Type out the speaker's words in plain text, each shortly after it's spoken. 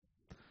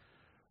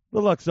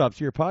The Lux Ops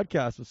Here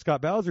podcast with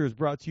Scott Bowser is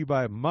brought to you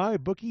by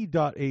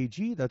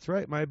mybookie.ag. That's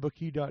right,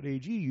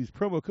 mybookie.ag. Use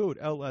promo code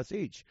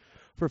LSH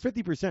for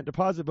 50%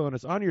 deposit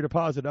bonus on your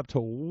deposit up to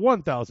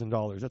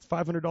 $1,000. That's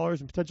 $500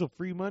 in potential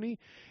free money.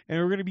 And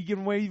we're going to be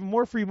giving away even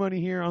more free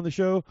money here on the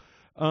show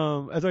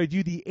as I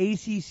do the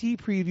ACC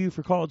preview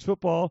for college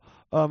football.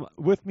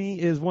 With me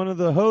is one of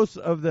the hosts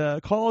of the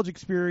college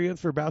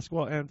experience for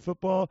basketball and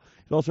football.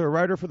 He's also a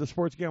writer for the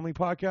Sports Gambling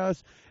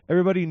Podcast.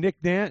 Everybody,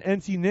 Nick Dant,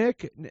 NC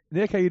Nick.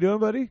 Nick, how you doing,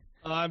 buddy?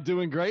 I'm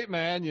doing great,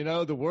 man. You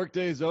know, the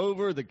workday's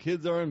over, the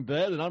kids are in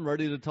bed, and I'm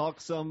ready to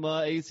talk some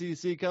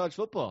ACC college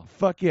football.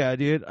 Fuck yeah,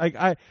 dude.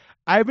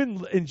 I've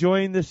been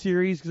enjoying this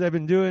series because I've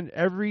been doing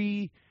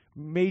every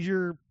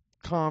major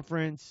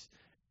conference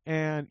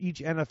and each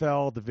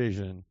NFL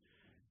division.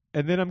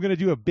 And then I'm going to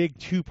do a big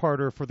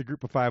two-parter for the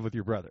group of five with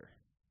your brother.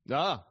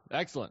 Ah,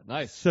 excellent.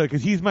 Nice. So,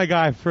 because he's my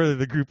guy for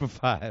the group of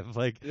five.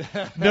 Like,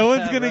 no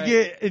one's going to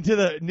get into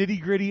the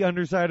nitty-gritty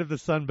underside of the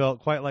Sun Belt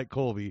quite like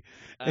Colby.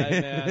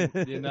 Hey,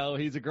 man, you know,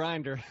 he's a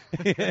grinder.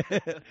 You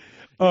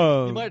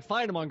might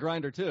find him on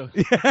Grindr, too.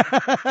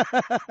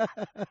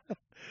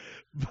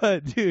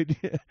 But, dude,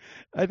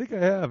 I think I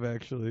have,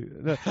 actually.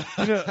 You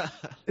know,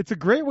 it's a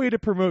great way to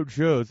promote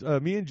shows.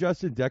 Me and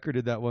Justin Decker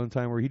did that one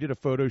time where he did a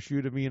photo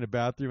shoot of me in a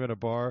bathroom at a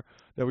bar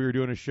that we were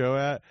doing a show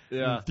at.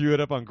 Yeah. And threw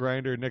it up on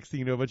Grindr. Next thing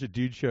you know, a bunch of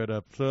dudes showed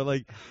up. So,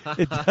 like,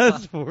 it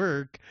does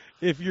work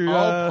if you're...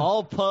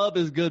 all pub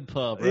is good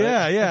pub, right?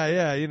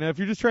 Yeah. You know, if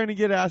you're just trying to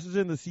get asses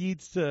in the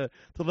seats to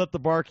let the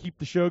bar keep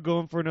the show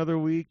going for another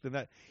week,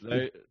 then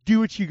do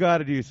what you got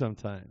to do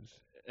sometimes.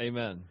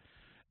 Amen.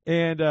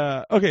 And,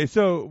 okay,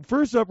 so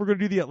first up, we're going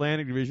to do the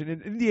Atlantic Division.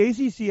 And in the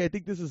ACC, I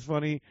think this is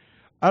funny.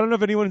 I don't know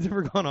if anyone's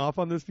ever gone off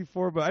on this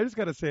before, but I just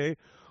got to say,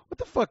 what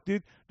the fuck,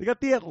 dude? They got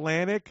the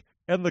Atlantic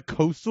and the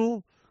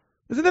Coastal.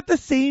 Isn't that the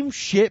same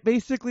shit,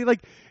 basically?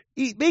 Like,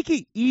 make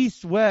it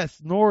east,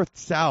 west, north,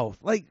 south.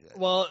 Like,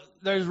 well,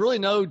 there's really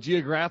no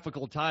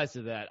geographical ties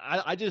to that.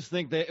 I just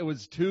think that it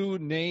was two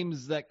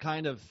names that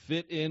kind of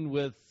fit in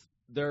with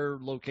their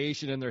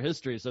location and their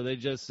history. So they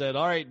just said,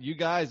 all right, you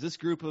guys, this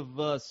group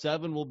of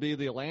seven will be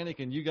the Atlantic,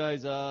 and you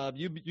guys,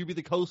 you be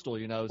the Coastal,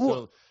 you know.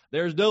 So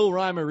there's no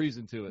rhyme or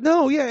reason to it.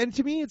 No, yeah, and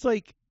to me it's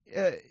like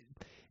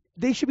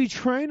they should be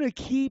trying to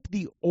keep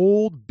the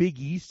old Big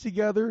East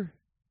together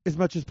as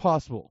much as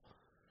possible.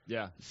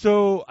 Yeah.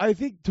 So I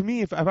think, to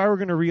me, if I were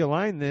going to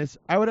realign this,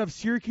 I would have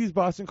Syracuse,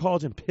 Boston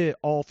College, and Pitt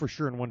all for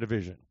sure in one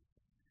division.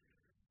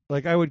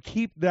 Like, I would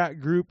keep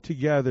that group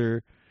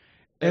together.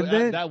 And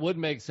then, that would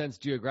make sense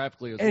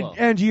geographically as well.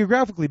 And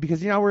geographically,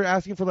 because now we're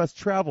asking for less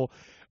travel.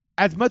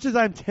 As much as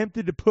I'm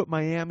tempted to put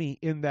Miami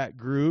in that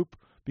group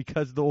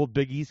because of the old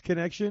Big East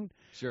connection,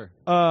 sure.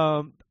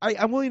 I'm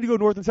willing to go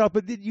north and south,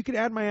 but you could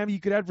add Miami, you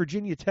could add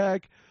Virginia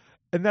Tech,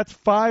 and that's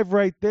five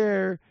right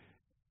there.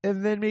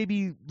 And then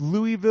maybe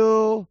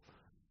Louisville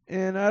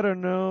and, I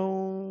don't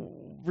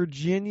know,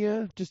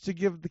 Virginia, just to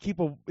keep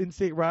a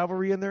in-state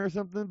rivalry in there or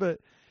something. But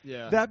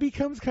yeah, that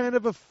becomes kind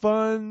of a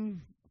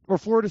fun... Or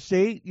Florida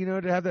State, you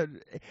know, to have that.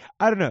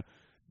 I don't know.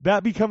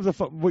 That becomes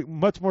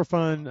much more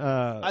fun.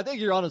 I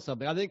think you're onto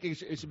something. I think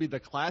it should be the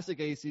classic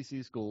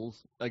ACC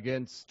schools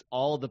against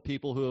all of the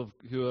people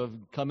who have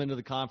come into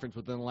the conference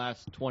within the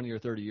last 20 or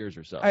 30 years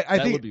or so. I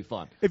that think would be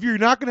fun. If you're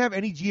not going to have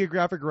any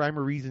geographic rhyme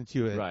or reason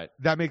to it, right,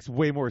 that makes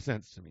way more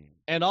sense to me.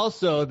 And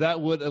also, that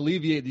would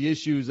alleviate the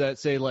issues that,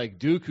 say, like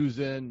Duke, who's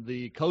in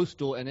the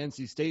Coastal, and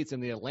NC State's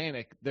in the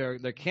Atlantic. Their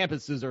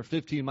campuses are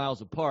 15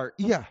 miles apart.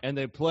 Yeah, and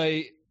they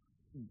play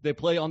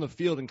on the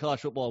field in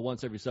college football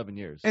once every 7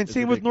 years. And it's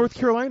same ridiculous. With North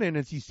Carolina and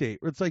NC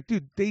State, where it's like,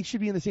 dude, they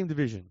should be in the same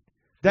division.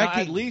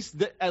 At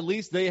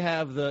least they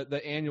have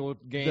the annual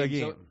game. The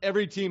game. So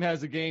every team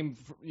has a game,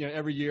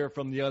 every year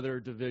from the other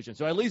division.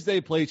 So at least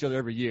they play each other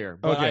every year.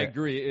 But okay. I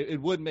agree,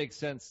 it would make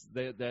sense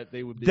that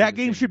they would be. That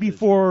game should be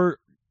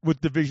with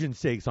division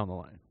stakes on the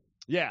line.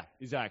 Yeah,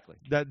 exactly.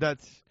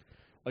 That's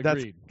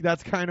agreed.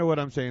 That's kind of what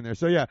I'm saying there.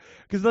 So yeah,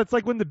 because that's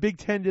like when the Big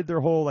Ten did their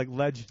whole like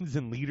legends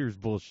and leaders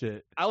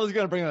bullshit. I was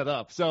gonna bring that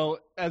up. So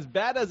as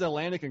bad as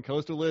Atlantic and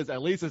Coastal is,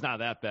 at least it's not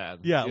that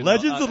bad. Yeah,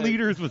 legends and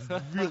leaders was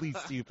really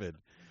stupid.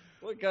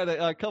 What kind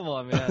of come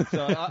on, man?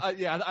 So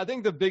I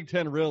think the Big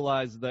Ten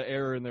realized the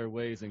error in their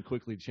ways and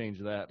quickly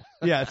changed that.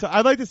 Yeah, so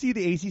I'd like to see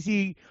the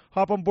ACC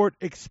hop on board,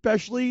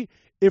 especially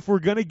if we're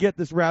gonna get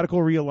this radical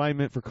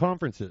realignment for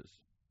conferences.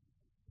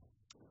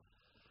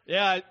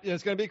 Yeah,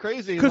 it's going to be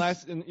crazy in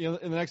the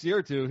next year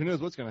or two. Who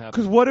knows what's going to happen?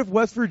 Because what if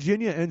West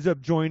Virginia ends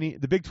up joining,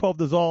 the Big 12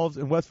 dissolves,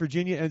 and West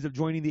Virginia ends up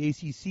joining the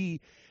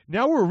ACC?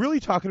 Now we're really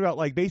talking about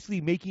like basically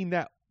making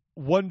that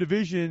one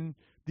division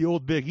the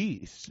old Big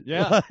East.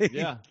 Yeah,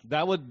 yeah,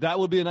 that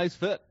would be a nice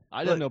fit.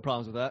 I have no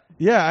problems with that.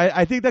 Yeah,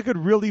 I think that could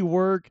really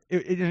work.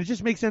 It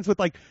just makes sense with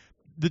like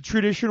the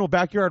traditional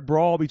backyard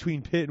brawl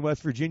between Pitt and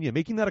West Virginia,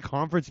 making that a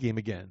conference game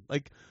again.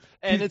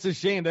 And it's a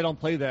shame they don't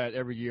play that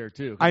every year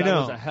too. I know. That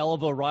was a hell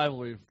of a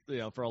rivalry,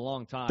 for a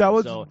long time. That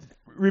was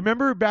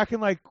remember back in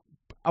like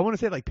I want to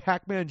say like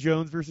Pac-Man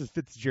Jones versus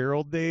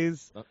Fitzgerald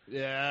days.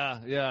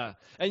 Yeah.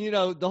 And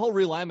the whole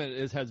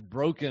realignment has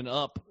broken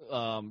up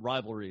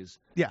rivalries.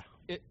 Yeah.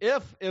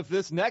 if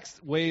this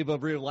next wave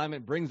of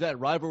realignment brings that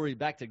rivalry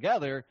back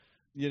together,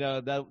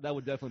 that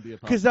would definitely be a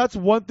because that's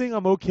one thing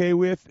I'm okay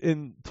with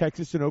in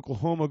Texas and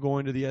Oklahoma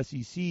going to the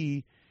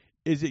SEC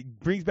is it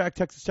brings back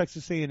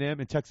Texas A&M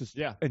and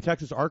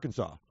Texas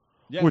Arkansas,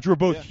 which were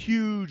both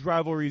huge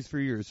rivalries for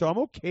years. So I'm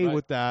okay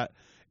with that,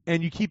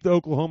 and you keep the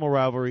Oklahoma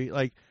rivalry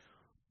like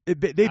they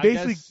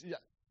basically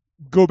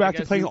go back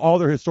to playing all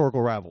their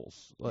historical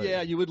rivals.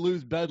 Like, you would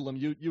lose Bedlam,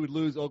 you would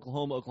lose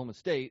Oklahoma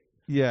State,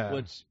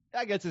 which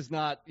I guess is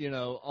not,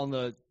 on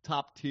the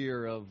top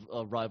tier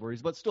of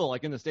rivalries, but still,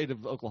 like in the state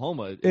of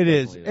Oklahoma, it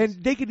is.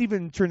 And they could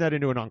even turn that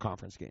into a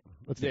non-conference game.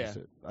 Let's face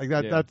it. Like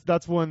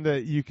that's one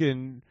that you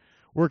can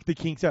work the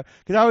kinks out.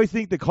 Because I always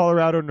think that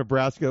Colorado and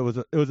Nebraska was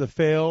a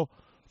fail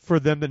for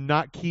them to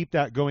not keep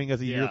that going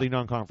as a yearly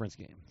non-conference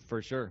game.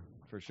 For sure.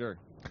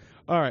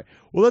 All right.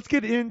 Well, let's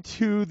get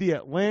into the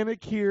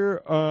Atlantic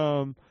here.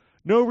 No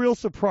real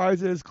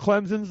surprises.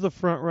 Clemson's the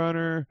front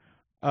runner.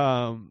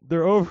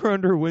 Their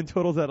over/under win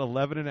totals at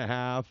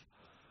 11.5.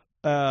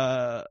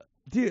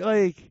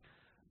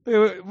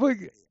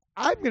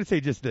 I'm gonna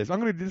say just this.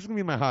 This is gonna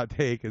be my hot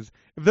take. Is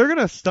if they're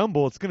gonna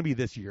stumble, it's gonna be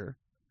this year,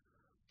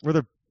 where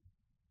they're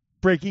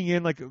breaking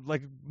in like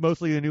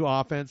mostly a new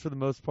offense for the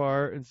most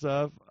part and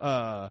stuff.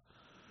 Their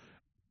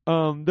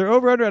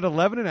over/under at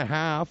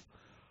 11.5.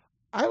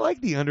 I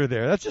like the under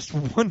there. That's just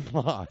one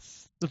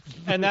loss.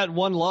 And that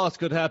one loss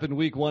could happen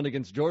week 1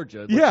 against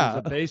Georgia. Which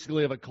is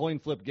basically of a coin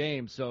flip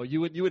game. So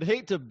you would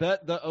hate to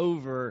bet the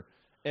over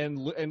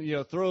and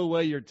throw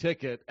away your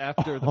ticket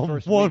after the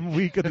first one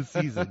week of the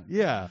season.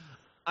 Yeah.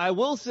 I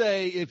will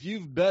say if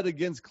you've bet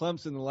against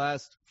Clemson the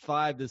last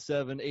 5 to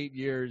 7, 8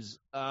 years,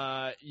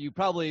 you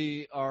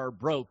probably are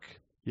broke.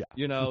 Yeah.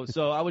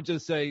 So I would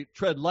just say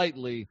tread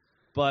lightly.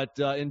 But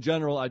in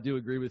general, I do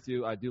agree with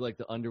you. I do like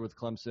the under with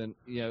Clemson.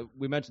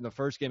 We mentioned the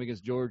first game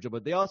against Georgia,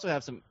 but they also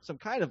have some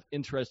kind of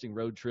interesting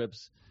road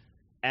trips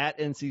at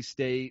NC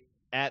State,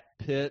 at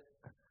Pitt,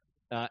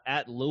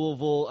 at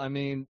Louisville. I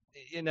mean,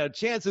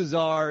 chances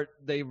are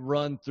they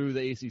run through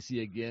the ACC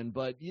again,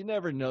 but you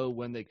never know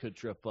when they could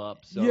trip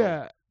up. So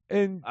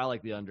and I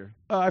like the under.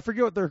 I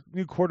forget what their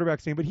new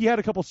quarterback's name, but he had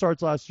a couple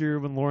starts last year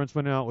when Lawrence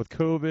went out with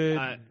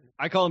COVID.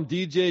 I call him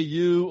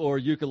DJU or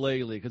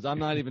ukulele because I'm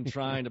not even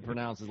trying to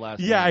pronounce his last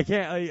name. Yeah, I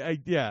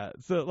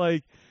can't. So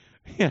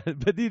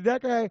but dude,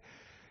 that guy,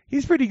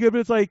 he's pretty good. But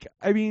it's like,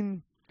 I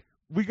mean,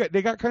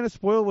 they got kind of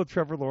spoiled with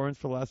Trevor Lawrence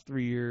for the last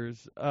 3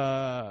 years,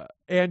 and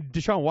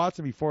Deshaun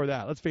Watson before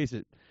that. Let's face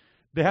it,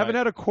 they haven't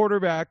had a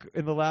quarterback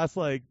in the last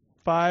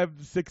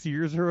 5-6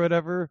 years or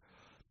whatever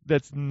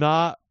that's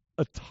not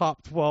a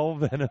top 12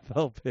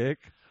 NFL pick.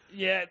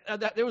 Yeah,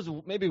 there was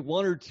maybe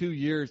 1 or 2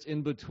 years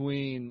in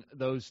between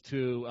those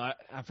two.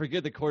 I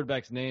forget the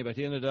quarterback's name, but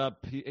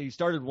he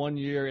started 1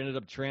 year, ended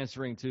up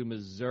transferring to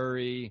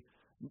Missouri.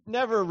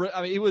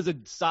 He was a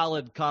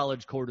solid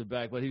college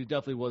quarterback, but he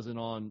definitely wasn't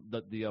on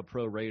the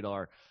pro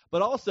radar.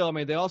 But also,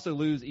 they also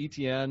lose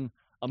Etienne,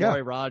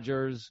 Amari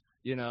Rodgers,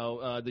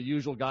 the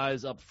usual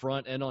guys up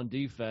front and on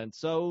defense.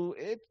 So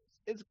it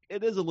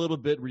is a little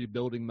bit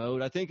rebuilding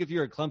mode. I think if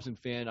you're a Clemson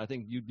fan, I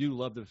think you do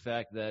love the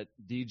fact that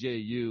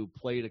DJU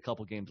played a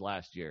couple games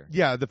last year.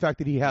 Yeah, the fact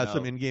that he has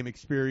some in-game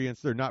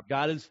experience. They're not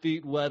got his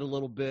feet wet a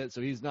little bit,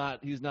 so he's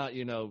not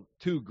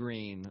too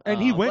green.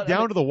 And he went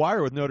down to the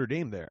wire with Notre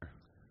Dame there.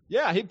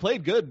 Yeah, he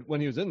played good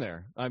when he was in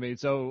there.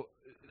 So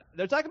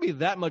there's not going to be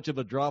that much of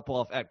a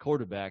drop-off at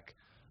quarterback.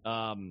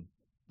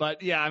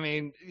 But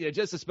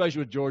just especially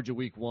with Georgia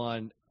week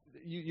 1,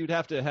 you'd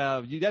have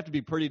to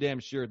be pretty damn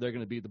sure they're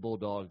going to beat the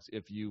Bulldogs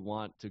if you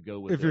want to go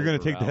with. If you're going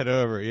to take that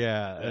over,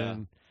 yeah.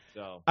 And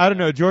I don't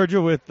know,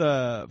 Georgia with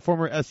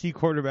former SC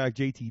quarterback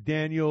JT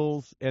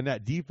Daniels and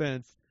that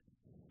defense,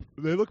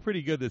 they look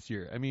pretty good this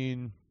year.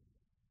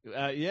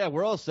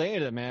 We're all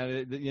saying it,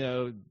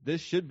 man.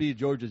 This should be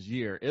Georgia's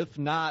year. If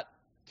not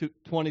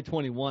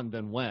 2021,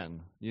 then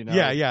when?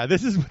 Yeah.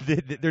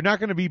 They're not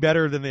going to be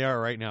better than they are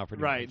right now.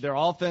 Right. Their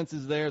offense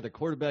is there. The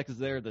quarterback is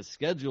there. The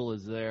schedule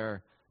is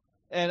there.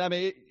 And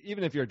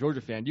even if you're a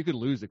Georgia fan, you could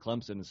lose to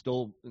Clemson and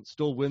still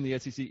win the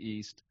SEC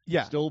East.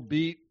 Yeah. Still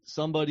beat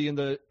somebody in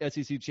the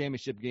SEC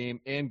championship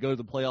game and go to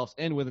the playoffs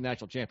and win the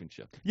national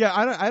championship. Yeah,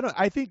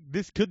 I think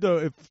this could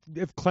though.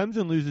 If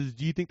Clemson loses,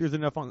 do you think there's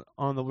enough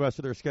on the rest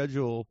of their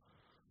schedule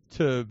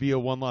to be a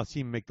one-loss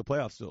team and make the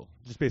playoffs still,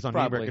 just based on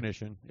name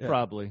recognition? Yeah.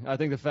 Probably. I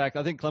think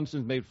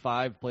Clemson's made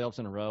 5 playoffs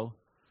in a row.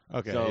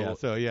 Okay.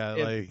 If they're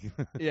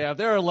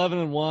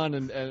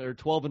 11-1 or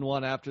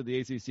 12-1 after the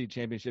ACC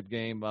championship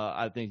game,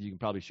 I think you can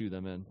probably shoe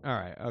them in. All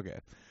right. Okay.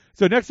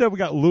 So next up we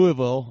got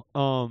Louisville.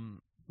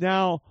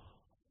 Now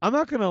I'm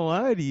not gonna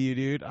lie to you,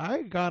 dude.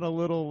 I got a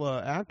little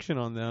action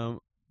on them.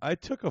 I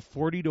took a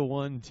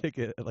 40-1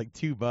 ticket at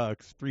 $2,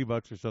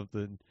 $3 or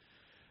something,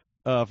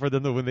 for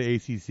them to win the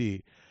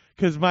ACC.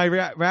 Because my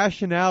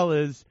rationale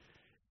is,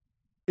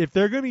 if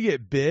they're gonna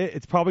get bit,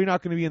 it's probably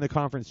not gonna be in the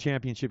conference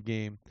championship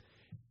game.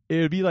 It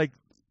would be like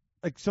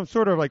some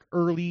sort of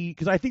early,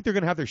 because I think they're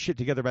going to have their shit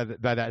together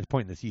by that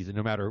point in the season,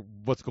 no matter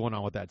what's going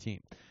on with that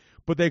team.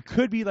 but they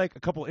could be like a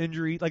couple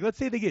injuries. Like let's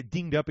say they get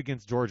dinged up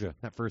against Georgia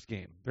that first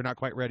game, they're not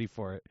quite ready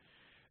for it,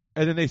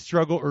 and then they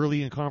struggle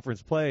early in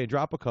conference play and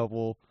drop a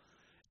couple,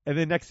 and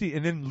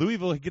then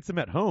Louisville gets them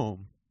at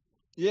home.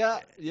 Yeah.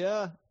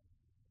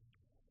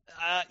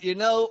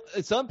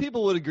 Some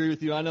people would agree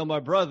with you. I know my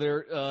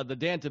brother, the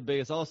Danton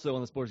Base, also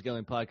on the Sports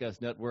Gambling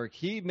Podcast Network,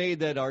 he made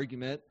that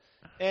argument,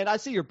 and I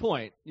see your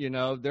point.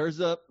 There's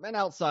an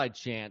outside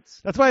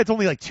chance. That's why it's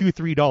only like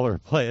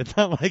 $2-3 play. It's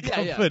not like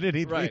I'm putting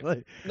anything. Right.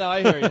 Like... No,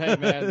 I hear you. Hey,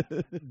 man,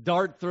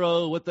 dart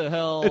throw. What the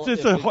hell? It's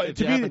just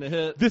to me, to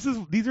hit.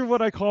 These are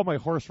what I call my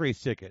horse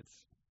race tickets.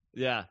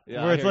 Yeah.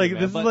 Where it's like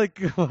this is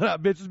like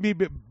this is me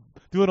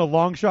doing a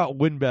long shot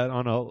win bet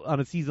on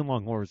a season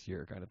long horse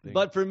here kind of thing.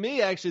 But for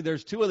me, actually,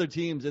 there's two other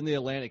teams in the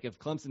Atlantic. If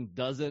Clemson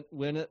doesn't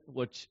win it,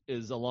 which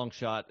is a long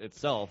shot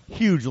itself,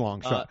 huge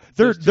long shot.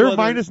 They're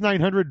minus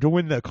 900 to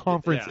win the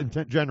conference in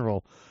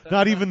general,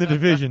 not even the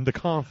division, the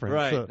conference.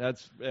 Right, so.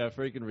 That's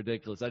freaking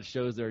ridiculous. That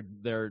shows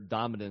their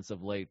dominance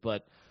of late.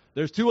 But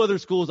there's two other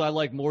schools I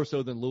like more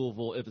so than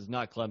Louisville. If it's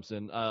not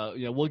Clemson,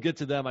 we'll get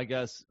to them, I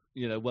guess.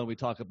 When we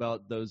talk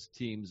about those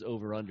teams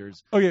over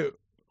unders. Okay.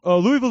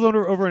 Louisville's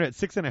over at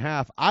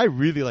 6.5. I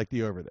really like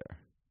the over there.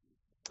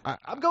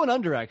 I'm going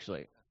under,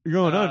 actually. You're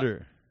going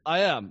under. I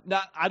am.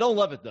 Now, I don't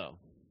love it though.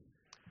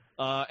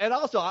 And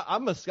also,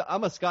 I'm a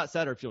Scott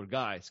Satterfield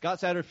guy. Scott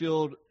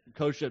Satterfield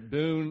coached at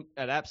Boone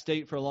at App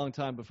State for a long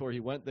time before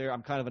he went there.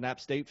 I'm kind of an App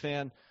State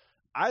fan.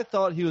 I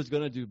thought he was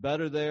going to do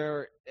better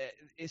there.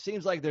 It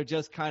seems like they're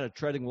just kind of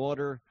treading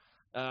water.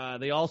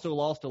 They also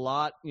lost a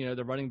lot. Their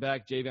running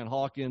back, Javion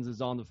Hawkins, is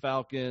on the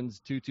Falcons.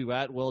 Tutu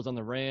Atwell's on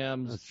the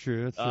Rams. That's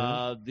true.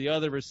 The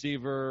other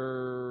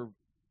receiver,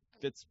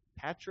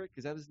 Fitzpatrick,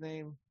 is that his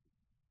name?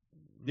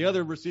 The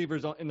other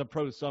receiver's in the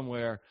pros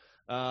somewhere.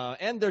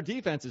 And their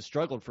defense has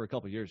struggled for a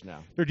couple years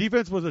now. Their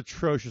defense was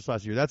atrocious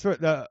last year. That's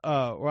what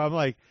where I'm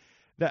like,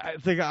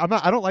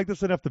 I don't like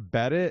this enough to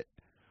bet it.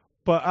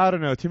 But I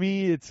don't know. To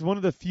me, it's one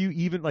of the few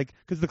even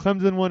because the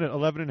Clemson one at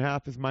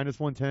 11.5 is minus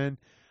 110.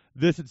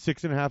 This at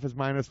 6.5 is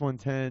minus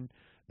 110.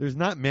 There's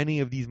not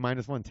many of these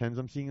minus 110s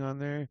I'm seeing on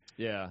there.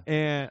 Yeah.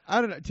 And I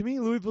don't know. To me,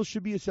 Louisville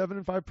should be a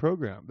 7-5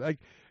 program.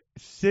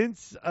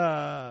 Since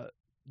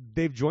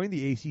they've joined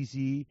the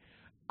ACC,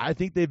 I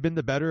think they've been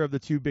the better of the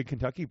two big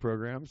Kentucky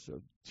programs.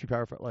 So two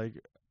powerful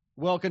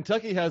Well,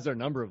 Kentucky has their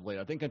number of late.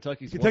 I think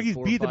Kentucky's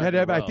beat them head to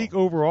head. I think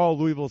overall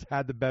Louisville's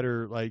had the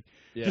better.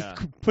 Just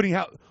putting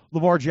out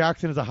Lamar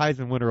Jackson as a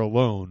Heisman winner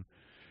alone.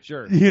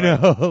 Sure.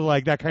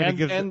 That kind of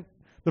gives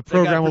the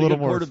program a little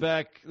more.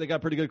 They got a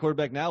pretty good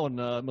quarterback now in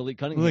Malik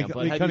Cunningham.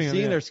 Have you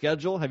seen their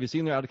schedule? Have you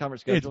seen their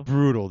out-of-conference schedule? It's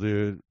brutal,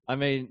 dude. I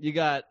mean, you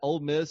got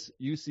Ole Miss,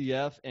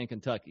 UCF, and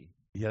Kentucky.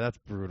 Yeah, that's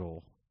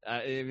brutal.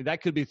 That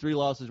could be 3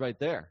 losses right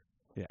there.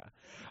 Yeah.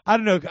 I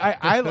don't know.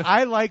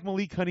 I like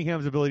Malik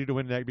Cunningham's ability to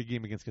win that big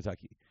game against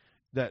Kentucky,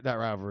 that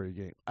rivalry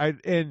game.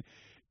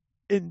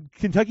 And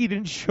Kentucky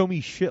didn't show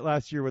me shit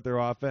last year with their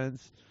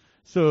offense,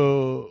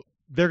 so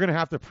they're going to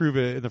have to prove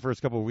it in the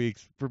first couple of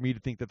weeks for me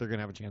to think that they're going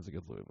to have a chance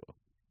against Louisville.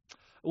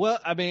 Well,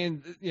 I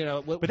mean,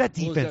 but that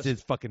defense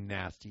is fucking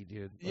nasty,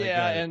 dude.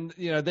 And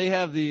they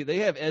have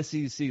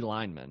SEC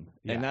linemen,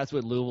 and that's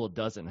what Louisville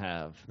doesn't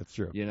have. That's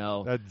true.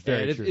 That's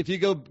very true. If you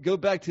go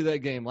back to that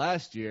game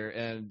last year,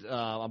 and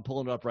I'm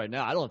pulling it up right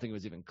now, I don't think it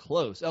was even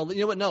close. Oh, you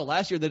know what? No,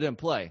 last year they didn't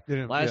play.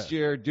 Last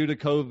year due to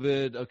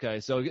COVID. Okay,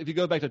 so if you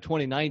go back to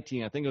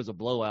 2019, I think it was a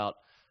blowout.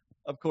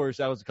 Of course,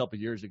 that was a couple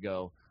years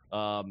ago.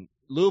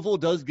 Louisville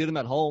does get them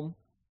at home.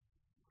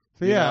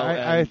 So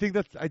I think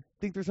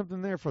there's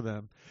something there for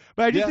them,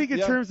 but I just think in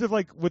terms of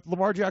with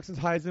Lamar Jackson's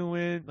Heisman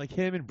win,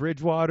 him and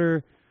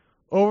Bridgewater,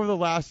 over the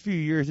last few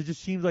years, it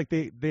just seems like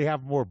they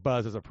have more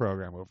buzz as a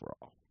program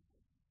overall.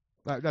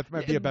 That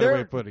might be a better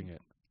way of putting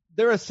it.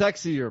 They're a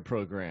sexier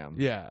program.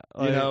 Yeah,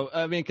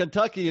 I mean,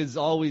 Kentucky is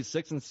always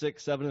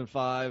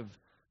 6-6,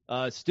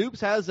 7-5.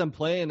 Stoops has them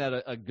playing at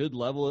a good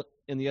level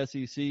in the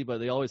SEC, but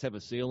they always have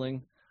a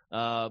ceiling.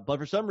 But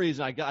for some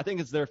reason, I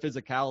think it's their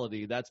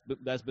physicality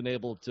that's been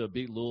able to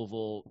beat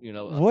Louisville.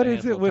 What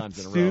is it with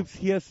Stoops?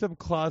 He has some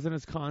clause in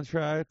his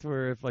contract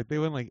where if they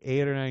win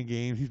 8 or 9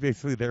 games, he's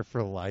basically there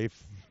for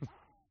life.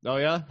 Oh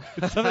yeah,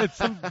 it's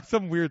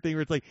some weird thing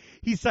where it's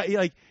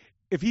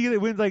if he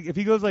wins if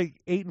he goes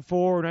 8-4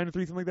 or 9-3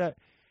 something like that,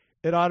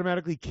 it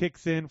automatically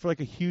kicks in for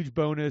a huge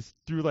bonus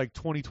through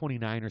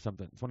 2029 or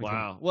something.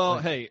 Wow. Well,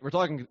 hey, we're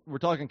talking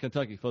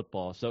Kentucky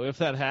football, so if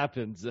that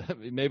happens,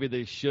 maybe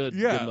they should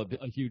give him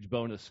a huge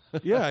bonus.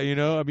 Yeah,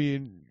 I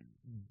mean,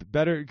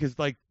 better because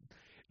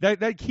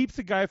that keeps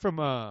the guy from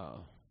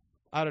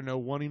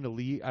wanting to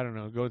leave. I don't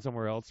know, going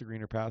somewhere else to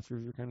greener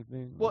pastures or kind of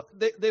thing. Well,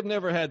 they've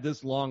never had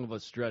this long of a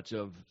stretch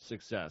of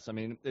success. I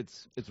mean,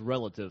 it's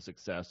relative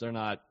success. They're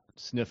not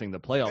sniffing the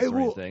playoffs or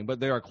anything, but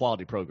they're a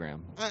quality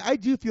program. I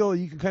do feel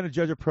you can kind of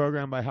judge a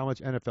program by how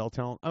much NFL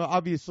talent.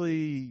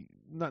 Obviously,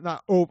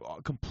 not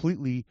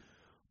completely,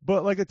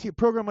 but a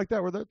program like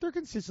that where they're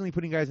consistently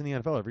putting guys in the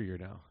NFL every year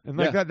now, and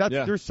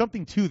there's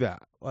something to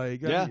that.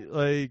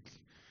 That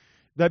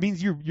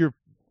means you're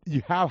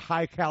you have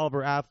high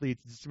caliber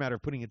athletes. It's just a matter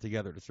of putting it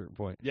together at a certain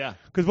point. Yeah.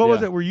 Because what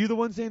was it? Were you the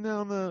one saying that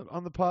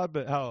on the pod?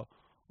 But how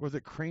was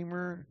it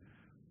Kramer?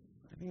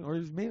 I think, or it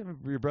was maybe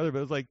your brother. But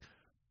it was like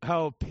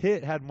how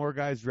Pitt had more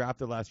guys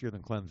drafted last year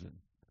than Clemson.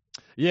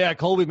 Yeah,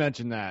 Colby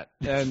mentioned that.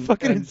 It's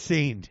fucking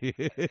insane,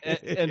 dude.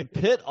 And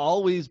Pitt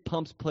always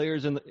pumps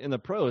players in the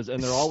pros,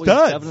 and they're always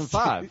Studs.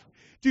 7-5.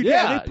 Dude,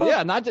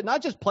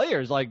 Not just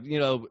players, like,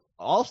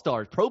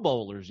 all-stars, Pro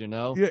Bowlers,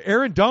 Yeah,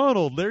 Aaron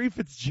Donald, Larry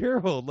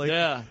Fitzgerald,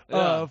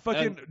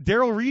 fucking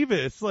Darrelle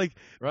Revis. Like,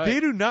 they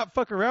do not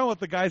fuck around with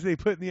the guys they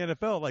put in the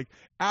NFL. Like,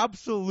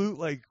 absolute,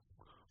 like,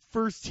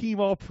 first team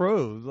all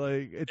pros.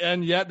 Like,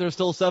 and yet they're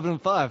still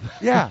 7-5.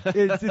 Yeah,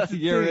 it's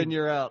year in,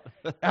 year out.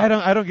 I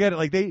don't get it.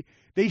 Like,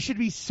 they should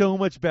be so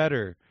much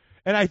better.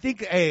 And I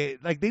think, they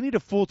need to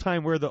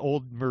full-time wear the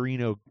old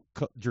Merino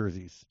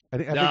jerseys.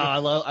 I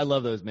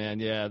love those, man.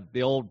 Yeah,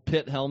 the old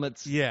Pitt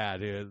helmets. Yeah,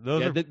 dude.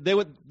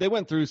 They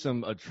went through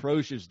some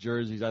atrocious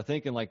jerseys. I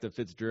think in like the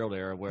Fitzgerald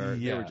era where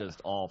they were just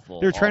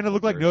awful. They were trying to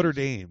look jerseys. like Notre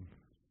Dame.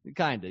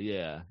 Kinda,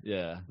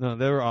 yeah. No,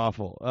 they were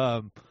awful.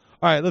 All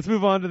right, let's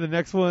move on to the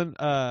next one.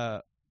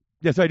 So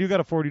I do got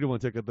a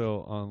 40-1 ticket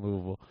though on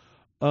Louisville.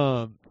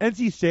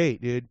 NC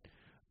State, dude.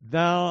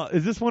 Now,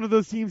 is this one of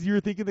those teams you were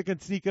thinking that can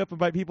sneak up and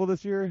bite people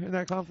this year in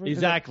that conference?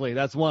 Exactly.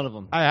 That's one of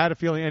them. I had a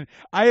feeling, and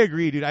I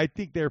agree, dude. I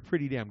think they're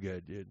pretty damn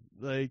good, dude.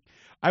 Like,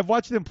 I've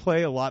watched them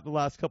play a lot the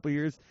last couple of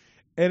years,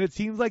 and it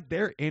seems like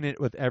they're in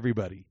it with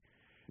everybody.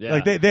 Yeah.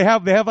 Like, they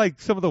have like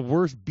some of the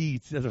worst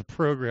beats as a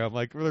program.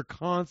 Like, where they're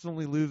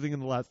constantly losing in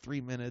the last 3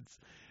 minutes.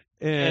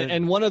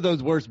 And one of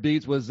those worst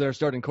beats was their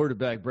starting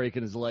quarterback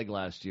breaking his leg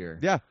last year.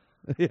 Yeah.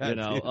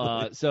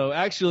 Yeah, so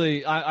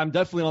actually, I'm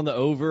definitely on the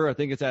over. I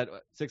think it's at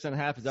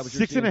 6.5. Is that what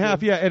you're seeing?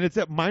 6.5, yeah, and it's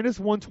at minus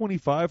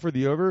 125 for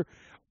the over.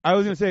 I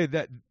was gonna say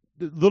that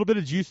a little bit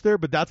of juice there,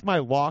 but that's my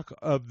lock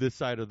of this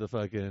side of the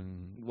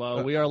fucking.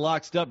 Well, we are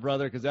locked up,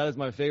 brother, because that is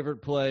my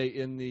favorite play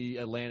in the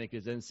Atlantic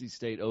is NC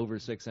State over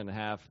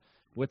 6.5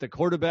 with the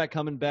quarterback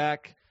coming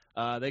back.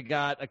 They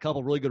got a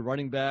couple really good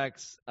running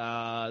backs.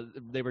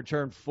 They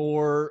returned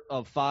 4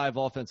 of 5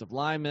 offensive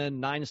linemen,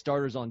 9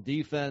 starters on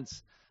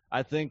defense.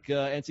 I think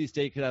NC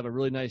State could have a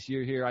really nice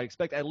year here. I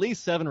expect at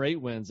least 7 or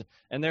 8 wins,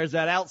 and there's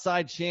that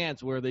outside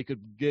chance where they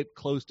could get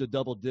close to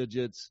double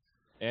digits.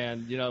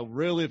 And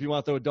really, if you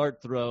want to throw a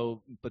dart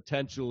throw,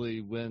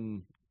 potentially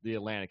win the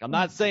Atlantic. I'm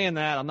not saying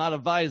that. I'm not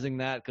advising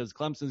that because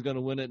Clemson's going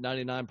to win it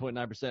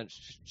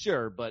 99.9%.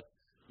 Sure, but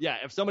yeah,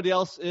 if somebody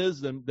else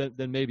is, then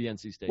maybe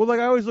NC State. Well,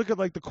 like I always look at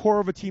like the core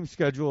of a team's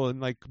schedule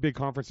and like big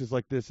conferences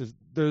like this is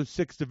those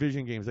 6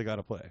 division games they got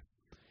to play.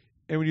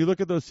 And when you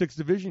look at those 6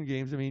 division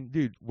games, I mean,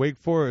 dude, Wake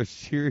Forest,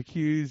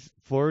 Syracuse,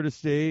 Florida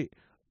State,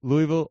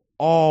 Louisville,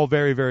 all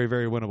very, very,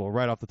 very winnable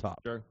right off the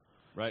top. Sure,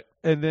 right.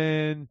 And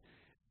then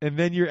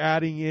you're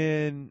adding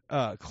in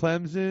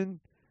Clemson,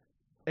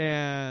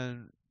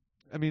 and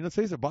I mean, let's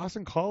face it,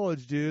 Boston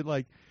College, dude.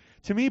 Like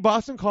to me,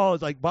 Boston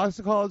College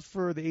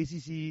for the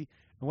ACC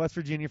and West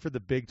Virginia for the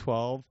Big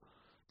 12.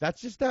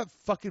 That's just that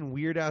fucking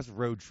weird ass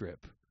road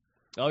trip.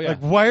 Oh yeah. Like,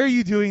 why are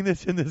you doing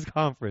this in this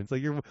conference?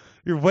 Like, you're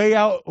way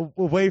out,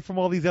 away from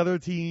all these other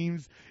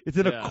teams. It's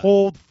in a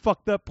cold,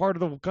 fucked up part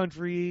of the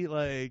country.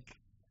 Like,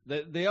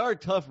 they are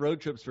tough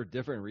road trips for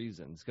different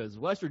reasons. Because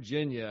West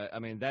Virginia, I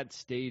mean, that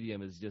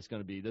stadium is just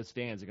going to be. Those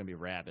fans are going to be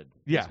rabid.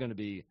 Yeah. It's going to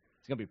be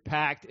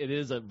packed. It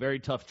is a very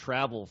tough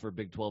travel for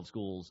Big 12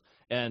 schools,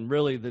 and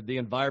really the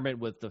environment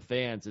with the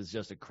fans is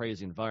just a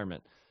crazy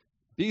environment.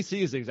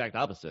 BC is the exact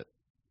opposite.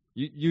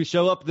 You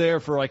show up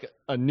there for like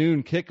a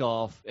noon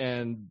kickoff,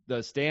 and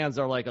the stands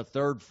are like a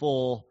third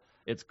full.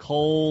 It's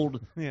cold.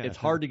 Yeah, it's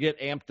hard to get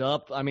amped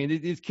up. I mean,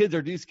 these kids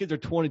are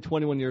 20,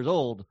 21 years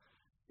old.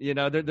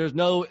 There's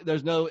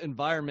no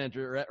environment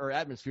or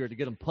atmosphere to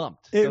get them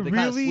pumped. It so they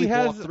really kind of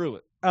has. Walk through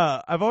it.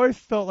 I've always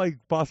felt like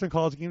Boston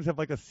College games have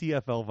like a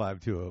CFL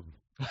vibe to them.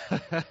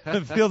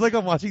 It feels like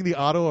I'm watching the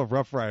auto of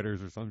Rough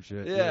Riders or some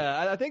shit.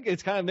 Yeah, I think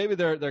it's kind of maybe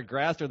their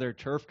grass or their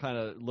turf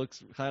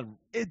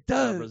it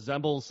does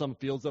resembles some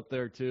fields up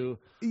there too.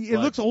 It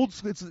looks old.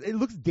 It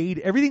looks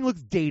dated. Everything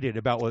looks dated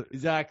about what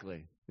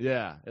exactly.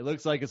 Yeah, it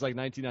looks like it's like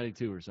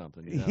 1992 or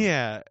something.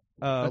 Yeah.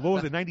 What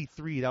was it?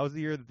 93. That was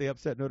the year that they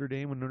upset Notre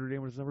Dame when Notre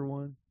Dame was number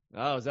 1.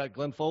 Oh, is that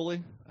Glenn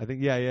Foley? I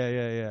think. Yeah.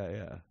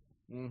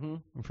 Mm-hmm.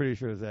 I'm pretty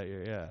sure it was that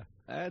year. Yeah.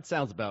 That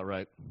sounds about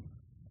right.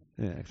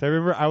 Yeah, because I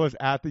remember I was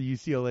at the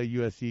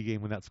UCLA-USC game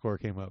when that score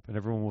came up, and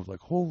everyone was like,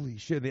 holy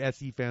shit, and the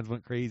SC fans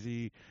went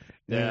crazy.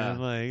 Yeah. And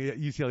like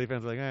UCLA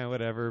fans were like,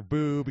 whatever,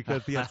 boo,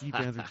 because the SC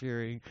fans are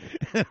cheering.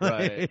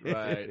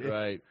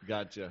 Right.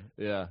 Gotcha.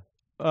 Yeah.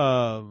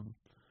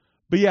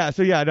 But yeah,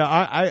 so yeah, no,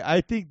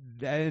 I think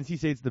NC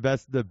State's the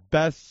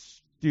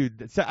best,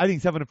 dude. I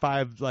think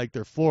 7-5, like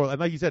their floor, and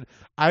like you said,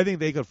 I think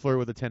they could flirt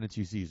with a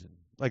 10-2 season.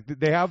 Like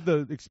they have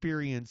the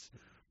experience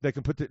that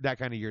can put that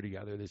kind of year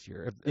together this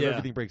year if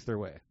everything breaks their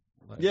way.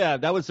 Yeah,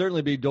 that would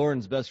certainly be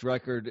Doran's best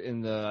record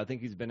I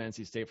think he's been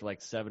NC State for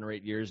like 7 or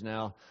 8 years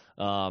now.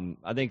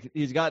 I think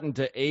he's gotten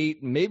to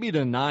 8, maybe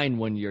to 9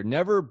 one year.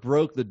 Never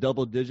broke the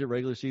double-digit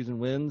regular season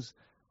wins.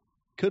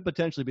 could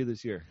potentially be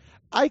this year.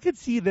 I could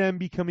see them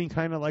becoming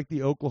kind of like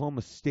the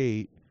Oklahoma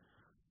State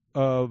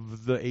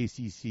of the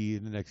ACC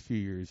in the next few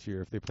years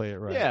here if they play it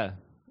right.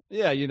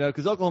 Yeah,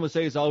 because Oklahoma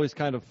State is always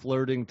kind of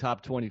flirting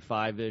top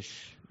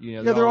 25-ish.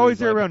 They're always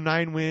there around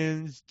 9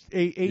 wins,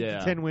 8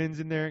 to 10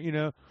 wins in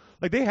there.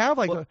 Like they have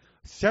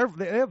several.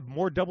 They have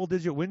more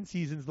double-digit win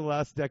seasons the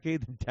last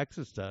decade than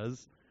Texas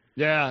does.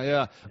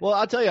 Yeah. Well,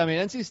 I'll tell you. I mean,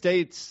 NC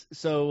State's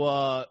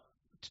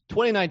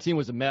 2019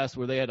 was a mess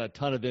where they had a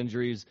ton of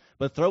injuries,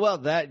 but throw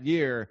out that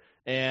year.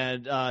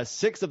 And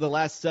 6 of the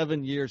last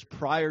 7 years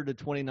prior to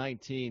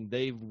 2019,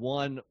 they've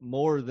won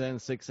more than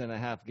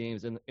 6.5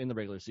 games in the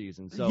regular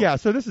season. So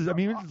so this is. I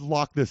mean, we just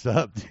lock this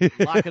up.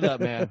 Lock it up,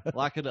 man.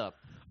 Lock it up.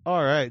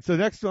 All right. So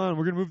next one,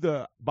 we're gonna move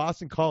to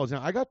Boston College.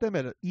 Now I got them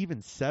at an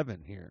even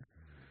 7 here.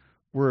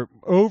 We're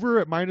over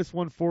at minus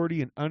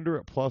 140 and under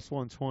at plus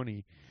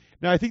 120.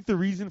 Now I think the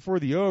reason for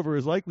the over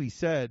is, like we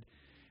said,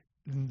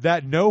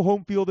 that no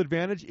home field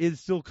advantage is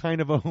still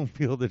kind of a home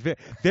field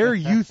advantage. They're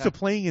used to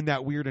playing in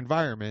that weird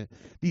environment.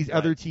 These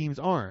other teams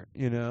aren't,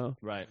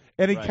 Right.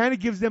 And it kind of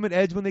gives them an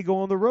edge when they go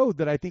on the road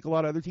that I think a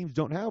lot of other teams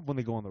don't have when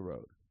they go on the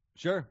road.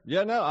 Sure.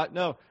 Yeah,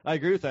 no, I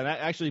agree with that.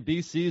 Actually,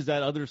 BC is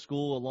that other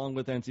school along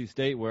with NC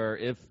State where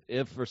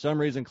if for some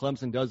reason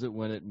Clemson doesn't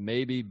win it,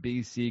 maybe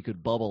BC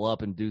could bubble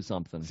up and do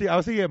something. See, I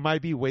was thinking it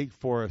might be Wake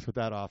Forest with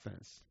that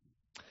offense.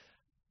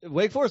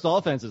 Wake Forest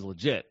offense is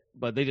legit,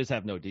 but they just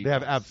have no defense. They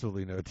have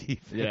absolutely no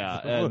defense. Yeah,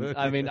 and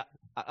I mean,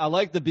 I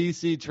like the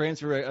BC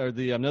transfer or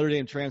the Notre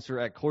Dame transfer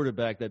at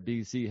quarterback that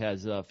BC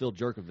has, Phil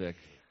Jerkovic.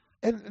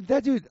 And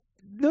that dude,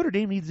 Notre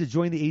Dame needs to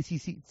join the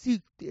ACC.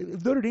 See,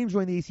 if Notre Dame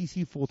joined the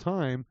ACC full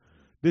time,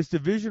 this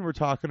division we're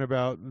talking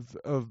about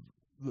of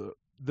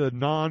the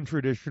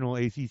non-traditional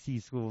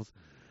ACC schools,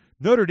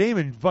 Notre Dame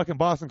and fucking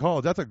Boston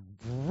College, that's a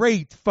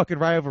great fucking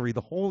rivalry,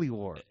 the Holy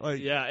War.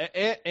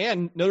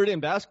 And Notre Dame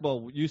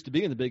basketball used to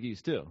be in the Big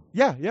East too.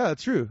 Yeah,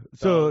 that's true.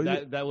 So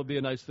that would be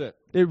a nice fit.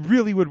 It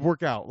really would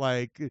work out,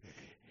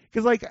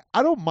 because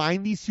I don't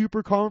mind these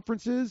super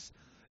conferences,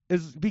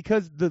 is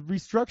because the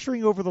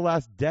restructuring over the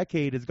last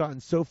decade has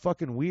gotten so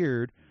fucking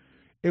weird.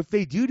 If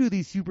they do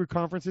these super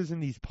conferences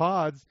and these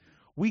pods,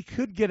 we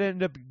could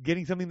end up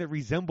getting something that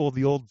resembled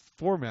the old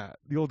format,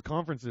 the old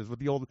conferences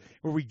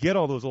where we get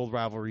all those old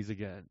rivalries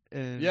again.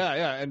 And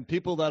and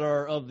people that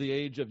are of the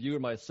age of you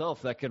and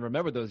myself that can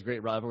remember those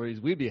great rivalries,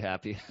 we'd be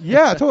happy.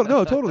 Yeah,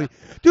 totally.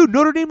 Dude,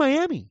 Notre Dame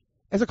Miami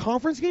as a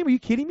conference game? Are you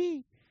kidding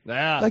me?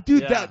 Yeah.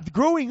 That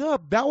growing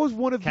up, that was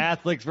one of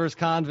Catholics versus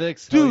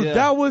convicts. Dude,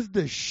 that was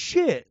the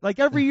shit.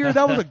 Every year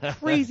that was a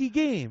crazy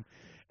game.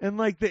 And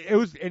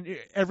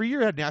every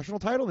year had national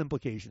title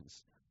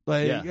implications.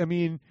 I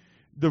mean,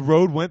 the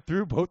road went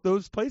through both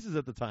those places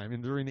at the time,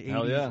 and during the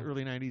 80s,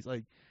 early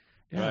 90s.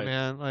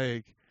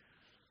 Man.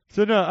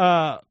 So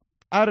no,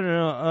 I don't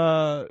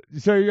know.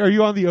 So are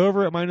you on the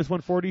over at minus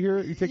 140 here?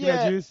 You taking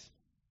that juice?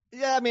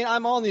 Yeah, I mean,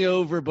 I'm on the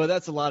over, but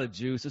that's a lot of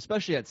juice,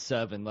 especially at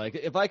 7.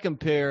 If I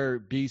compare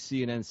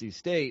BC and NC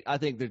State, I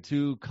think they're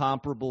two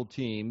comparable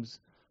teams,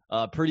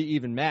 pretty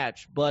even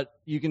match, but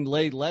you can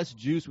lay less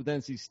juice with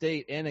NC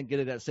State and then get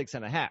it at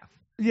 6.5.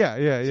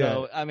 Yeah.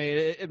 So, I mean,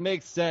 it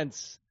makes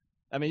sense.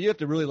 I mean, you have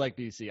to really like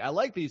BC. I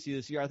like BC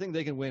this year. I think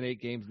they can win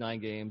 8 games, 9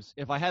 games.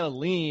 If I had a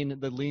lean,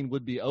 the lean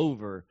would be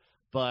over.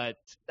 But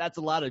that's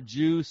a lot of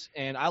juice.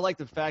 And I like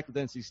the fact with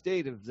NC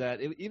State is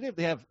that even if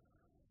they have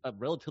a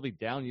relatively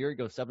down year,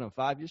 go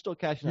 7-5, you're still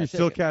cashing that ticket.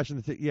 You're still cashing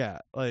the ticket.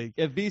 Yeah.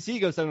 If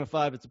BC goes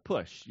 7-5, it's a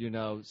push,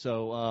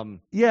 So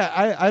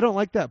I don't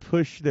like that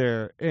push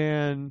there.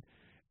 And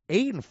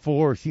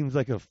 8-4 seems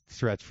like a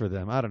stretch for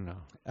them. I don't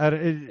know.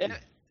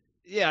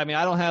 Yeah, I mean,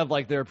 I don't have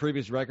their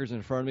previous records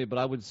in front of me, but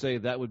I would say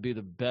that would be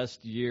the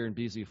best year in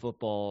BC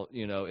football,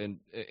 in a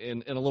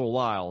little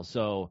while.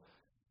 So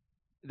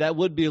that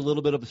would be a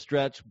little bit of a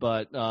stretch,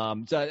 but I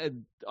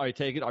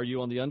take it. Are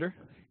you on the under?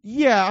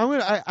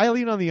 Yeah, I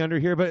lean on the under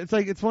here, but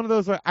it's one of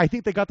those where I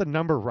think they got the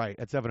number right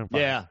at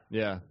 7-5.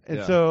 Yeah.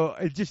 And so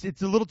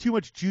it's a little too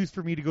much juice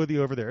for me to go the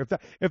over there.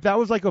 If that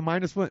was like a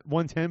minus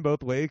 110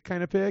 both way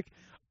kind of pick,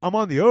 I'm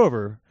on the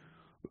over.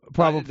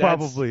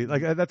 Probably.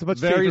 That's a much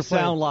very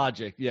sound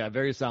logic. Yeah,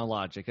 very sound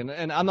logic.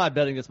 And I'm not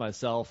betting this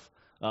myself.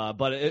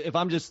 But if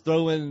I'm just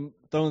throwing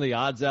the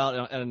odds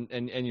out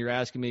and you're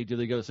asking me, do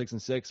they go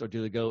 6-6 or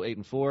do they go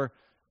 8-4?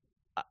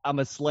 I'm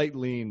a slight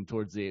lean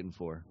towards the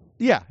 8-4.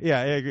 Yeah, I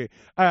agree.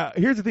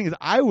 Here's the thing: is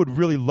I would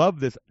really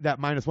love that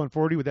minus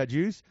 140 with that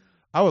juice.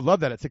 I would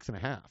love that at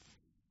 6.5.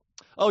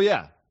 Oh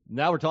yeah,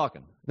 now we're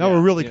talking. Now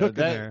we're really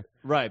cooking there,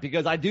 right?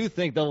 Because I do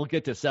think they'll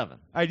get to 7.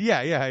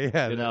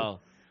 Yeah.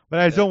 But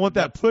I just don't want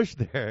that push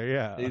there.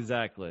 Yeah.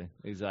 Exactly.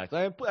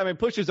 I mean,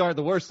 pushes aren't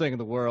the worst thing in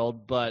the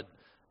world, but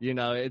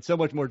it's so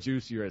much more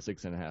juicier at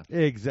 6.5.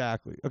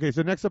 Exactly. Okay,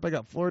 so next up I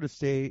got Florida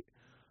State.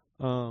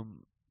 Minus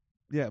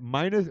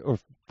or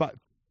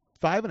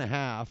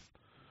 5.5.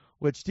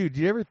 Which, dude, do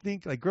you ever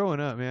think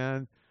growing up,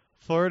 man?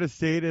 Florida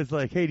State is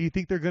hey, do you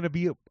think they're going to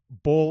be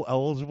bowl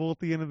eligible at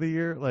the end of the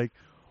year?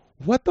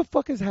 What the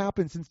fuck has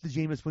happened since the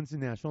Jameis Winston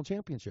National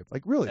Championship?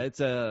 Like, really? It's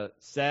a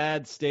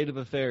sad state of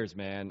affairs,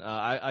 man.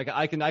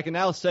 I can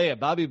now say it.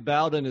 Bobby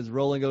Bowden is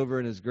rolling over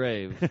in his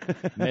grave.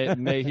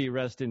 may he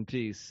rest in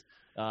peace.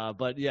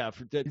 But yeah,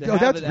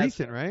 that's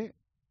recent, right?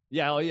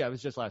 Yeah, it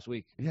was just last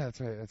week. Yeah,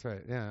 that's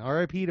right. Yeah,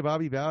 R.I.P. to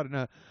Bobby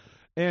Bowden.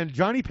 And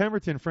Johnny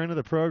Pemberton, friend of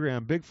the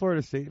program, big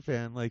Florida State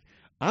fan. Like,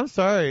 I'm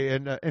sorry,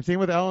 and same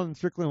with Alan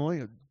Strickland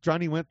Williams.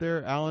 Johnny went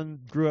there. Alan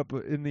grew up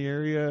in the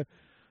area.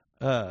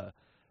 Man,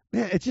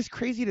 it's just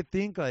crazy to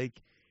think,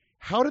 like,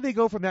 how do they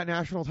go from that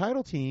national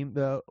title team,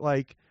 though?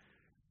 Like,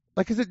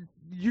 is it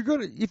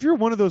if you're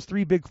one of those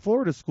 3 big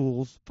Florida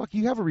schools, fuck,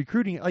 you have a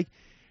recruiting, like,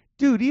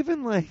 dude,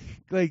 even like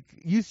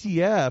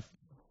UCF,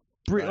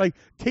 right. like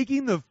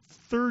taking the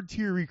 3rd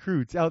tier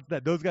recruits out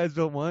that those guys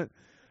don't want,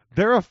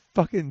 they're a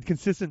fucking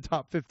consistent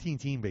top 15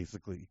 team,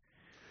 basically.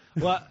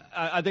 Well,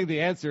 I think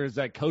the answer is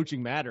that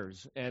coaching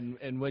matters, and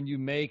when you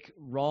make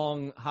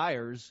wrong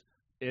hires,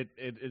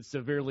 it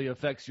severely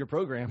affects your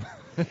program.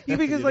 Yeah,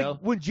 because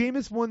when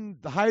Jameis won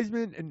the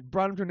Heisman and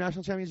brought him to a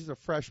national championship as a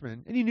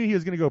freshman, and he knew he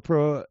was going to go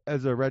pro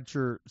as a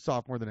redshirt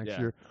sophomore the next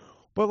year,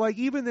 but like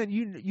even then,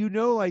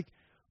 like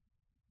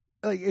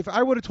if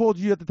I would have told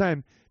you at the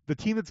time the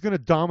team that's going to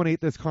dominate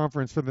this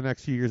conference for the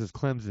next few years is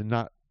Clemson,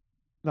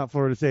 not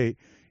Florida State,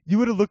 you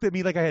would have looked at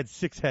me like I had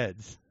 6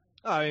 heads.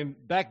 I mean,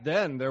 back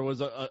then there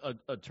was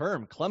a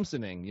term,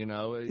 Clemsoning. You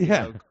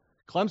know,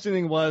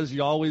 Clemsoning was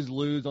you always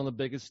lose on the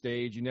biggest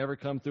stage. You never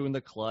come through in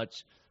the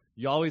clutch.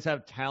 You always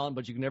have talent,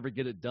 but you can never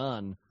get it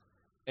done.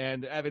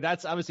 And I mean,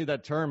 that's obviously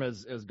that term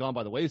has gone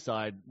by the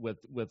wayside with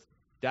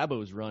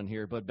Dabo's run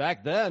here. But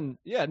back then,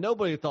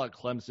 nobody thought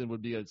Clemson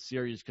would be a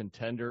serious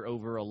contender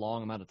over a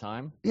long amount of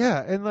time.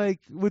 Yeah, and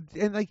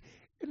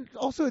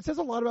also it says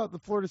a lot about the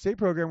Florida State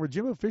program where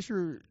Jimbo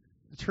Fisher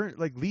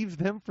leaves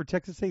them for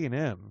Texas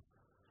A&M.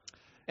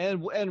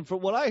 And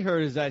from what I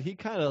heard is that he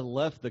kind of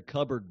left the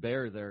cupboard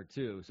bare there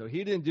too. So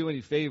he didn't do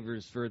any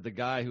favors for the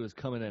guy who was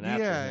coming in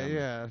after him.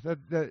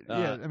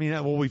 Yeah. I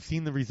mean, we've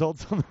seen the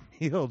results on the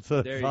field.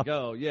 So there you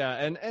go. Yeah,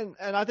 and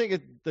I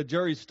think the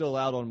jury's still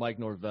out on Mike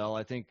Norvell.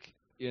 I think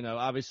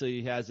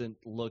obviously he hasn't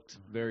looked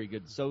very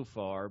good so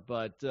far,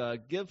 but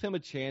give him a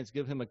chance.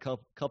 Give him a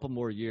couple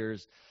more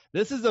years.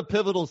 This is a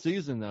pivotal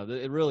season, though.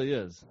 It really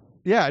is.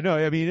 Yeah, no,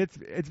 I mean it's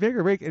make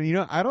or break, and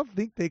I don't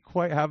think they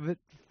quite have it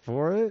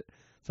for it.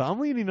 So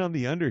I'm leaning on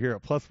the under here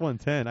at plus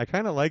 110. I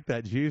kind of like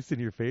that juice in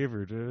your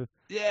favor, dude.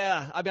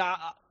 Yeah, I mean,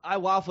 I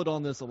waffled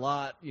on this a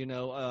lot.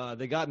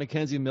 They got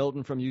Mackenzie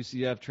Milton from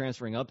UCF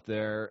transferring up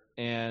there,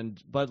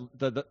 but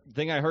the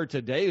thing I heard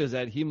today is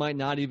that he might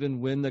not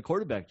even win the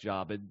quarterback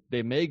job.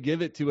 They may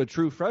give it to a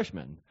true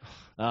freshman.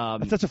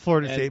 That's such a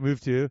Florida State move,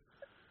 too.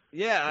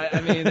 Yeah,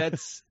 I mean,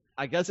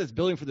 I guess it's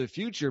building for the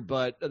future,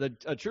 but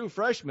a true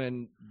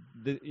freshman,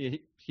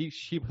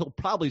 he'll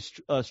probably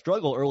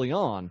struggle early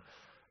on.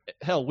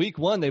 Hell, week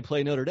 1 they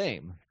play Notre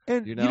Dame.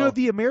 And,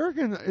 the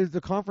American is the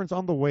conference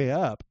on the way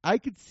up. I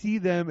could see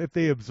them, if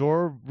they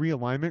absorb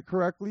realignment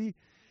correctly,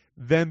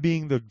 them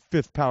being the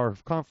 5th power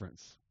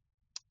conference.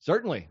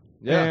 Certainly,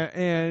 yeah.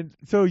 And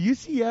so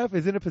UCF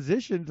is in a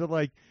position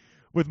to,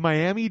 with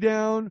Miami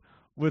down,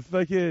 with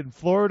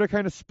Florida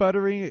kind of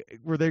sputtering,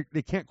 where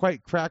they can't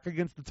quite crack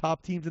against the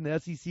top teams in the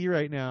SEC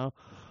right now.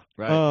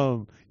 Right.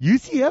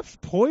 UCF's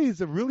poised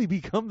to really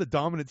become the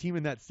dominant team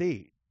in that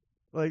state.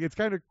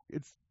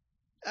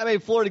 I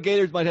mean, Florida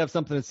Gators might have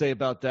something to say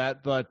about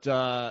that, but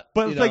as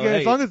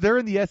long as they're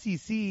in the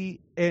SEC,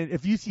 and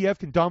if UCF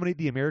can dominate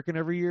the American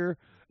every year,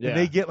 and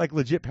they get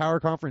legit power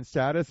conference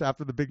status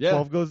after the Big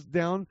 12 goes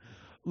down,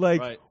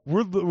 we're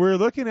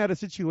looking at a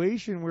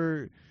situation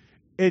where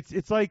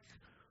it's like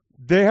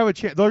they have a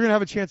chance. They're going to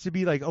have a chance to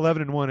be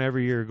 11-1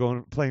 every year,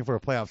 playing for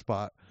a playoff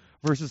spot,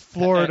 versus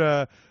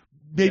Florida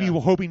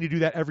hoping to do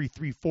that every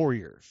 3-4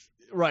 years.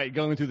 Right,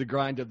 going through the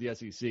grind of the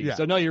SEC. Yeah.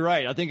 So no, you're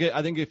right. I think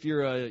if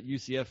you're a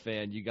UCF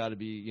fan, you got to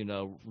be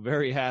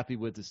very happy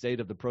with the state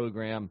of the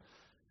program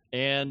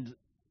and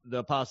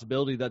the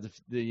possibility that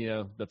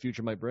the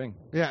future might bring.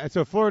 Yeah, and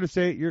so Florida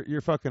State,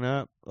 you're fucking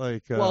up.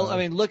 Well, I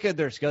mean, look at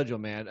their schedule,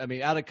 man. I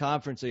mean, out of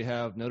conference they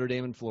have Notre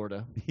Dame and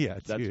Florida. Yeah,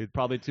 that's dude.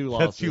 Probably 2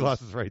 losses. That's 2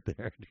 losses right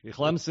there. Dude.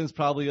 Clemson's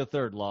probably a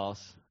 3rd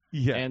loss.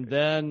 Yeah. And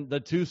then the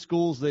 2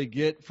 schools they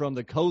get from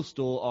the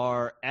Coastal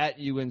are at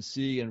UNC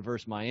and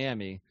versus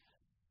Miami.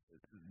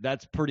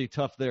 That's pretty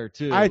tough there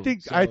too. I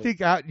think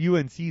at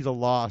UNC's a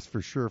loss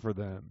for sure for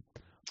them.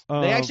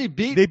 They actually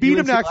beat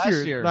them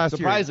last year.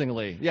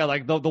 Surprisingly. Yeah,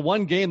 the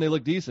one game they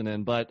looked decent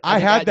in. But I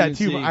had that UNC,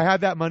 too. I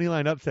had that money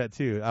line upset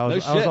too. I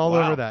was all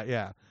over that.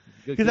 Yeah,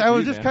 because I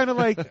was just kind of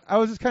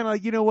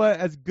like, you know what?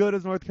 As good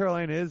as North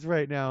Carolina is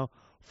right now,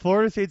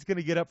 Florida State's going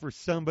to get up for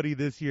somebody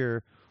this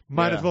year.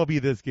 Might as well be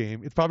this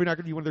game. It's probably not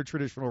going to be one of their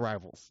traditional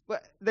rivals.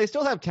 But they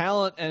still have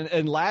talent,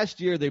 and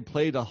last year they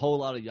played a whole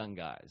lot of young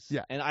guys.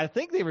 Yeah. And I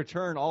think they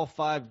returned all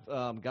 5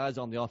 guys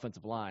on the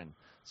offensive line.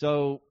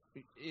 So,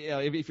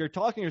 if you're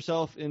talking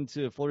yourself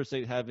into Florida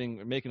State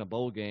making a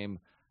bowl game,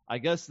 I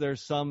guess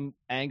there's some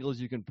angles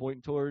you can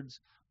point towards.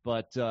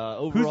 But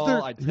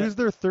overall, who's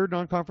their 3rd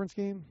non-conference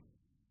game?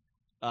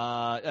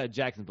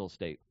 Jacksonville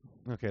State.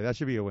 Okay, that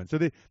should be a win. So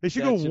they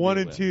should That go should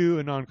be a 1-2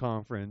 in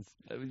non-conference.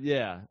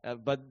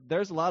 But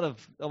there's a lot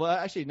of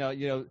actually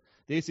no,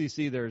 the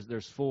ACC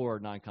there's 4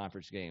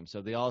 non-conference games,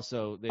 so they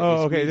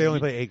okay, they only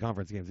play 8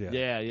 conference games.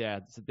 Yeah.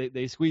 So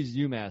they squeezed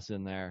UMass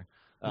in there.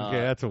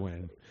 Okay, that's a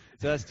win.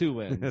 So that's 2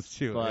 wins. That's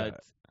 2.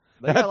 But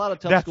they got a lot of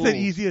tough schools.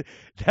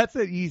 That's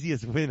the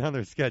easiest win on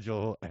their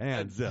schedule,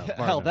 hands up.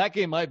 Hell, that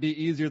game might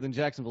be easier than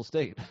Jacksonville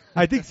State.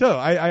 I think so.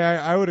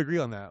 I would agree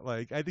on that.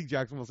 Like, I think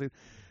Jacksonville State,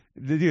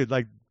 dude,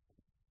 like,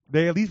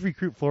 they at least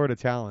recruit Florida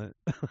talent.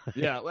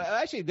 Yeah, well,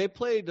 actually, they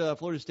played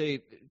Florida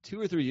State 2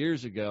 or 3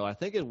 years ago. I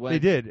think it went. They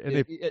did,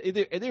 and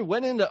either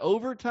went into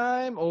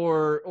overtime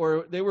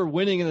or they were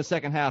winning in the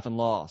second half and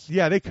lost.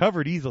 Yeah, they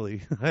covered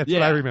easily. That's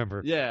what I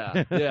remember.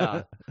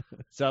 Yeah.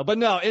 So, but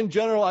no, in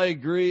general, I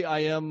agree. I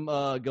am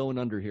going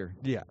under here.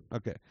 Yeah.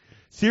 Okay.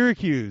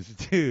 Syracuse,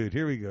 dude.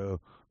 Here we go.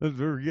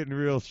 We're getting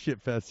real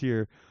shit fest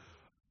here.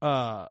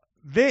 Now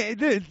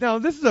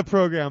this is a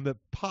program that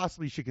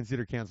possibly should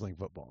consider canceling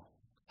football.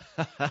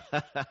 And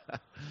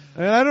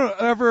I don't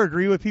ever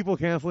agree with people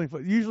canceling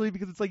football, usually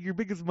because it's like your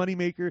biggest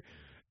moneymaker.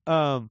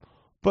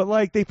 But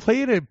like they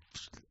play in an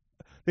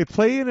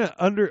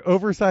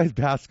oversized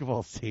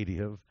basketball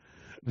stadium.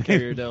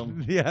 Carrier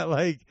Dome. Yeah,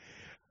 like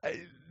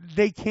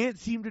they can't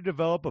seem to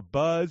develop a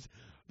buzz.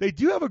 They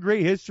do have a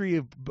great history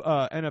of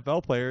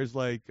NFL players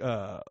like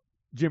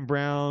Jim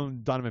Brown,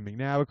 Donovan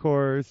McNabb, of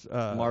course.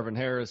 Marvin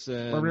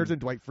Harrison,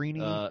 Dwight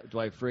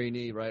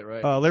Freeney.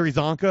 Right. Larry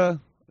Zonka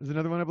is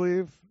another one, I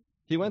believe.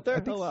 He went there? I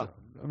think wow.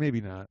 So.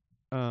 Maybe not.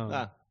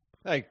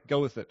 Hey, go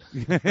with it.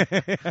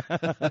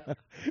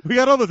 We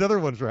got all those other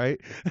ones right.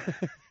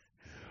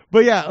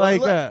 But yeah,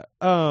 and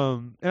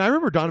I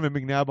remember Donovan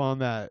McNabb on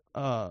that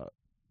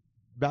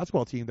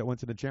basketball team that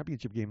went to the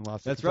championship game and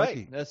lost. That's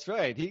right.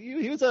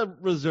 He was a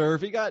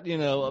reserve. He got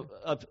a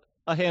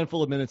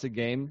handful of minutes a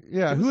game.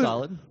 Yeah,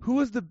 solid. Who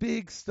was the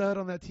big stud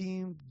on that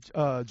team?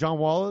 John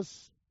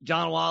Wallace.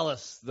 John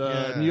Wallace,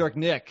 the New York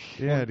Knick.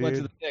 Yeah, went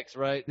to the Knicks,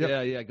 right?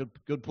 Yep. Yeah.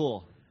 Good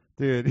pull.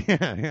 Dude, yeah.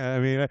 I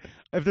mean,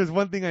 if there's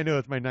one thing I know,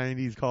 it's my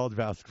 '90s college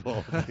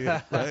basketball. Dude.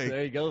 Like,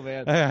 there you go,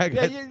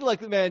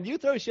 man. You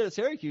throw shit at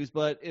Syracuse,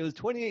 but it was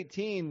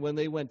 2018 when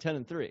they went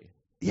 10-3.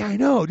 Yeah, I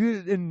know,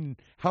 dude,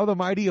 and how the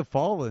mighty have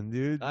fallen,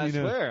 dude. I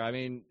swear. I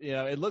mean,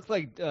 it looked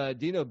like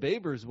Dino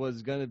Babers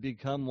was going to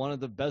become one of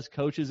the best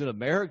coaches in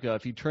America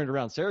if he turned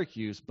around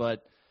Syracuse,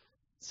 but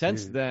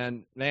since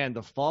then, man,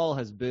 the fall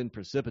has been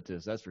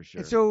precipitous. That's for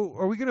sure. So,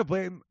 are we going to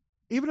blame?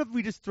 Even if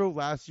we just throw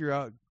last year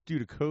out due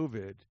to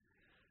COVID,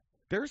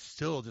 they're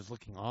still just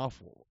looking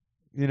awful.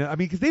 I mean,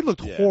 because they looked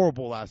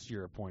horrible last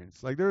year at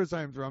points. Like there were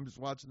times where I'm just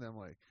watching them,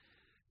 like,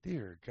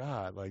 dear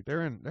God, like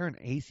they're an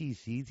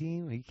ACC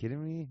team. Are you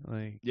kidding me?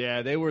 Like,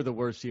 yeah, they were the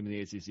worst team in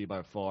the ACC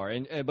by far.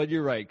 But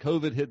you're right,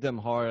 COVID hit them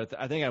hard.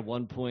 I think at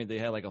one point they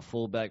had like a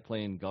fullback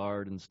playing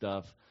guard and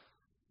stuff.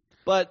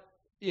 But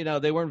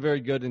they weren't very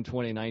good in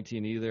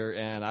 2019 either,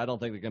 and I don't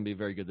think they're going to be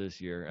very good this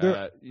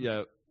year.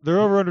 Their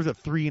over-under's at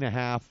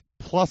 3.5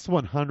 plus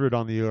 100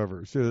 on the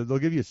over, so they'll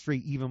give you a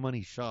straight even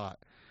money shot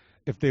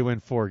if they win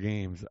 4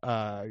 games.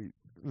 I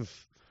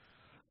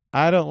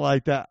don't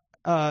like that.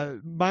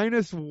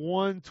 Minus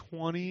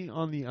 120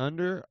 on the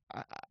under.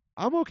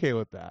 I'm okay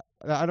with that.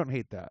 I don't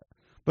hate that,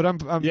 but I'm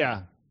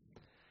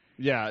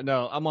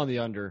no, I'm on the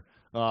under.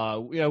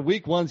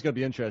 Week 1's gonna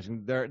be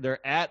interesting.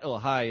 They're at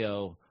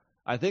Ohio.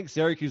 I think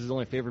Syracuse is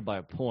only favored by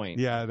a point.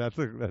 Yeah, that's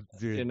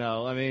dude.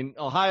 I mean,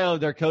 Ohio,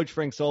 their coach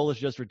Frank Solis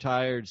just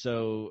retired,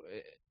 so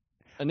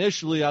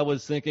initially I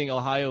was thinking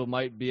Ohio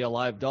might be a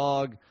live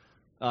dog.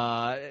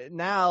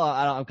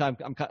 Now I'm kind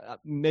of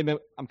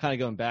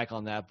going back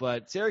on that,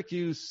 but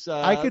Syracuse.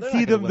 I could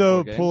see them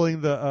though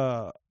pulling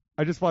the.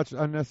 I just watched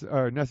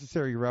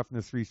Necessary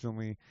Roughness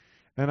recently,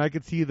 and I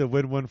could see the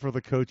win-win for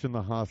the coach in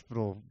the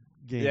hospital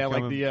game. Yeah,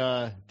 like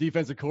the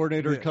defensive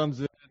coordinator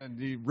comes in and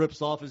he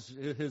rips off his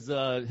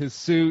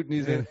suit and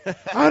he's in.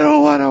 I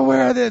don't want to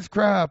wear this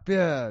crap.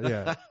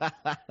 Yeah.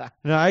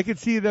 No, I could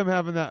see them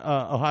having that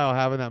Ohio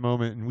having that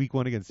moment in week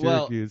 1 against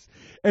Syracuse,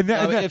 and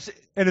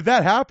if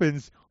that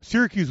happens,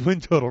 Syracuse win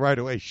total right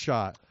away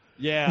shot.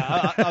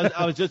 Yeah,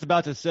 I was just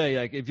about to say,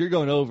 like, if you're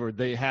going over,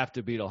 they have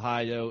to beat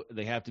Ohio,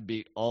 they have to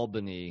beat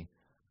Albany,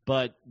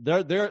 but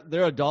they're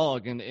a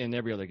dog in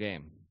every other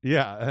game.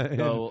 Yeah,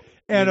 so,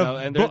 and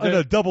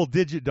a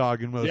double-digit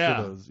dog in most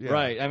of those. Yeah,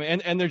 right. I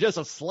mean, and they're just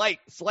a slight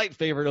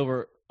favorite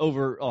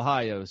over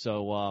Ohio.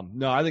 So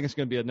no, I think it's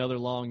going to be another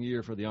long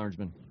year for the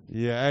Orangemen.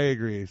 Yeah, I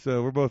agree.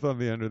 So we're both on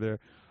the under there.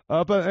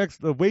 But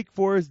next, the Wake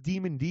Forest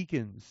Demon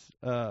Deacons.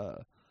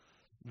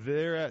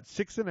 They're at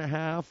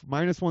 6.5,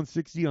 minus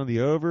 160 on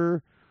the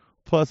over,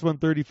 plus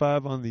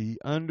 135 on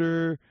the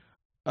under.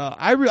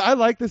 I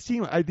like this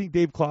team. I think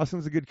Dave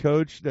Clawson's a good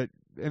coach.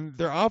 And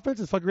their offense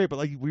is fucking great. But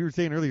like we were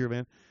saying earlier,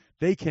 man,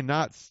 they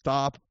cannot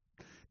stop.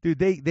 Dude,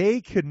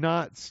 they could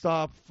not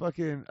stop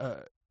fucking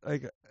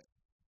like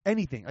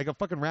anything, like a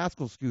fucking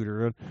rascal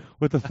scooter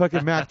with a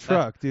fucking Mack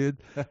truck, dude.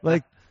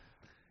 Like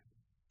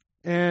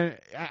And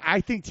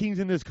I think teams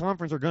in this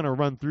conference are going to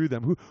run through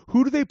them.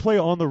 Who do they play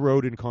on the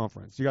road in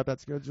conference? You got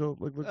that schedule?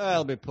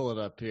 Let me pull it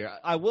up here.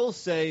 I will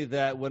say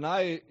that when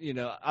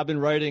I've been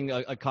writing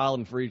a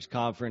column for each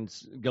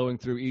conference, going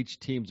through each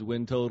team's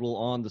win total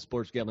on the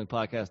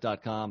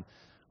sportsgamblingpodcast.com.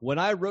 When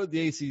I wrote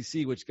the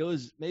ACC, which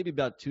goes maybe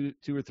about two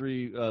or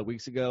three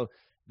weeks ago,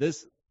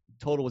 this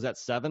total was at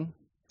 7.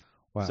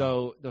 Wow.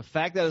 So the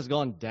fact that it's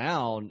gone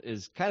down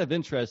is kind of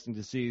interesting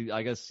to see.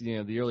 I guess,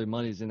 the early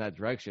money's in that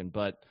direction,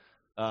 but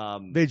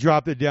they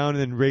dropped it down and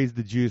then raised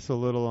the juice a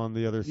little on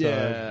the other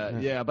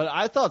side. Yeah. But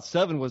I thought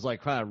 7 was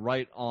like kind of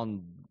right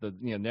on the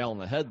nail on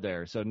the head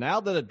there. So now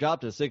that it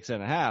dropped to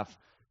 6.5,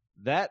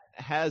 that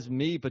has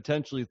me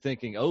potentially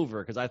thinking over,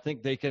 because I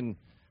think they're going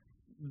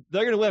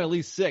to win at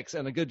least 6,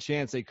 and a good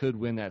chance they could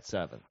win that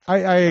 7. I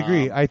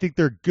agree. I think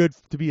they're good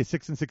to be a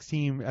 6-6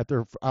 team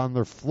on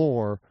their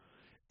floor,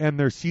 and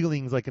their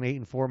ceiling's like an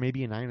 8-4,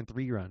 maybe a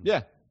 9-3 run.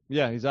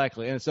 Yeah,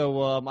 exactly. And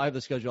so I have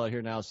the schedule out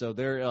here now. So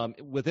they're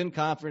within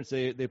conference.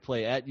 They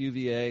play at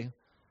UVA,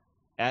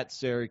 at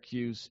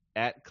Syracuse,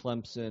 at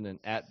Clemson, and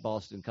at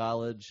Boston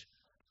College.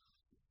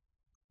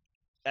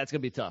 That's gonna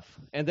be tough.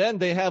 And then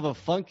they have a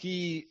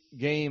funky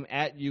game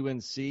at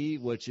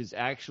UNC, which is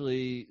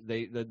actually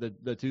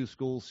the two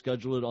schools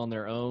schedule it on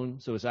their own.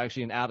 So it's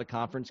actually an out of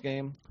conference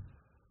game.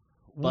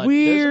 But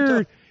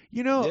weird.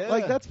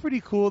 Like that's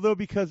pretty cool though,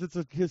 because it's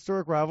a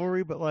historic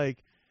rivalry. But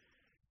like,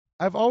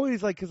 I've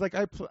always because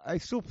I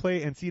still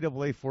play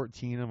NCAA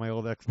 14 on my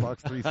old Xbox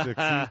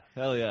 360.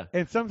 Hell yeah!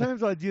 And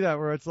sometimes I do that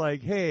where it's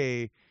like,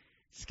 hey,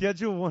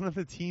 schedule one of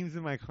the teams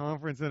in my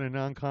conference in a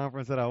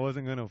non-conference that I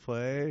wasn't going to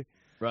play,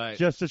 right?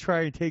 Just to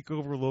try and take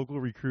over local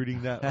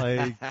recruiting. That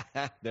like,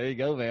 there you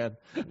go, man.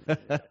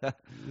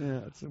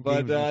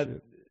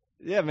 But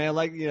yeah, man,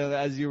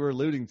 as you were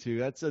alluding to,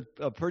 that's a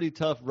pretty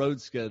tough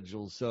road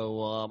schedule.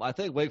 So I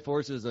think Wake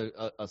Forest is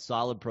a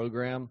solid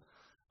program.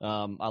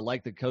 I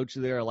like the coach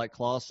there. I like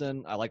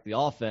Clawson. I like the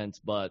offense,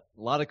 but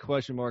a lot of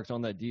question marks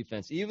on that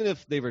defense. Even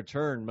if they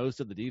return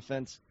most of the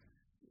defense,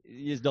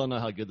 you just don't know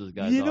how good those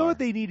guys are. You know what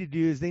they need to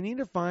do is they need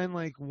to find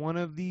one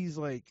of these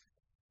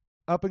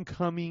up and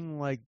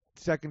coming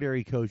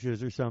secondary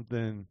coaches or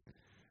something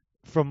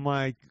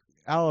from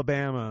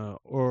Alabama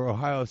or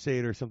Ohio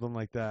State or something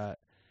like that,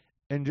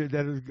 and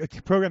that is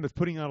a program that's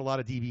putting out a lot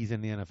of DBs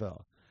in the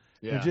NFL.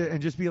 Yeah,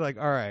 and just be like,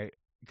 all right,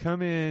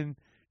 come in.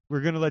 We're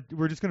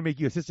just gonna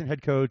make you assistant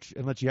head coach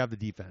and let you have the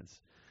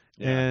defense.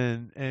 Yeah.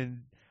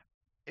 And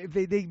if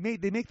they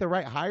make the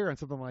right hire on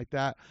something like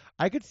that,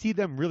 I could see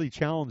them really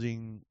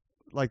challenging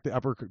the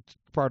upper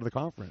part of the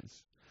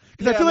conference.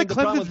 Because I feel like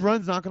Clemson's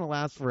run's not gonna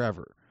last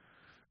forever.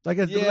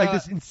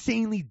 This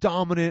insanely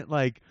dominant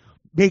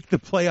make the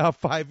playoff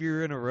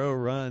 5-year in a row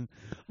run.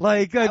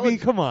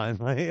 Come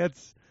on,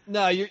 it's.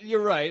 No,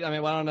 you're right. I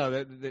mean, I don't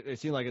know. They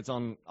seem like it's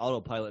on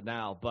autopilot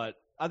now, but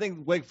I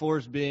think Wake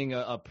Forest being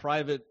a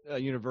private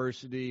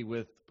university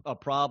with a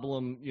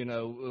problem,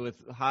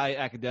 with high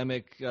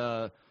academic,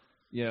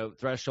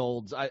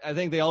 thresholds, I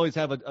think they always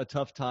have a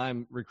tough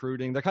time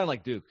recruiting. They're kind of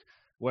like Duke,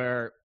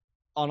 where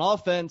on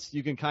offense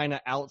you can kind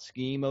of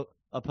out-scheme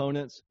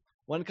opponents.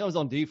 When it comes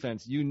on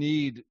defense, you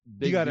need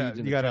big dudes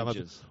in the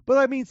trenches. But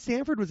I mean,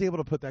 Stanford was able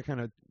to put that kind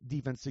of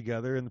defense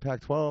together in the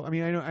Pac-12. I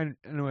mean,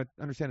 I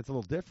understand it's a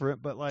little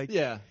different, but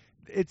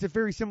it's a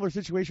very similar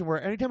situation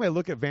where anytime I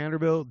look at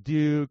Vanderbilt,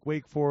 Duke,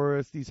 Wake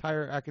Forest, these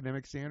higher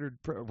academic standard,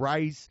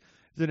 Rice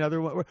is another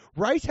one.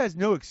 Rice has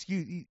no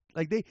excuse.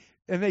 They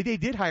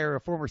did hire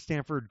a former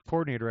Stanford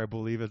coordinator, I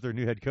believe, as their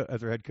new head coach.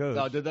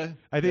 Oh, did they?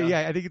 I think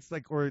I think it's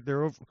or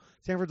they're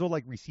Stanford's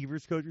old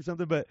receivers coach or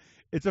something. But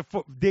it's a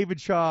David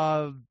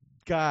Shaw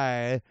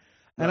guy,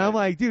 and right. I'm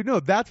like, dude, no,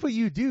 that's what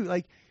you do.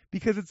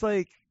 Because it's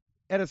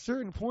at a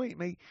certain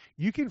point,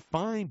 you can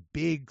find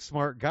big,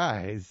 smart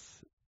guys.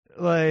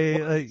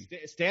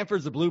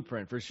 Stanford's the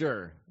blueprint for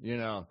sure,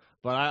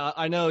 But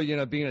I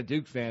know, being a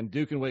Duke fan,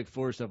 Duke and Wake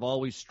Forest have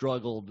always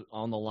struggled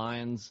on the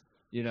lines,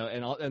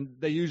 and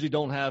they usually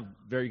don't have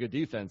very good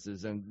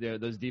defenses, and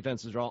those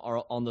defenses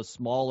are on the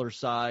smaller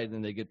side,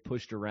 and they get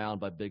pushed around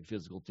by big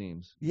physical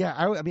teams. Yeah,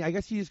 I mean, I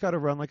guess you just got to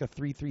run a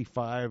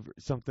 3-3-5 or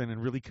something,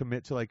 and really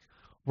commit to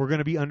we're going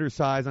to be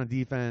undersized on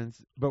defense,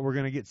 but we're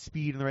going to get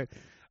speed in the right.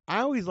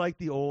 I always like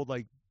the old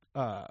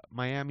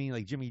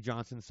Miami Jimmy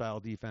Johnson style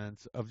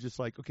defense of just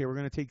okay, we're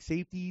going to take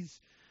safeties,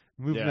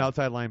 move them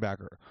outside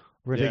linebacker.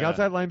 We're going to take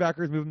outside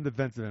linebackers, move them to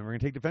defensive end. We're going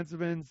to take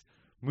defensive ends,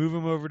 move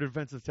them over to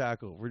defensive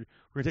tackle. We're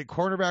going to take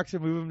cornerbacks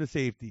and move them to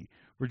safety.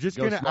 We're just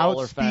going to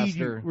outspeed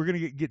you. We're going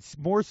to get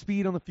more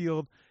speed on the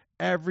field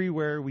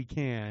everywhere we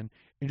can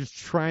and just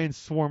try and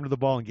swarm to the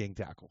ball and gang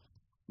tackle.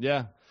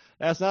 Yeah.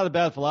 That's not a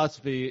bad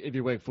philosophy if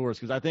you're Wake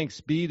Forest, because I think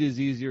speed is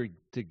easier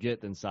to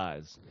get than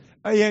size.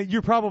 Yeah,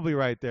 you're probably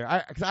right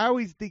there. Because I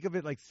always think of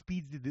it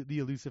speed's the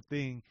elusive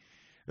thing.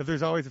 That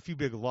there's always a few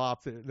big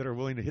lops that are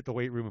willing to hit the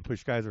weight room and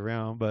push guys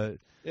around. But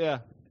yeah,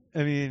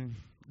 I mean,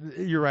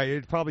 you're right.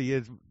 It probably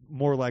is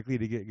more likely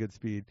to get good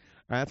speed.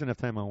 All right, that's enough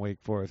time on Wake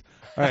Forest.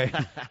 All right.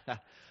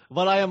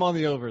 But I am on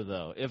the over,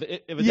 though. If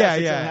it's at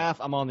 6.5,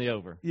 I'm on the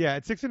over. Yeah,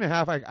 at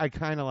 6.5, I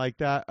kind of like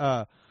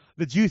that.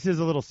 the juice is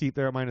a little steep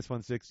there at minus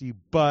 160,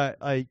 but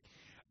like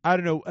I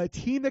don't know, a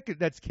team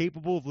that's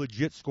capable of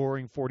legit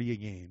scoring 40 a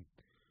game.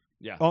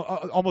 Yeah.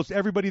 Almost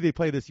everybody they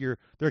play this year,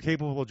 they're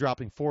capable of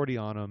dropping 40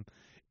 on them.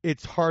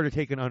 It's hard to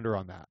take an under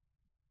on that.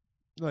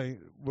 Like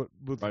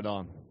right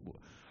on. All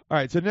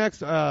right, so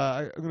next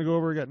I'm gonna go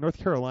over. We got North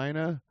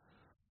Carolina.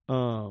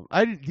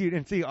 I didn't, dude,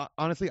 and see,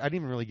 honestly, I didn't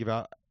even really give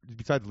out.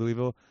 Besides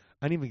Louisville,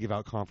 I didn't even give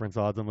out conference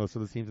odds on most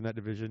of the teams in that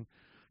division.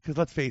 Because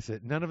let's face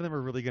it, none of them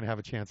are really going to have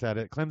a chance at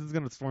it. Clemson's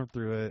going to storm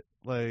through it.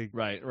 Like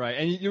right,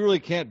 and you really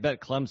can't bet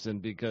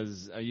Clemson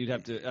because you'd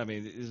have to. I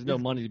mean, there's no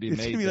money to be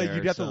made be there. Like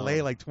you'd have to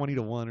lay like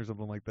 20-1 or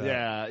something like that.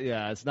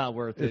 Yeah, it's not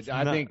worth it.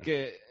 I think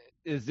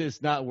it's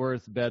just not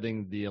worth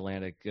betting the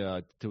Atlantic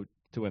to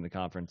win the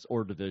conference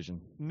or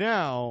division.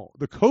 Now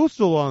the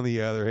Coastal, on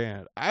the other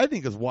hand, I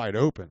think is wide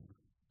open.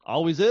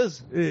 Always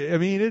is. I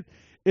mean,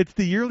 it's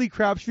the yearly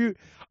crapshoot.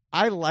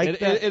 I like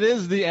that. It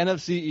is the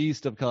NFC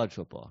East of college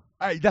football.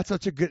 That's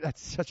such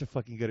a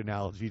fucking good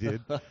analogy,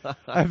 dude.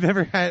 I've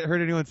never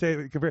heard anyone say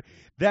it compare.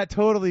 That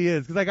totally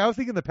is, because like I was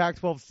thinking the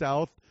Pac-12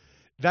 South,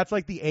 that's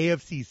like the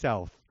AFC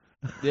South.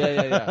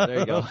 Yeah. There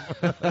you go.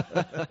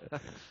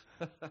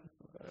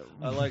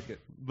 I like it.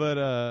 But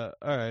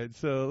all right,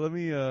 so let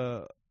me.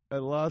 I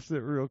lost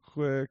it real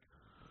quick.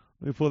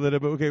 Let me pull that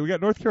up. Okay, we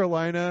got North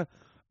Carolina.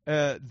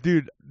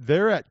 Dude,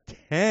 they're at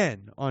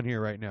 10 on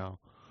here right now.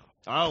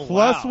 Oh,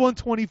 Plus wow.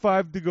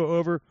 125 to go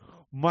over,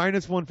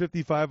 minus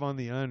 155 on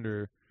the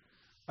under.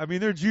 I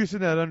mean, they're juicing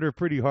that under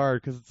pretty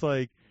hard because it's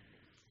like,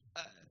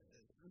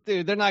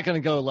 dude, they're not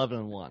going to go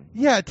 11-1.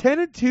 Yeah,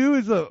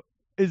 10-2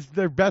 is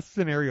their best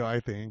scenario, I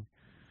think.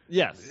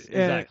 Yes,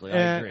 exactly. I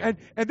agree.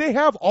 And they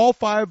have all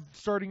 5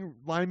 starting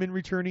linemen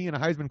returning and a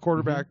Heisman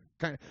quarterback,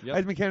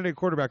 Heisman candidate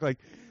quarterback. Like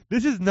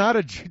this is not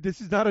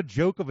a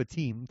joke of a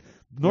team.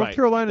 North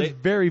Carolina is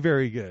very,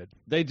 very good.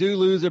 They do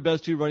lose their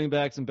best 2 running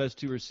backs and best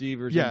 2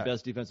 receivers and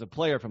best defensive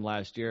player from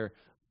last year,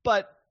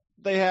 but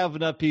they have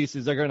enough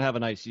pieces. They're going to have a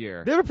nice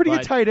year. They have a pretty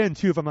good tight end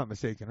too, if I'm not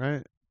mistaken,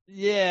 right?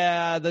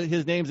 Yeah,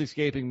 his name's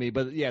escaping me,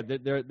 but yeah,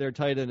 their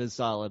tight end is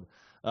solid.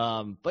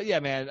 But yeah,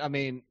 man, I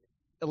mean,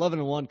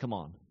 11-1. Come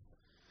on.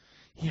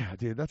 Yeah,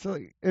 dude, that's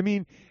like, I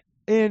mean,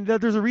 and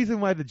there's a reason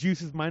why the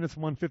juice is minus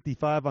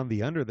 155 on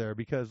the under there,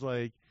 because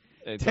like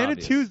it's 10-2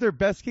 obvious. is their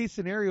best case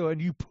scenario,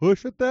 and you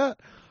push at that.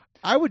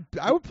 I would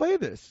play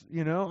this,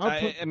 you know.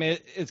 I mean,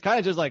 it's kind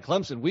of just like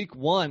Clemson. Week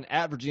 1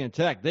 at Virginia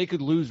Tech, they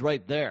could lose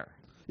right there.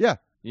 Yeah.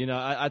 You know,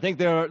 I think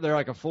they're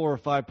like a 4 or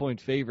 5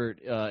 point favorite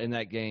in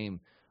that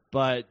game,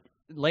 but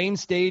Lane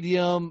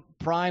Stadium,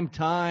 prime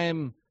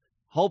time,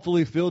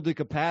 hopefully filled to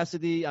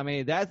capacity. I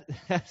mean, that's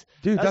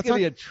going to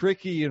be a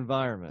tricky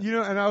environment. You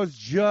know, and I was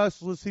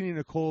just listening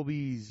to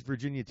Colby's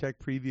Virginia Tech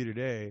preview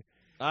today.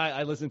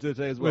 I listened to it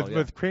today as well.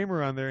 With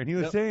Kramer on there, and he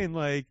was saying,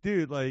 like,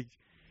 dude, like,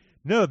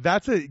 no,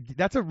 that's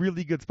a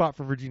really good spot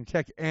for Virginia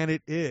Tech, and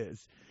it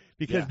is.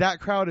 Because that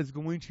crowd is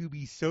going to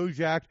be so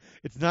jacked.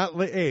 It's not,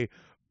 hey,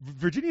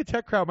 Virginia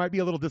Tech crowd might be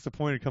a little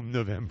disappointed come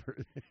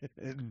November.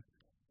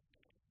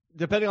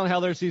 Depending on how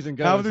their season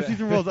goes. How their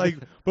season rolls. Like,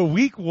 but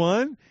week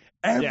 1,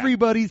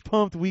 everybody's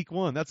pumped week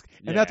 1. That's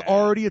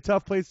already a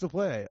tough place to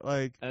play.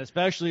 Like, and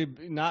especially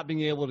not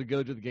being able to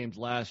go to the games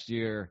last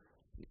year,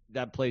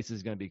 that place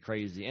is going to be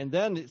crazy. And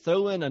then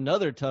throw in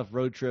another tough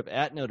road trip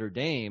at Notre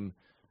Dame.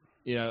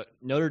 You know,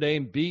 Notre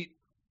Dame beat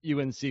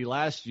UNC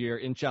last year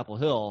in Chapel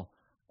Hill.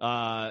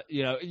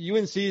 You know,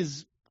 UNC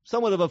is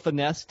somewhat of a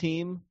finesse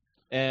team,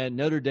 and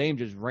Notre Dame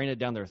just ran it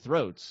down their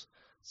throats.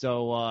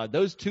 So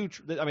those two,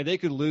 I mean, they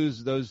could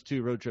lose those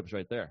 2 road trips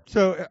right there.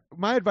 So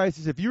my advice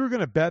is, if you were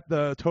going to bet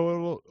the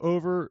total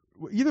over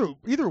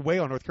either way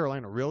on North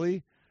Carolina,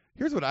 really,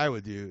 here's what I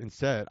would do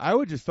instead. I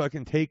would just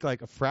fucking take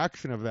like a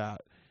fraction of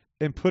that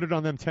and put it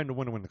on them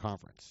 10-1 to win the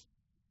conference.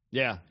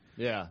 Yeah.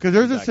 Because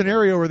there's a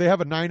scenario where they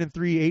have a 9-3,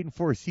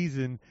 8-4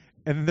 season,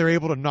 and they're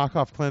able to knock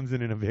off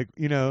Clemson in a big,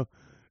 you know,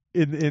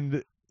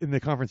 in the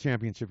conference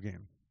championship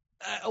game.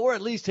 Or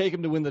at least take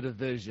them to win the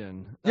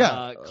division.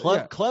 Yeah.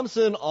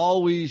 Clemson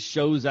always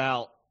shows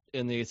out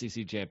in the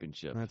ACC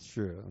championship. That's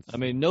true. I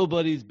mean,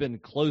 nobody's been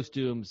close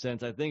to them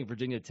since, I think,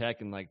 Virginia Tech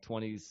in like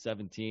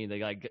 2017. They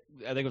got, I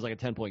think it was like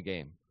a 10-point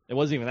game. It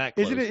wasn't even that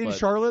close. Isn't it in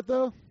Charlotte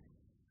though?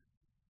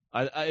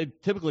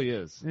 It typically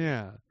is.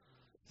 Yeah.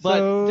 But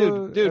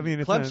so, dude, I mean,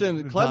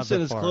 Clemson is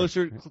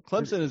closer.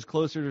 Clemson is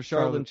closer to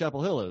Charlotte than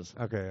Chapel Hill is.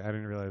 Okay, I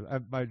didn't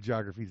realize. My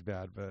geography's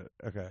bad, but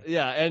okay.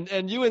 Yeah,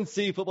 and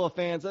UNC football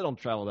fans, they don't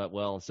travel that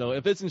well. So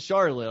if it's in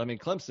Charlotte, I mean,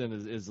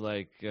 Clemson is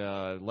like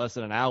less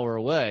than an hour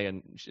away,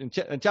 and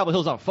Chapel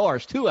Hill's not far;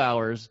 it's 2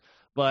 hours.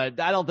 But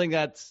I don't think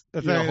that's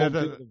a home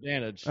field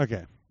advantage.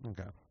 Okay.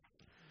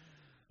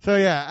 So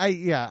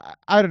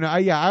I don't know.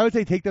 I would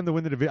say take them to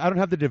win the division. I don't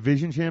have the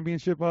division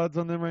championship odds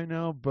on them right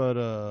now,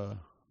 but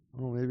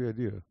well, maybe I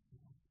do.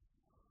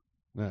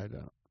 No, I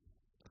don't.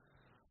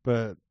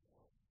 But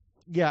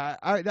yeah,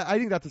 I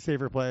think that's a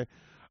safer play.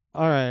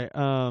 All right.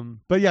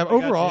 But yeah,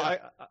 overall,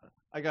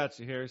 I got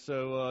you here.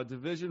 So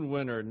division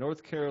winner,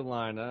 North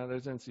Carolina.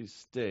 There's NC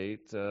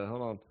State.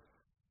 Hold on.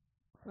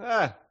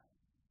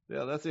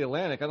 Yeah, that's the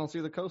Atlantic. I don't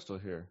see the Coastal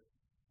here.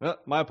 Well,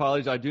 my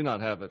apologies. I do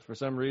not have it. For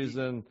some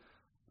reason,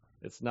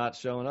 it's not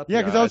showing up. Yeah,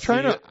 here. because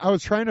I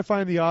was trying to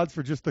find the odds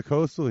for just the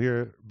Coastal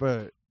here,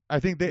 but I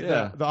think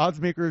the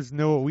odds makers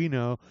know what we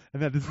know,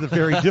 and that this is a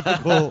very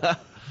difficult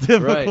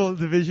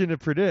division to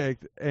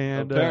predict.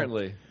 And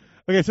apparently,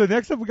 okay. So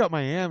next up, we got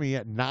Miami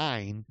at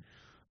 9,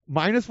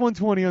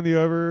 -120 on the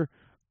over,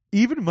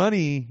 even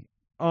money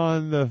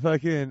on the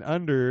fucking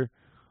under.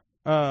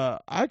 I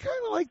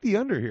kind of like the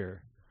under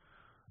here.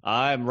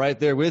 I'm right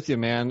there with you,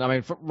 man. I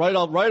mean,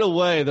 right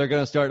away, they're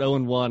going to start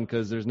 0-1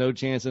 because there's no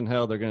chance in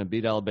hell they're going to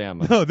beat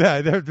Alabama. No,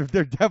 they're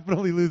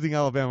definitely losing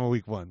Alabama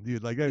week 1,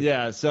 dude. Like,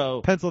 yeah,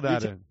 so pencil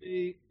that in.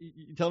 You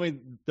tell me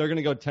they're going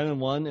to go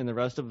 10-1 in the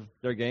rest of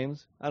their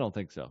games? I don't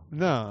think so.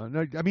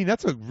 No. I mean,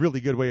 that's a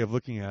really good way of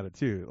looking at it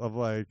too. Of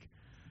like,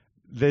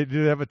 they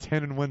do have a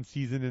 10-1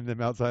 season in them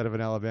outside of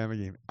an Alabama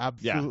game?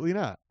 Absolutely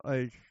not.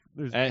 Like,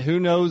 and who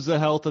knows the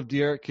health of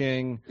De'Aaron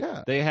King?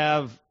 Yeah, they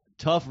have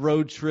tough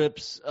road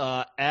trips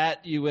at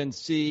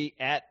UNC,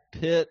 at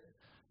Pitt,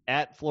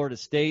 at Florida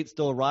State,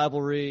 still a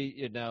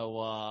rivalry.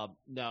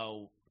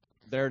 No,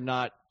 they're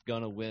not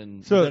going to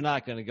win. So they're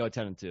not going to go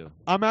 10-2.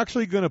 I'm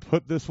actually going to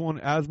put this one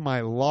as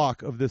my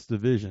lock of this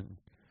division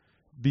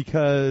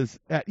because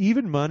at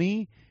even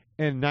money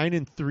and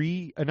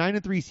 9-3, a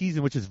 9-3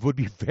 season, which would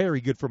be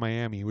very good for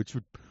Miami, which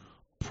would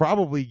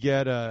probably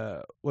get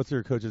what's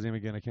their coach's name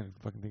again? I can't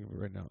fucking think of it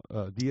right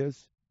now.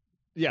 Diaz.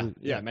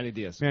 Yeah, Manny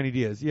Diaz. Manny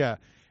Diaz. Yeah.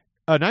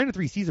 A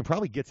 9-3 season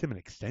probably gets him an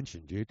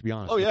extension, dude. To be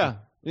honest. Oh yeah,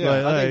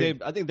 yeah.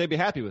 I think they'd be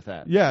happy with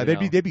that. Yeah,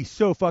 they'd be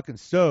so fucking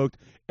stoked,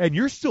 and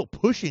you're still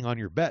pushing on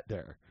your bet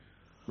there.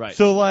 Right.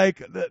 So like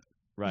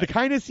the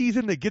kind of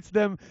season that gets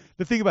them.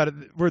 The thing about it,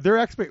 where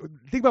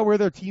think about where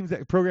their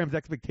program's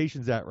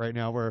expectations at right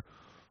now, where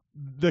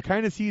the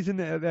kind of season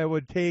that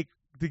would take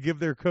to give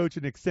their coach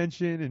an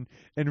extension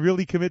and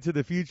really commit to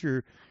the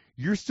future.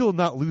 You're still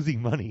not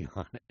losing money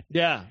on it.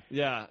 Yeah.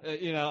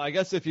 I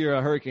guess if you're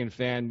a Hurricane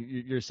fan,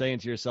 you're saying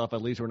to yourself,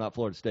 at least we're not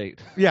Florida State.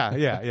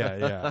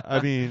 Yeah. I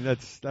mean,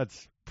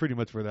 that's pretty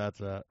much where that's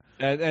at.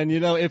 And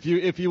if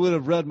you would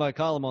have read my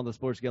column on the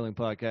Sports Gambling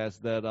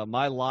Podcast, that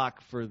my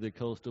lock for the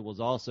Coastal was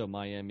also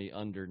Miami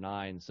under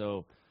 9.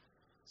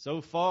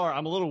 So far,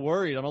 I'm a little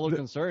worried. I'm a little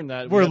concerned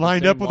that we're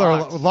lined up with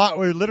locks. our lot.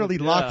 We're literally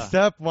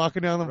lockstep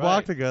walking down the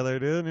block together,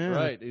 dude. Yeah.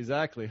 Right,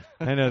 exactly.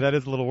 I know that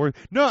is a little worried.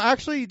 No,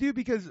 actually, dude,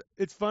 because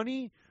it's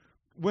funny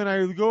when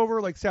I go over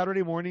like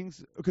Saturday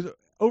mornings, because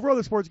over on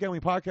the Sports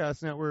Gambling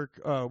Podcast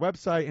Network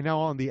website and now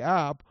on the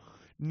app,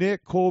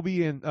 Nick,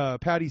 Colby, and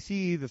Patty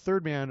C, the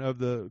third man of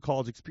the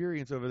college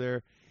experience over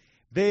there,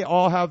 they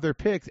all have their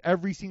picks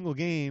every single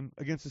game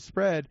against the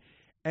spread.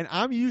 And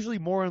I'm usually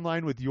more in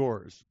line with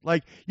yours.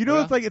 Like,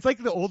 it's like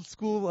the old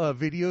school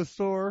video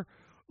store.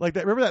 Like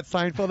that. Remember that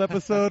Seinfeld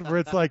episode where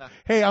it's like,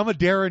 hey, I'm a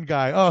Darren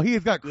guy. Oh, he's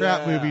got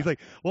crap movies.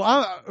 Like,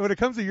 well, when it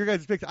comes to your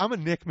guys' picks, I'm a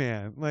Nick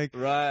man. Like,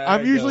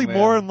 I'm usually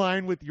more in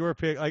line with your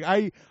pick.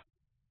 Like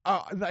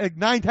like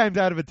 9 times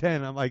out of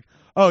 10, I'm like,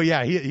 oh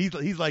yeah,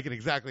 he's liking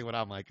exactly what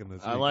I'm liking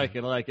this week. I like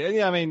it. And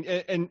yeah, I mean,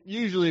 and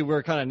usually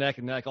we're kind of neck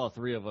and neck, all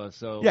three of us.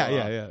 So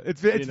yeah.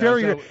 It's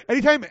very good.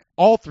 Anytime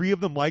all three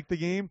of them like the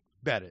game,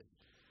 bet it.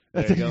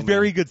 That's a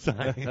very good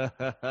sign.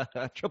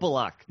 Triple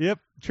lock. Yep,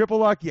 triple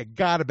lock. You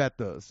gotta bet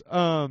those.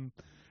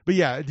 But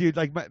yeah, dude,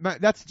 like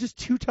that's just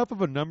too tough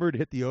of a number to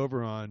hit the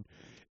over on.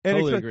 And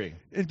totally agree.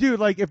 And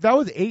dude, like if that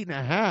was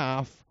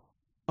 8.5,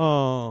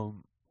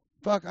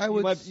 fuck, I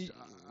would.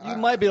 You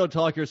might be able to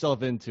talk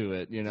yourself into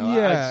it. Yeah.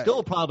 I'd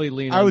still probably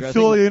lean. I would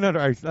still lean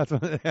under. That's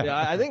what, yeah,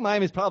 I think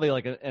Miami's probably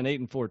like an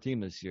 8-4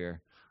 team this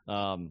year.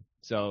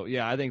 So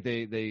yeah, I think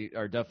they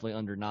are definitely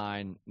under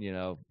 9.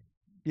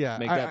 Yeah,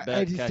 make that bet,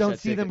 I just don't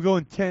see them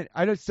going 10.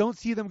 I just don't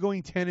see them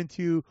going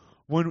 10-2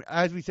 when,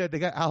 as we said, they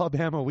got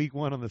Alabama week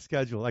 1 on the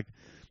schedule. Like,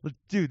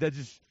 dude,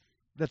 that's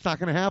not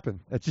going to happen.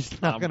 That's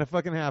just not going to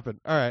fucking happen.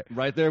 All right,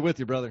 right there with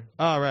you, brother.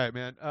 All right,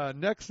 man.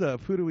 Next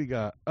up, who do we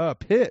got?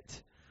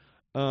 Pitt.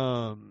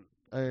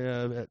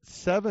 At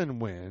 7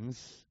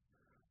 wins,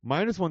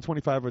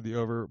 -125 on the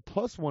over,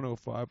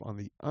 +105 on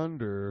the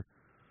under.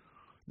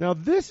 Now,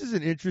 this is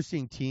an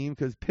interesting team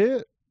because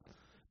Pitt.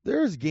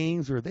 There's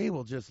games where they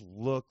will just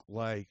look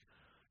like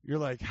you're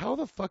like, how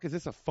the fuck is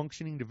this a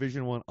functioning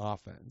Division I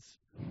offense?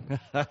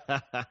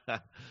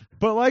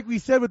 But like we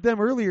said with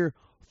them earlier,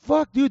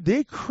 fuck, dude,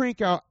 they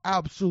crank out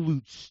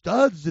absolute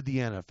studs to the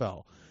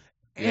NFL,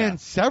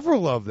 and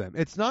several of them.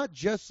 It's not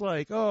just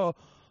like, oh,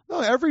 no,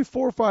 every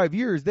 4 or 5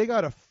 years they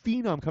got a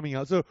phenom coming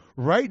out. So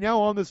right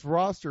now on this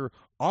roster,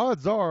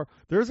 odds are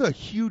there's a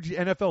huge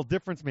NFL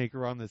difference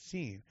maker on this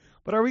team.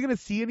 But are we going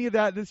to see any of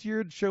that this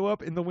year show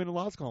up in the win and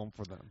loss column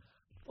for them?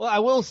 Well, I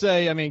will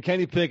say, I mean,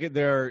 Kenny Pickett,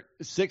 their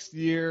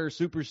 6th-year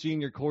super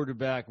senior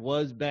quarterback,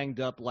 was banged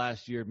up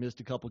last year, missed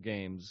a couple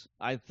games.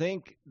 I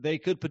think they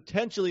could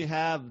potentially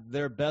have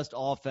their best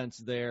offense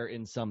there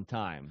in some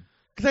time.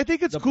 Because I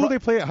think it's cool they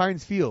play at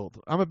Heinz Field.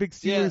 I'm a big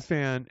Steelers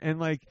fan, and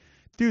like,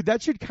 dude,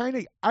 that should kind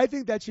of – I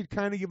think that should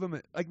kind of give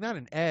them, not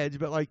an edge,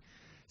 but like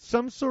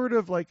some sort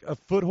of like a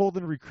foothold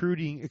in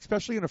recruiting,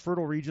 especially in a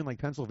fertile region like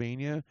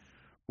Pennsylvania,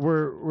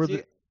 where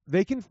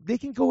they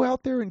can go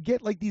out there and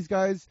get like these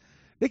guys.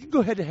 They can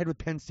go head to head with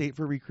Penn State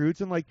for recruits,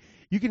 and like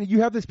you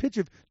have this pitch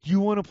of, do you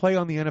want to play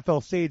on the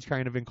NFL stage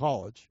kind of in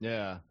college?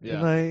 Yeah.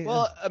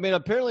 Well, I mean,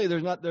 apparently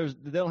they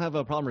don't have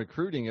a problem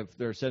recruiting if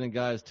they're sending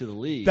guys to the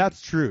league.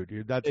 That's true,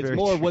 dude. It's very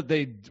more true. what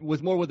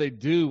they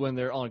do when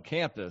they're on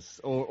campus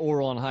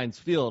or on Heinz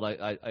Field,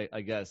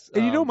 I guess.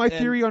 And my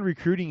theory on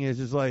recruiting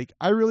is like,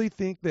 I really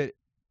think that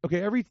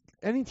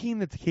any team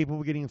that's capable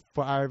of getting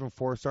 5 and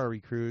 4-star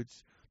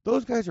recruits,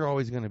 those guys are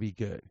always going to be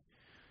good.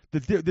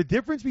 The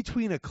difference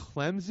between a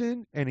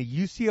Clemson and a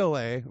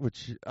UCLA,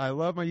 which I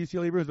love my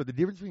UCLA Bruins, but the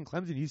difference between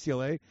Clemson and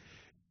UCLA,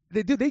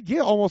 they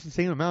get almost the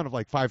same amount of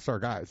like 5-star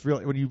guys.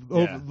 Really, when you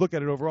look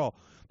at it overall,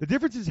 the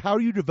difference is how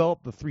do you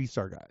develop the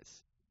 3-star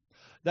guys.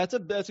 That's a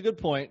good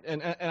point,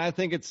 and I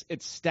think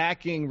it's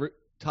stacking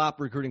top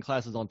recruiting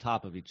classes on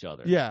top of each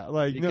other. Yeah,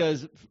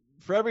 because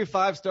for every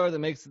 5-star that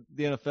makes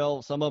the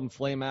NFL, some of them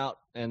flame out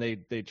and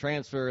they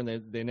transfer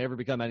and they never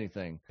become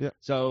anything. Yeah.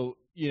 So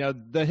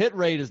the hit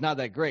rate is not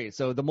that great.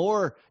 So the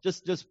more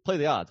just play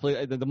the odds.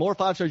 The more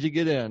 5-stars you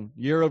get in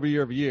year over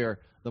year over year,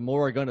 the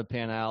more are going to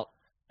pan out,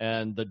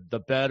 and the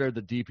better,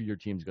 the deeper your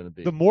team's going to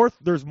be.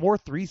 There's more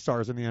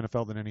 3-stars in the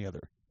NFL than any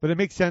other. But it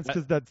makes sense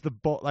because that's the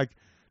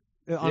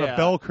on a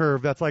bell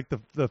curve. That's like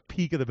the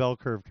peak of the bell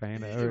curve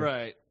kind of.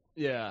 Right.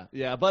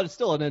 Yeah, but it's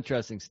still an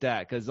interesting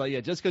stat because,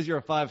 just because you're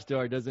a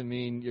 5-star doesn't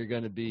mean you're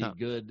going to be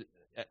good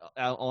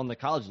out on the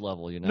college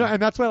level, No,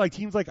 and that's why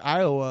teams like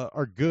Iowa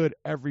are good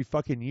every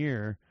fucking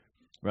year,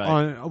 right?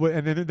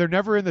 And then they're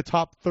never in the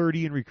top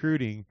 30 in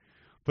recruiting,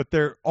 but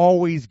they're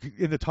always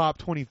in the top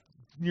 20,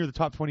 near the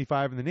top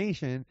 25 in the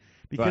nation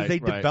because they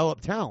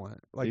develop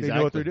talent, They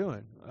know what they're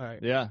doing. All right.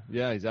 Yeah,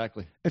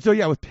 exactly. And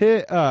so with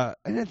Pitt,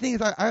 and the thing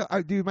is,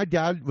 I dude, my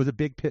dad was a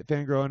big Pitt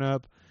fan growing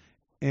up.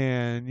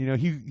 And,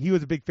 he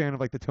was a big fan of,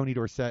 the Tony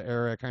Dorsett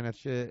era kind of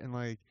shit.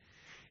 And,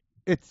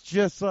 it's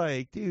just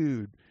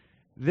dude,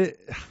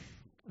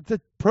 it's a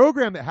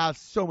program that has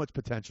so much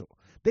potential.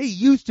 They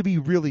used to be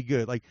really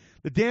good.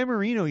 The Dan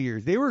Marino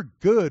years, they were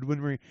good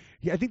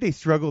I think they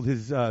struggled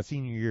his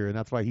senior year, and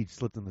that's why he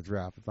slipped in the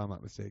draft, if I'm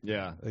not mistaken.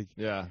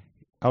 Yeah.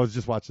 I was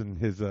just watching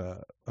his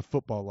A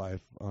Football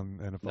Life on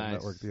NFL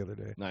Network the other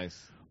day. Nice.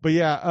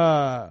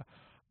 But,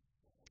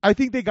 I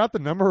think they got the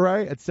number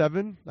right at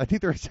 7. I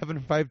think they're a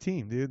 7-5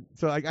 team, dude.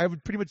 So I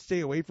would pretty much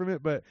stay away from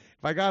it. But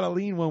if I gotta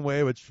lean one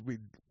way,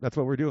 that's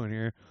what we're doing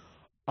here,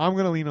 I'm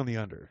gonna lean on the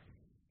under.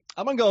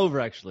 I'm gonna go over,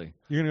 actually.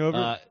 You're gonna go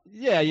over?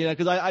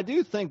 Because I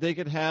do think they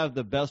could have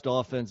the best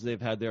offense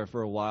they've had there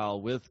for a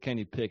while with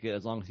Kenny Pickett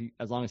as long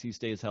as he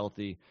stays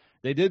healthy.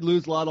 They did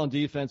lose a lot on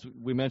defense.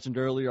 We mentioned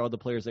earlier all the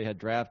players they had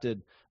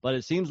drafted, but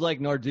it seems like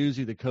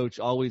Narduzzi, the coach,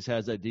 always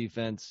has that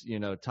defense,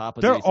 top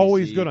of the ACC. They're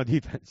always good on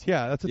defense.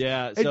 Yeah,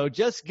 so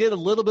just get a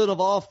little bit of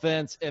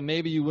offense, and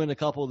maybe you win a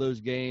couple of those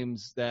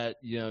games that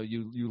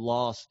you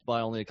lost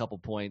by only a couple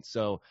points.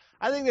 So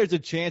I think there's a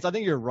chance. I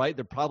think you're right.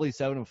 They're probably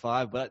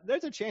 7-5, but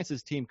there's a chance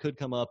this team could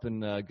come up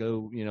and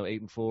go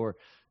 8-4.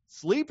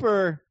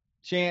 Sleeper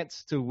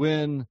chance to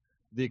win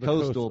the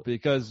Coastal,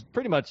 because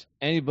pretty much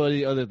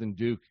anybody other than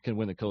Duke can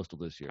win the Coastal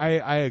this year.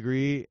 I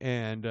agree,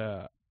 and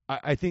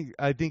I think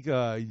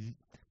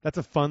that's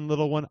a fun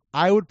little one.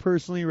 I would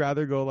personally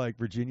rather go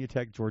Virginia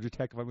Tech, Georgia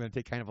Tech if I'm going to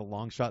take kind of a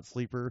long shot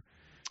sleeper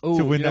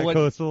to win that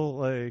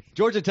Coastal.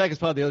 Georgia Tech is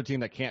probably the other team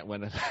that can't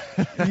win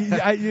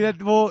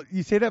it. Well,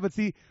 you say that, but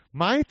see,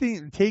 my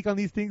take on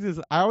these things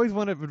is I always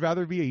would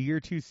rather be a year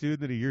too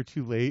soon than a year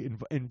too late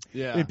in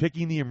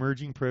picking the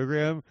emerging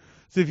program.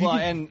 So if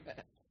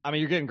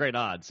you're getting great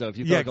odds. So if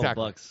you throw a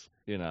couple bucks,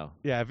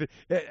 Yeah,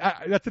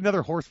 that's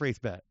another horse race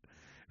bet.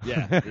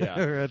 Yeah.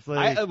 It's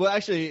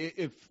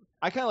if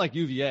I kind of like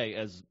UVA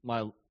as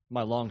my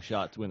long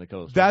shot to win the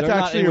Coastal. That's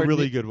actually a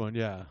really good one.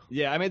 Yeah.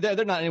 Yeah, I mean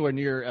they're not anywhere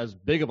near as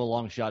big of a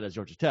long shot as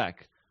Georgia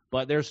Tech,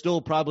 but they're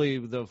still probably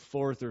the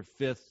 4th or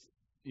 5th,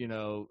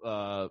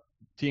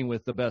 team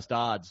with the best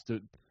odds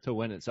to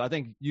win it. So I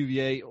think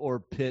UVA or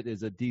Pitt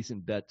is a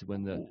decent bet to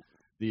win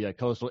the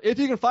Coastal, if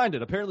you can find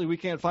it. Apparently, we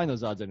can't find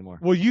those odds anymore.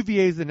 Well,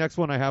 UVA is the next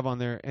one I have on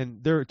there,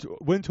 and their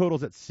win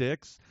totals at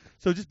 6.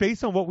 So just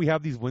based on what we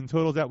have these win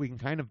totals at, we can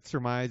kind of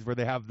surmise where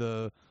they have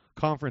the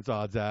conference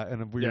odds at,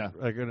 and we're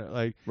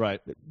right.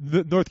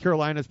 North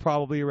Carolina's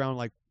probably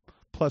around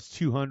plus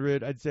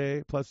 200, I'd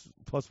say, plus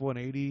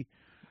 180,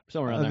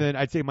 somewhere around and there. then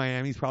I'd say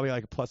Miami's probably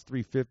plus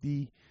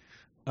 350.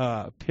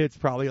 Pitt's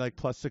probably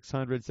plus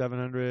 600,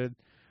 700,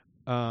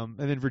 and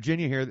then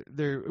Virginia here,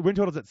 their win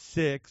totals at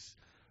 6.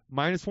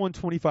 Minus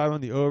 125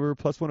 on the over,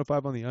 plus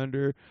 105 on the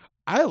under.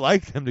 I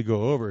like them to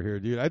go over here,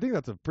 dude. I think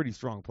that's a pretty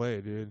strong play,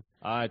 dude.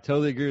 I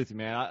totally agree with you,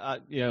 man. I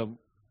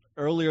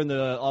earlier in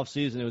the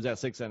offseason, it was at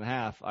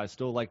 6.5. I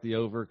still like the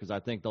over because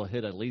I think they'll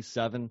hit at least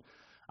 7.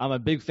 I'm a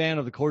big fan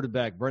of the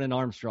quarterback, Brennan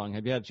Armstrong.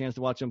 Have you had a chance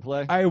to watch him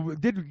play? I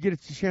did get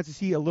a chance to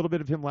see a little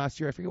bit of him last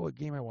year. I forget what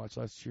game I watched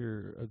last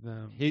year of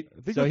them. He's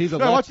a lefty.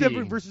 I watched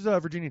them versus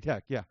Virginia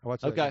Tech. Yeah, I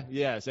watched that. Okay,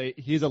 yeah. So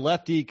he's a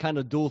lefty, kind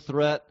of dual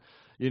threat.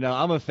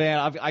 I'm a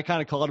fan. I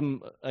kind of called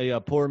him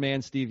a poor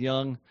man Steve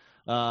Young.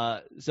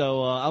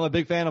 So I'm a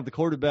big fan of the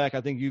quarterback.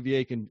 I think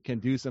UVA can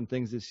do some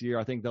things this year.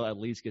 I think they'll at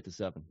least get to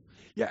 7.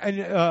 Yeah, and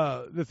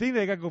the thing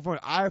they got to go for,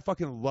 I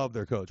fucking love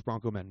their coach,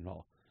 Bronco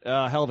Mendenhall.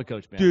 Hell of a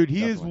coach, man. Dude,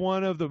 he Definitely. is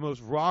one of the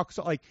most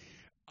like,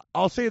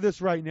 I'll say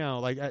this right now,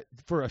 like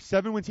for a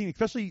 7-win team,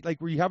 especially like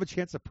where you have a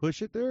chance to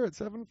push it there at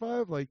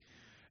 7-5, like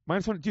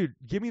 -1, dude,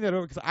 give me that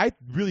over because I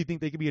really think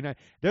they could be a 9.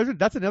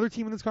 That's another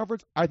team in this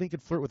conference I think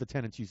could flirt with a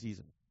 10-2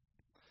 season.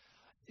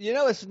 You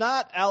know, it's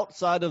not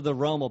outside of the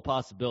realm of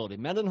possibility.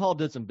 Mendenhall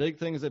did some big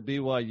things at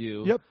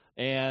BYU. Yep.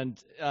 And,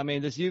 I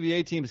mean, this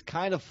UVA team is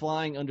kind of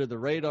flying under the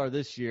radar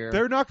this year.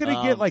 They're not going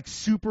to get, like,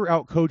 super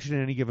out-coached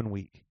in any given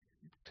week.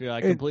 Yeah,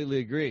 I completely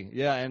agree.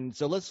 Yeah, and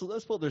so let's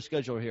pull their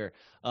schedule here.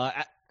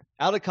 Out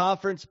of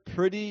conference,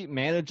 pretty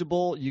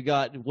manageable. You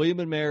got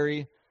William &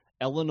 Mary,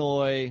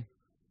 Illinois,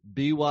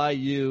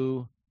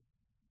 BYU,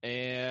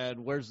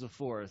 and where's the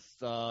fourth?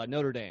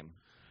 Notre Dame.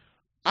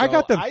 So I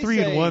got them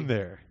 3-1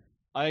 there.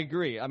 I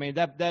agree. I mean,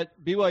 that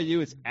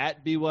BYU is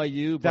at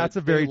BYU. But that's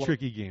a very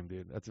tricky game,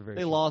 dude.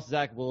 They lost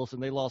Zach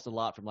Wilson. They lost a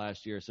lot from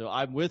last year. So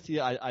I'm with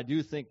you. I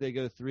do think they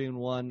go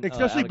 3-1.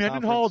 Especially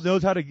Mendenhall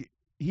knows how to.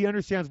 He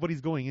understands what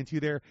he's going into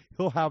there.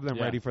 He'll have them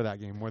ready for that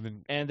game more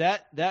than. And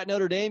that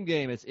Notre Dame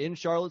game, it's in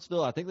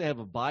Charlottesville. I think they have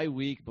a bye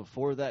week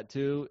before that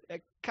too.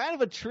 Kind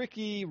of a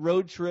tricky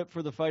road trip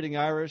for the Fighting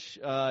Irish.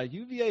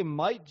 UVA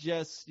might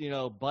just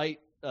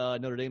bite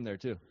Notre Dame there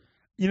too.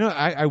 You know,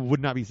 I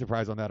would not be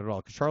surprised on that at all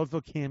because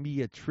Charlottesville can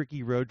be a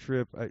tricky road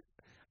trip.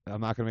 I'm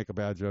not going to make a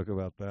bad joke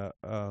about that.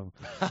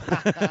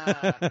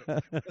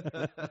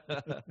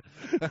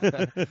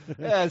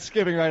 Yeah,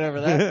 skipping right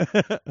over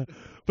that.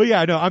 But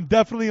yeah, no, I'm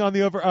definitely on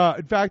the over.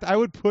 In fact, I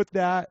would put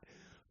that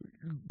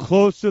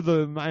close to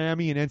the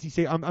Miami and NC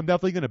State. I'm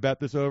definitely going to bet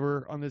this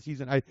over on this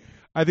season. I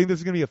think this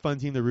is going to be a fun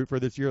team to root for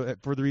this year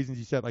for the reasons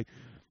you said. Like,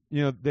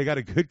 they got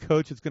a good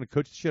coach that's going to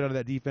coach the shit out of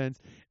that defense.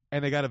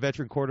 And they got a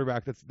veteran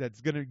quarterback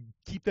that's going to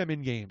keep them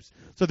in games.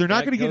 So they're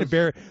not going to get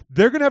embarrassed.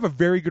 They're going to have a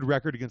very good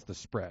record against the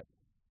spread.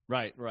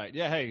 Right.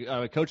 Yeah,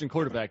 hey, coach and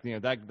quarterback,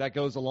 that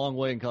goes a long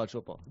way in college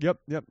football. Yep.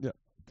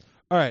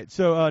 All right,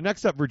 so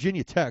next up,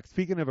 Virginia Tech.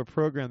 Speaking of a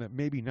program that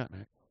maybe not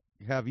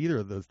have either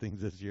of those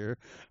things this year.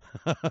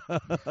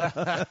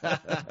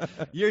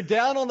 You're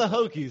down on the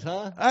Hokies,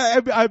 huh?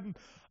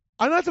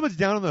 I'm not so much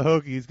down on the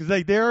Hokies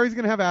because they're always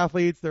going to have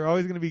athletes. They're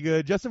always going to be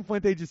good. Justin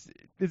Fuente just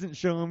isn't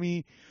showing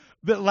me.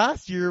 But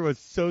last year was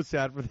so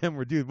sad for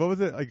them. Dude, what was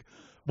it like?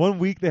 1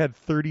 week they had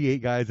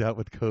 38 guys out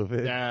with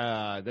COVID.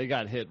 Yeah, they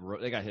got hit.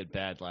 They got hit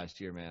bad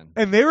last year, man.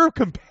 And they were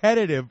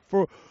competitive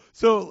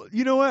So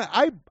you know what?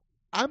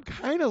 I'm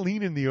kind of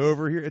leaning the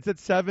over here. It's at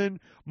 7,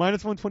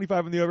 -125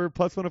 on the over,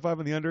 +105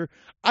 on the under.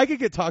 I could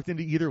get talked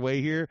into either way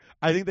here.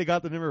 I think they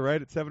got the number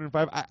right at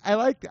 7-5. I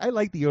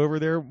like the over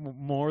there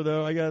more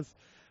though, I guess.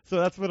 So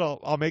that's what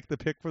I'll make the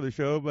pick for the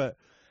show. But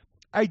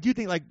I do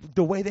think like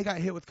the way they got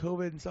hit with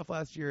COVID and stuff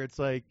last year, it's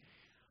like.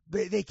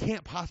 They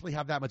can't possibly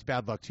have that much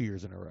bad luck 2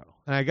 years in a row.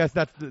 And I guess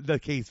that's the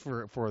case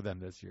for them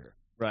this year.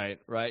 Right.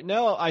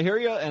 No, I hear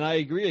you, and I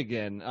agree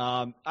again.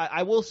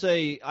 I will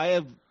say I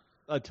have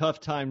a tough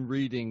time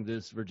reading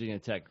this Virginia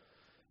Tech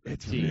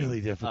It's team.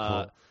 really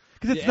difficult.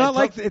 Because it's not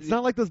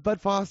like those Bud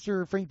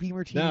Foster, Frank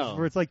Beamer teams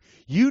where it's like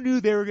you knew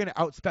they were going to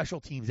out special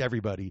teams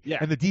everybody,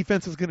 and the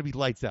defense was going to be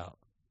lights out.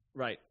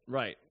 Right.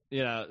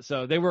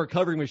 So they were a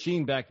covering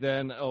machine back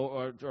then,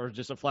 or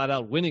just a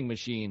flat-out winning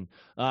machine.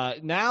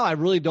 Now I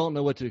really don't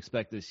know what to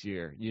expect this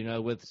year.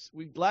 With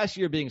last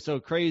year being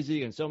so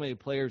crazy and so many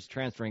players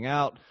transferring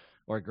out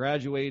or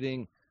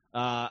graduating,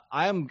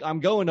 I'm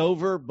going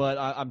over, but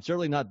I'm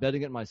certainly not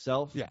betting it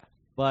myself. Yeah.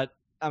 But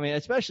I mean,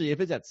 especially if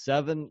it's at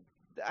 7,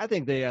 I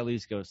think they at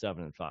least go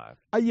 7-5.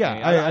 I agree.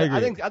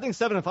 I think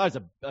 7-5 is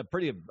a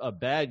pretty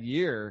bad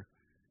year,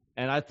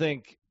 and I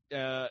think.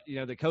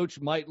 The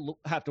coach might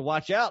have to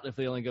watch out if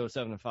they only go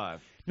 7-5.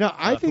 Now,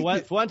 I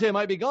think Fuente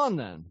might be gone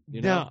then.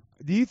 Now,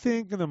 do you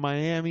think in the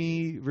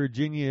Miami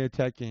Virginia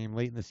Tech game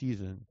late in the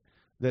season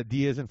that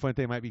Diaz and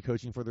Fuente might be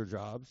coaching for their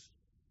jobs?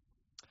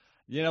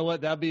 You know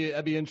what? That'd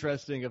be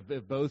interesting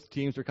if both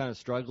teams are kind of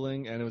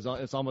struggling, and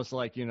it's almost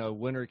like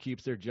winner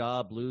keeps their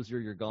job, loser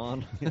you're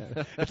gone.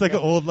 Yeah. It's like an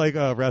old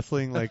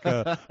wrestling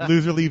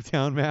loser leave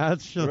town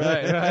match.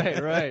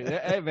 Right.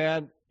 Hey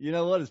man, you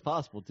know what? It's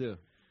possible too.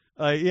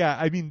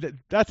 I mean,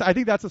 I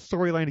think that's a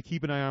storyline to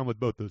keep an eye on with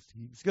both those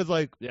teams because,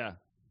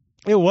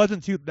 it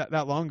wasn't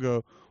that long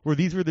ago where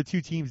these were the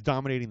two teams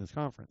dominating this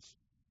conference,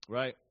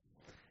 right?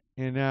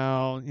 And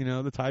now,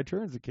 the tide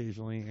turns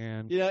occasionally,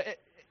 and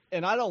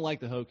and I don't like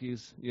the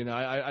Hokies.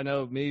 I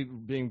know me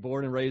being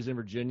born and raised in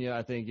Virginia.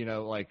 I think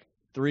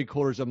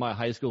 3/4 of my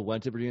high school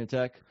went to Virginia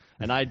Tech,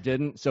 and I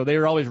didn't. So they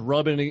were always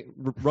rubbing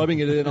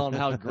it in on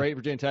how great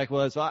Virginia Tech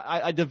was. So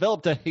I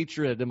developed a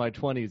hatred in my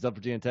 20s of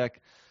Virginia Tech.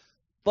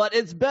 But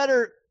it's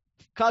better.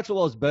 College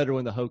football is better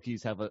when the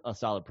Hokies have a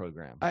solid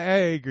program. I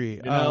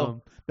agree.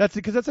 That's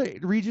because that's a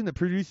region that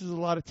produces a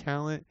lot of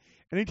talent.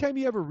 And anytime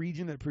you have a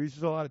region that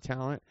produces a lot of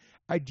talent,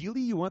 ideally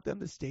you want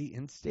them to stay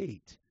in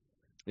state.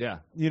 Yeah.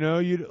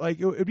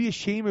 It'd be a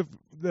shame if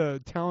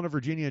the talent of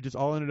Virginia just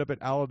all ended up at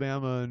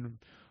Alabama and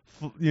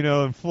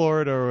in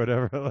Florida or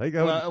whatever, like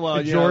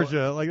in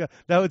Georgia, like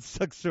that would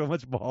suck so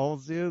much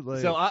balls, dude.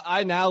 Like, so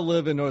I now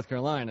live in North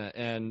Carolina,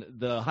 and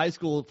the high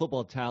school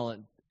football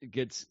talent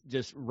gets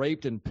just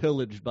raped and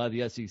pillaged by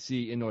the SEC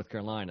in North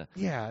Carolina.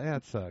 Yeah,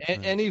 that sucks.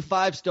 Any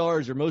 5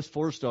 stars or most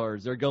 4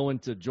 stars, they're going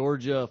to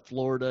Georgia,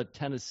 Florida,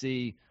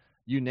 Tennessee,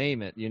 you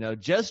name it.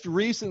 Just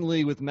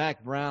recently with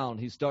Mac Brown,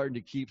 he's starting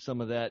to keep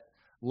some of that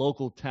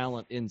local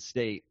talent in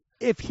state.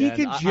 If he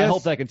can I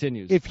hope that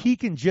continues. If he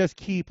can just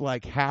keep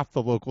like half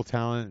the local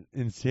talent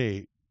in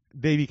state,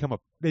 they become a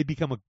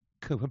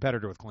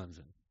competitor with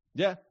Clemson.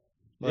 Yeah.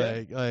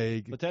 Like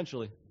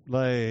potentially.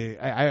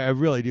 Like I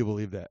really do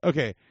believe that.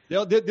 Okay.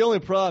 The only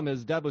problem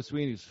is Dabo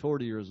Swinney's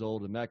 40 years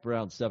old and Mac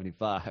Brown's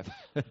 75.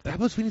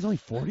 Dabo Swinney's only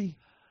 40?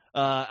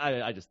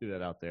 I just threw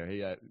that out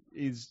there.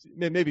 He's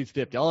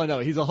 50. All I know,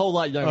 he's a whole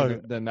lot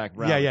younger than Mac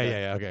Brown.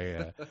 Yeah. Okay,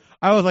 yeah.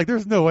 I was like,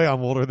 there's no way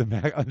I'm older than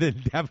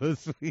Dabo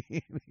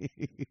Swinney.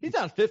 He's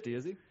not 50,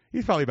 is he?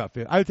 He's probably about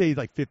 50. I would say he's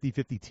like 50,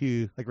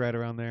 52, like right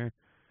around there.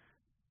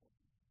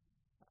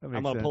 I'm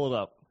gonna pull it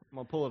up.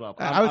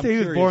 I would say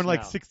he was born like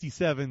now.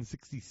 67,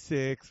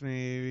 66,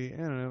 maybe. I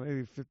don't know,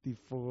 maybe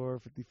 54,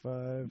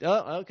 55.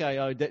 Oh, okay.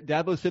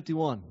 Dabo's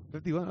 51.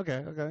 51?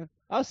 Okay.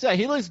 I'll say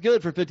he looks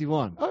good for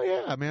 51. Oh,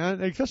 yeah,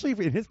 man. Especially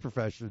in his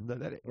profession.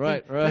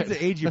 Right. That's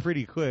to age you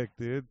pretty quick,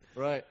 dude.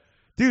 Right.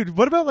 Dude,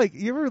 what about, like,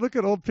 you ever look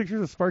at old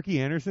pictures of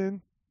Sparky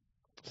Anderson?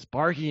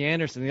 Sparky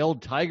Anderson, the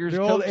old Tigers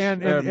coach, coach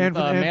and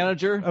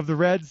manager of the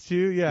Reds,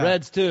 too, yeah.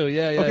 Reds, too,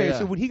 yeah. Okay,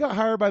 so when he got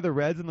hired by the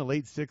Reds in the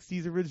late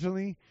 60s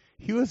originally,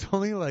 he was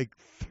only like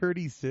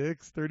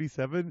 36,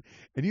 37,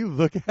 and you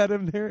look at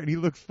him there, and he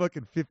looks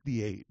fucking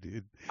 58,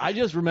 dude. I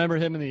just remember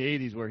him in the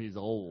 80s where he's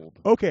old.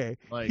 Okay.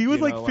 He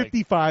was like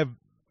 55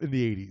 in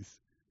the 80s.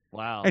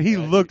 Wow. And he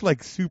looked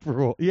like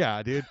super old.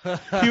 Yeah, dude.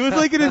 He was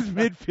like in his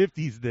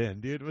mid-50s then,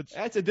 dude.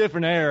 That's a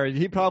different era.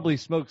 He probably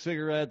smoked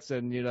cigarettes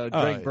and,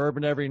 drank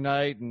bourbon every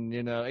night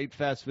and, ate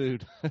fast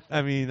food.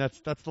 I mean,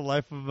 that's the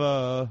life of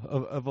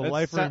a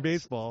lifer in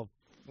baseball.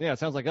 Yeah, it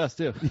sounds like us,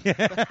 too.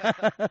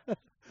 Yeah.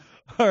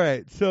 All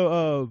right,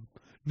 so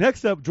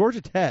next up,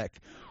 Georgia Tech,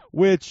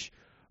 which,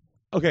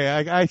 okay,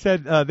 I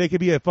said they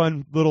could be a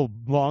fun little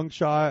long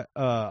shot.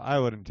 I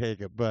wouldn't take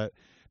it, but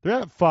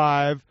they're at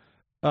 5,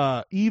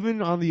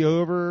 even on the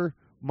over,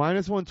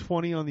 minus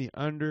 120 on the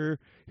under.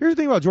 Here's the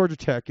thing about Georgia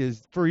Tech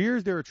is for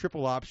years they were a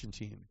triple option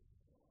team,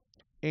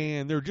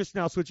 and they're just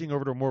now switching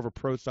over to more of a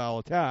pro-style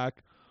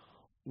attack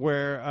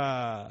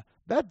where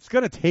that's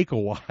going to take a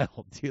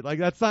while, dude. Like,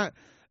 that's not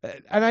 –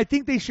 and I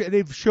think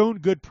they've shown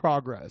good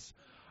progress.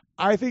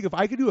 I think if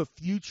I could do a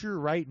future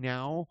right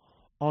now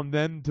on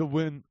them to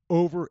win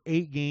over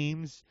 8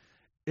 games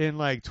in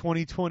like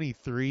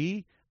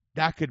 2023,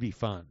 that could be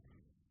fun.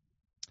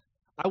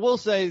 I will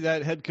say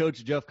that head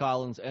coach Jeff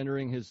Collins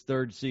entering his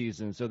 3rd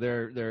season, so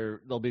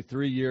they'll be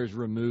 3 years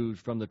removed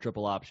from the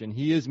triple option.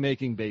 He is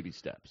making baby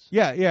steps.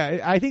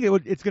 Yeah. I think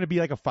it's going to be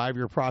like a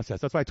 5-year process.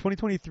 That's why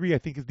 2023 I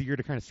think is the year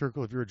to kind of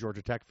circle if you're a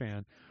Georgia Tech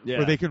fan,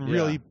 where they can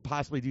really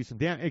possibly do some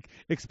damage,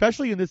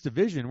 especially in this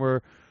division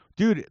where.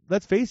 Dude,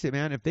 let's face it,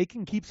 man. If they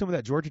can keep some of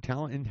that Georgia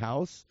talent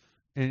in-house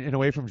and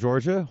away from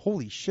Georgia,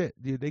 holy shit,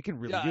 dude, they can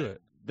really do it.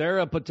 They're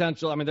a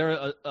potential. I mean,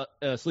 they're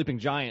a sleeping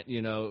giant.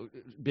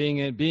 Being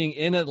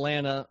in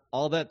Atlanta,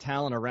 all that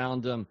talent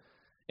around them,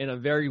 in a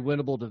very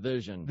winnable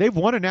division. They've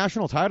won a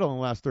national title in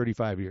the last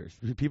 35 years.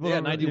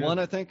 91,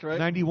 I think, right?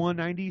 91,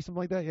 90, something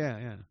like that.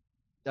 Yeah.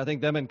 I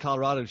think them and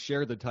Colorado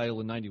shared the title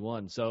in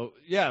 91. So,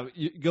 yeah,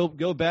 you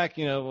go back,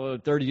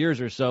 30 years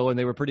or so, and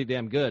they were pretty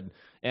damn good.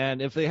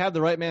 And if they have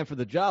the right man for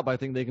the job, I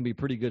think they can be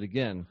pretty good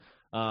again.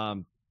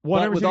 But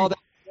with all that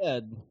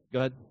said, go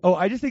ahead. Oh,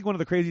 I just think one of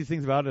the craziest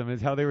things about them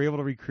is how they were able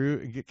to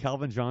recruit and get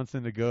Calvin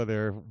Johnson to go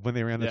there when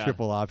they ran the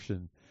triple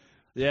option.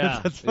 Yeah.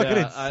 That's fucking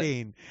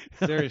insane.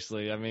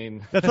 Seriously, I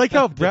mean. That's like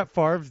how Brett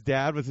Favre's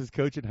dad was his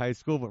coach in high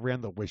school but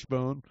ran the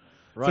wishbone.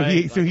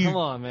 Right. So he come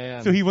on,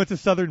 man. So he went to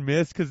Southern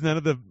Miss because none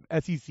of the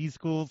SEC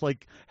schools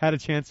had a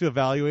chance to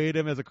evaluate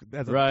him as a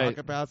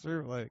pocket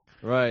passer.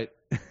 Right.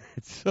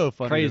 It's so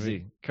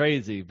funny.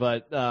 Crazy.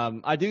 But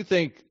I do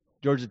think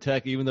Georgia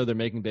Tech, even though they're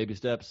making baby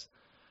steps,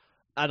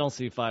 I don't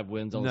see 5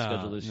 wins on the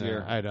schedule this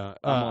year. I don't.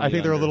 I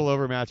think they're a little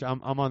overmatched.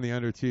 I'm on the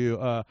under too.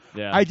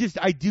 I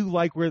do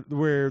like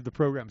where the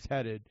program's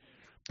headed.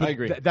 I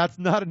agree. That's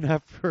not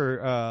enough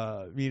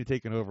for me to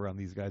take an over on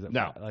these guys.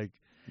 No.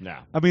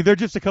 I mean, they're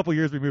just a couple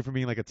years removed from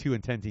being like a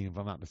 2-10 team, if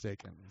I'm not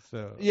mistaken.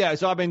 So yeah.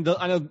 So I mean,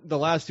 I know the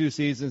last 2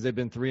 seasons they've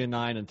been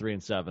 3-9 and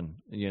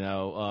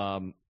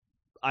 3-7.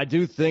 I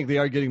do think they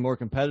are getting more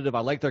competitive.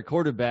 I like their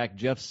quarterback,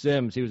 Jeff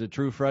Sims. He was a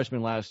true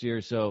freshman last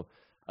year. So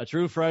a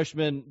true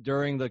freshman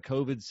during the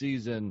COVID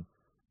season,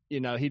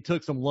 he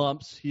took some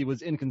lumps. He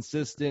was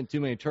inconsistent, too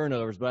many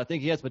turnovers, but I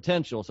think he has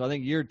potential. So I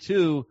think year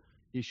 2,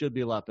 he should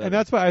be a lot better. And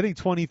that's why I think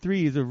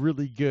 23 is a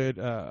really good,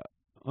 because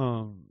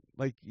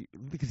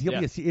he'll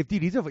be if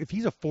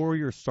he's a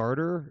 4-year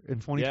starter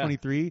in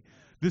 2023,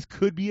 this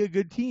could be a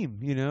good team,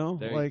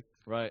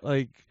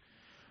 Right.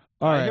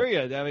 All I right.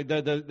 hear you. I mean,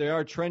 they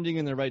are trending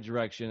in the right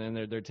direction,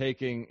 and they're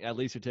taking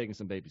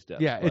some baby steps.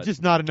 Yeah, but, it's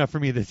just not enough for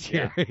me this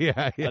year.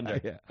 Yeah,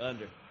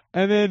 Under.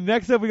 And then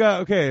next up we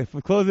got, if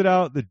we close it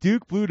out, the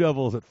Duke Blue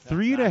Devils at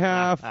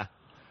 3.5,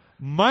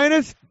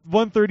 minus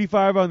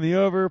 135 on the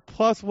over,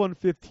 plus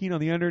 115 on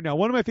the under. Now,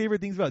 one of my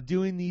favorite things about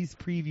doing these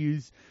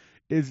previews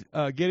is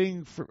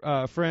getting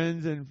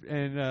friends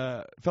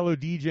and fellow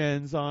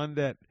D-Gens on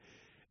that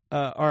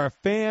are a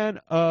fan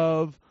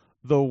of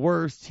the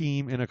worst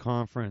team in a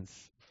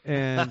conference.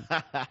 And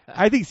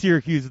I think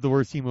Syracuse is the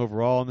worst team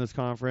overall in this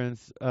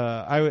conference.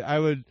 I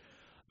would,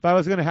 if I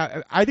was going to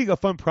have, I think a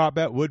fun prop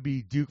bet would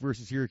be Duke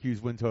versus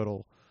Syracuse win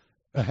total,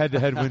 a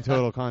head-to-head win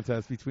total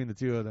contest between the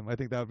two of them. I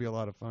think that would be a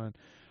lot of fun.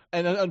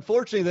 And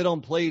unfortunately, they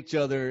don't play each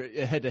other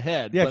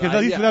head-to-head. Yeah, because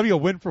at least that'd be a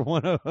win for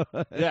one of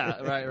them.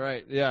 Yeah,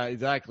 right. Yeah,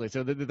 exactly.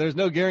 So there's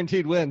no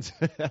guaranteed wins.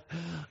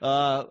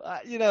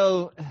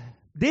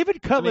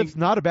 David Cutcliffe's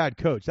not a bad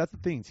coach. That's the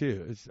thing,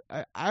 too.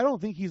 I don't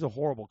think he's a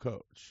horrible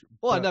coach.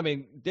 Well, I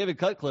mean, David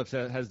Cutcliffe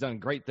has done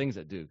great things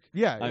at Duke.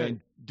 Yeah. I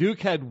mean, Duke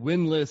had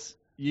winless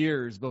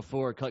years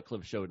before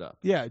Cutcliffe showed up.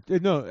 Yeah,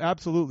 no,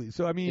 absolutely.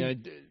 So, I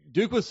mean,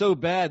 Duke was so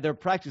bad, their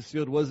practice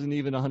field wasn't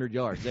even 100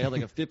 yards. They had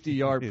like a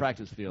 50-yard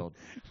practice field.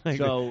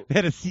 So they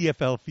had a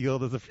CFL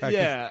field as a practice.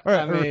 Yeah,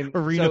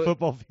 arena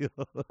football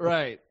field.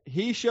 Right.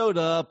 He showed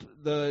up.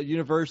 The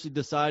university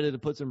decided to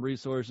put some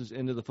resources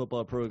into the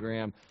football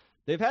program.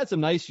 They've had some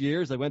nice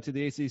years. They went to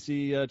the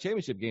ACC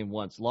championship game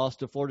once, lost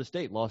to Florida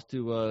State, lost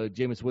to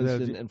Jameis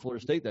Winston and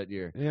Florida State that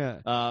year.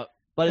 Yeah.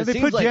 But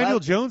they put Daniel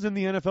Jones in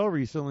the NFL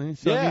recently.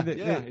 So, yeah, I mean,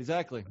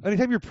 exactly.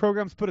 Anytime your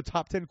program's put a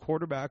top 10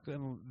 quarterback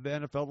in the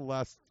NFL the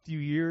last few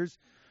years,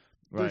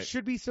 there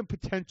should be some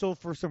potential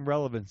for some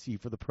relevancy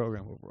for the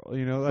program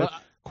overall.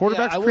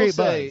 Quarterbacks create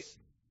buzz.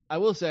 I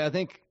will say, I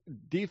think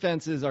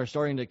defenses are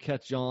starting to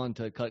catch on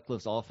to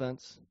Cutcliffe's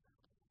offense,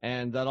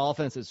 and that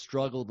offense has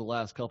struggled the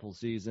last couple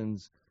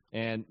seasons.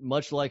 And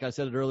much like I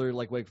said it earlier,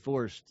 like Wake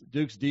Forest,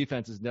 Duke's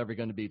defense is never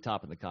going to be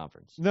top in the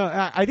conference. No,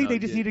 I think they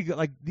just need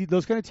to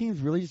those kind of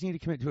teams really just need to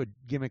commit to a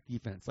gimmick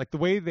defense, like the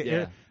way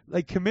they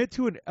commit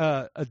to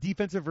a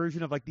defensive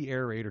version of like the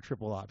air raid or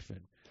triple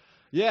option.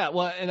 Yeah,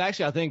 well, and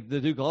actually, I think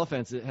the Duke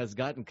offense has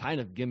gotten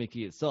kind of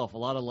gimmicky itself. A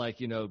lot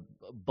of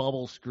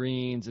bubble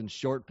screens and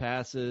short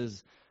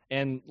passes.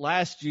 And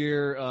last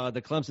year,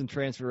 the Clemson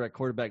transfer at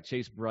quarterback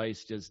Chase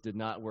Bryce just did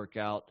not work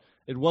out.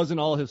 It wasn't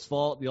all his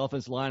fault. The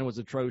offensive line was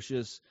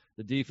atrocious.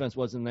 The defense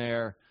wasn't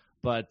there.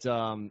 But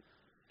I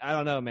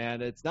don't know,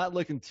 man. It's not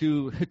looking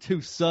too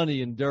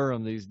sunny in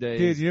Durham these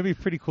days. Dude, it'd be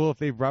pretty cool if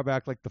they brought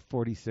back like the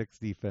 46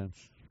 defense.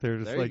 They're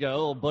just there you go,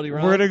 old Buddy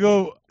Ryan. We're going to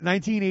go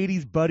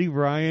 1980s Buddy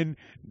Ryan.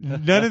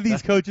 None of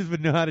these coaches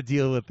would know how to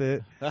deal with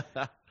it.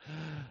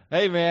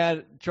 Hey,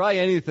 man, try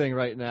anything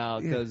right now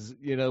because,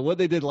 what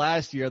they did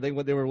last year, I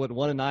think they were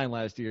 1-9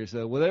 last year.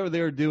 So whatever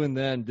they were doing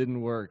then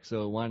didn't work.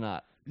 So why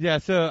not? Yeah,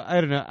 so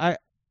I don't know.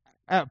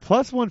 At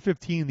plus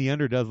 115, the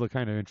under does look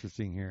kind of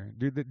interesting here.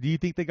 Do you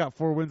think they got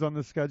 4 wins on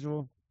this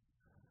schedule?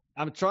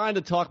 I'm trying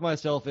to talk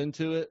myself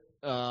into it.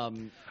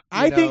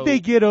 I think they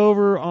get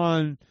over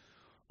on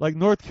like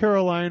North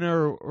Carolina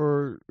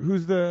or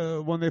who's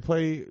the one they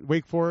play,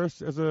 Wake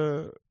Forest as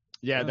a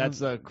that's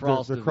a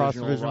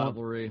cross-divisional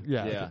rivalry.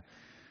 Yeah. Okay.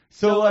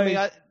 So I mean,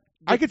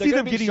 I could see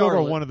them getting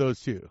over one of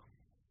those two.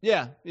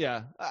 Yeah.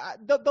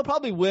 They'll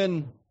probably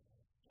win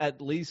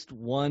at least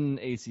one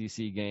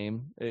ACC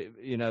game.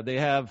 They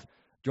have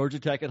Georgia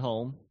Tech at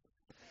home.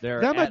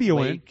 That might be a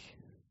win.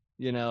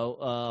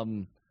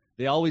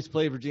 They always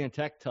play Virginia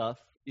Tech tough,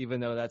 even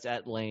though that's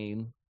at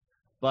Lane.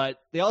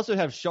 But they also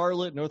have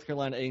Charlotte, North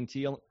Carolina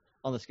A&T on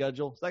the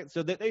schedule.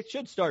 So they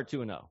should start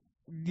 2-0.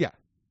 Yeah.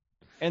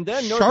 And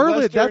then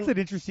Charlotte, that's an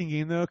interesting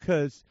game, though,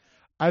 because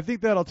I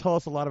think that'll tell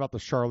us a lot about the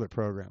Charlotte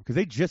program because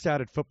they just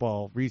added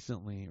football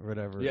recently or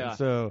whatever. Yeah.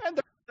 And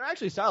they're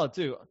actually solid,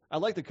 too. I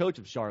like the coach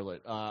of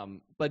Charlotte.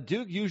 But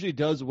Duke usually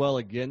does well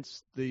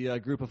against the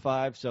group of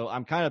 5, so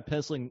I'm kind of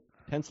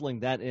penciling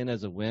that in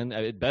as a win.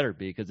 It better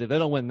be because if they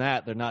don't win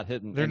that, they're not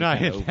hitting. They're not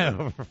hitting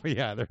over.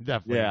 Yeah, they're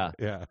definitely.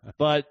 Yeah.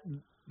 But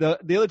the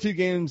other two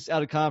games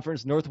out of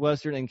conference,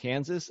 Northwestern and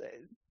Kansas,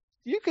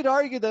 you could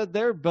argue that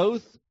they're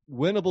both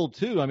winnable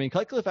too. I mean,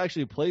 Cutcliffe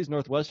actually plays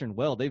Northwestern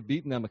well. They've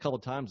beaten them a couple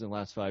of times in the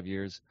last 5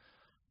 years.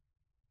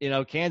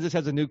 Kansas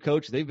has a new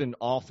coach. They've been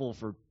awful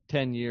for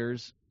 10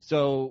 years.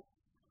 So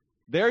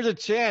there's a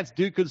chance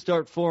Duke could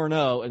start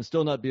 4-0 and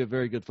still not be a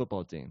very good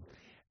football team.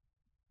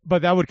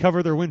 But that would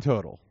cover their win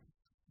total.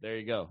 There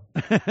you go.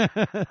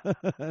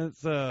 And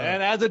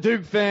as a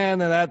Duke fan,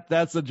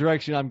 that's the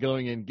direction I'm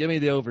going in. Give me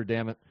the over,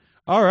 damn it.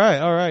 All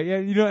right. Yeah,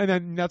 and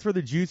then that's where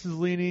the juice is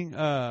leaning.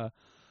 I'm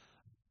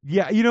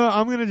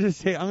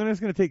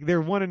just gonna take.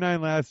 They're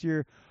 1-9 last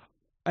year,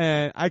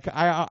 and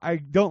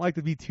I don't like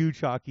to be too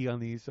chalky on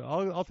these, so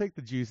I'll take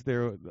the juice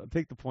there. I'll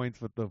take the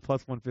points with the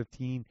plus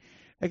 115.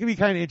 That could be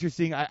kind of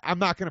interesting. I'm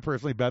not gonna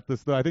personally bet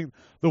this though. I think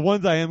the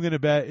ones I am gonna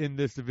bet in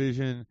this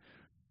division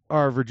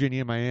are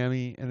Virginia and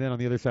Miami, and then on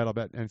the other side I'll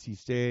bet NC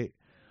State.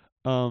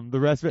 The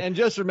rest of it, and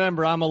just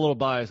remember, I'm a little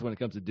biased when it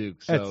comes to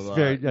Duke. So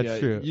that's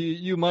true.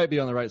 You might be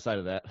on the right side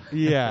of that.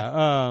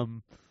 Yeah.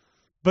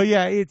 But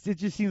yeah, it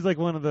just seems like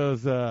one of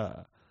those.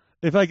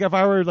 If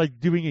I were like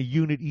doing a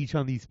unit each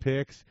on these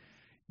picks,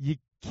 you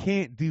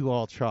can't do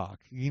all chalk.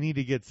 You need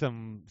to get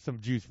some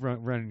juice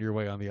running your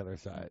way on the other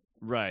side.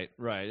 Right.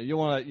 You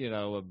want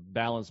a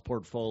balanced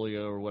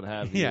portfolio or what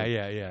have you.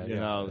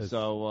 Yeah.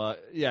 So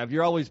if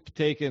you're always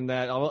taking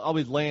that,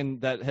 always laying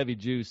that heavy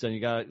juice, then you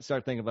got to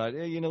start thinking about,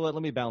 hey, you know what?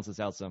 Let me balance this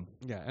out some.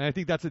 Yeah, and I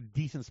think that's a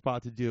decent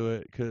spot to do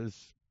it because.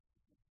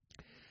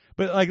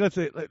 But like, let's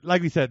say,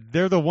 like we said,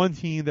 they're the one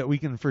team that we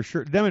can for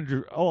sure. Them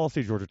and I'll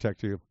say Georgia Tech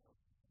too.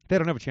 They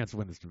don't have a chance to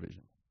win this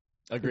division.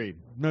 Agreed.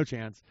 No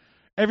chance.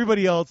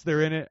 Everybody else,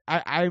 they're in it.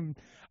 I'm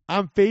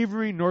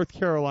favoring North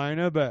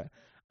Carolina, but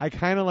I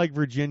kind of like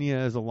Virginia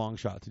as a long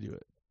shot to do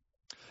it.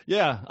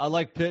 Yeah, I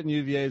like Pitt and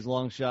UVA as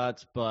long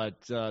shots,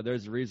 but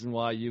there's a reason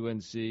why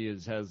UNC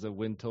has a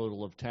win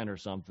total of 10 or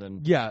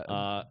something.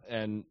 Yeah.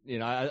 And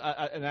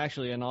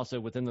and also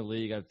within the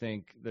league, I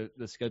think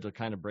the schedule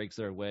kind of breaks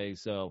their way.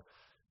 So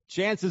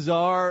chances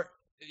are,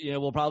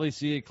 we'll probably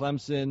see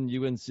Clemson,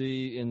 UNC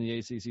in the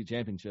ACC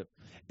championship.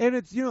 And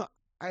it's,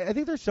 I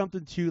think there's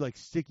something to like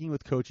sticking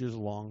with coaches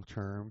long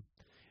term,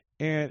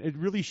 and it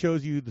really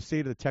shows you the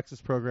state of the Texas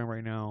program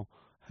right now.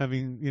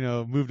 Having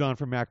moved on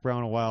from Mac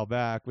Brown a while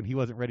back when he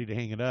wasn't ready to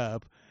hang it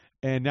up,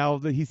 and now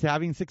that he's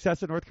having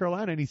success at North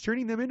Carolina and he's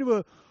turning them into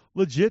a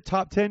legit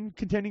top 10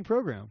 contending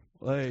program.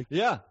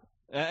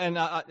 And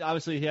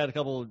obviously he had a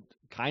couple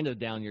kind of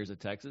down years at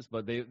Texas,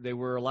 but they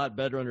were a lot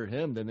better under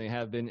him than they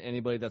have been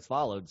anybody that's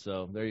followed.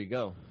 So there you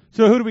go.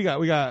 So who do we got?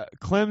 We got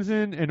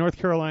Clemson and North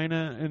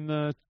Carolina in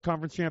the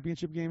conference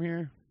championship game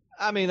here.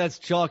 I mean, that's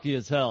chalky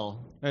as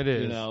hell. It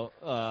is.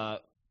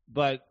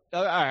 But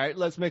all right,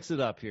 let's mix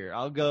it up here.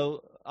 I'll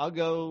go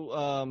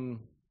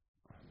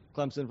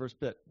Clemson versus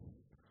Pitt.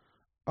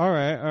 All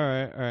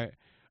right.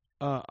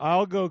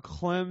 I'll go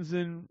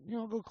Clemson.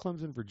 I'll go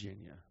Clemson,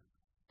 Virginia.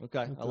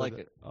 Okay, I like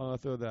it. I'll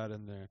throw that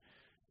in there.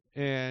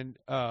 And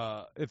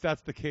if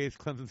that's the case,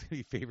 Clemson's going to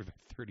be favored by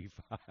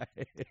 35.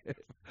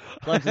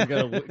 Clemson's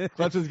gonna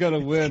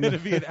win. It's going to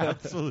be an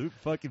absolute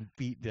fucking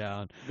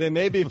beatdown. They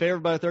may be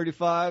favored by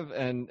 35,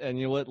 and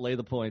you know what? Lay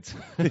the points.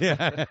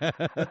 Yeah.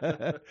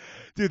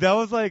 Dude, that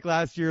was like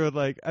last year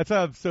with that's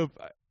how I'm so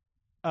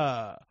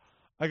I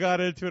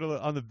got into it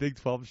on the Big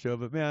 12 show,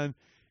 but man,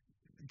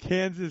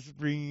 Kansas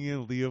bringing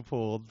in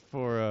Leopold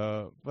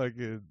for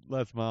fucking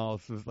Les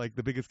Miles was like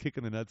the biggest kick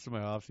in the nuts to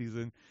my off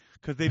season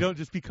because they don't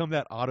just become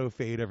that auto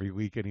fade every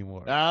week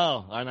anymore.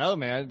 Oh, I know,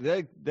 man.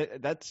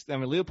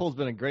 Leopold's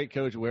been a great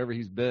coach wherever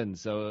he's been.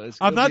 So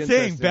I'm not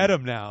saying bet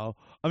him now.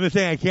 I'm just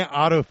saying I can't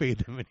auto fade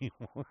them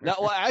anymore. No,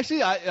 well,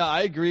 actually,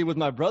 I agree with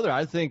my brother.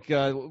 I think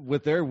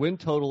with their win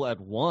total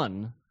at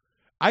 1.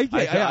 I'm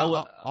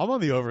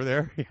on the over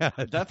there. Yeah,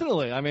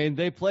 definitely. I mean,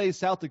 they play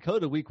South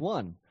Dakota week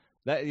 1.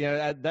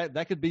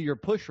 That could be your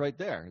push right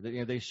there.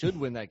 They should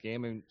win that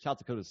game. I mean, South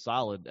Dakota's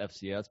solid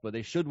FCS, but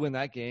they should win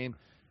that game,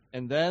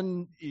 and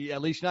then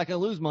at least you're not going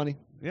to lose money.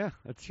 Yeah,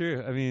 that's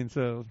true. I mean,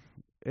 so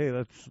hey,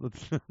 let's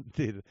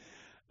dude.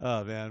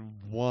 Oh man,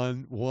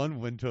 one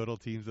win total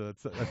team. So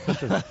that's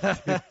such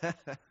a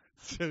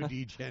so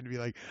degen to be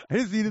like, I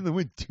just needed to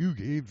win 2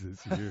 games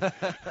this year.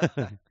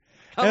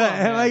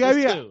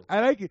 I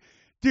like it.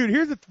 Dude,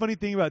 here's the funny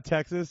thing about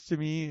Texas to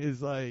me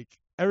is like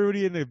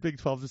everybody in the Big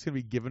 12 is just going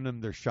to be giving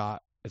them their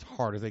shot as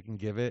hard as they can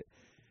give it.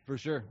 For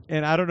sure.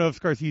 And I don't know if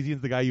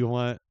Scarcesian's the guy you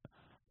want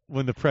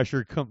when the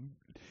pressure comes.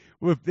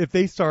 If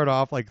they start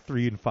off like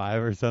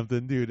 3-5 or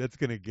something, dude, that's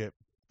going to get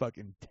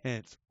fucking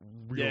tense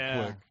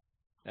real quick.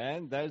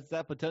 And there's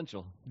that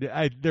potential.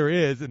 Yeah, there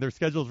is, and their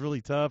schedule's really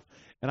tough.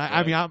 And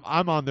I mean,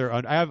 I'm on their.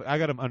 I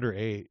got them under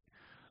 8.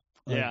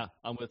 Yeah,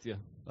 I'm with you.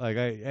 Like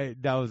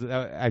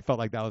I felt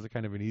like that was a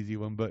kind of an easy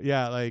one, but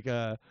yeah,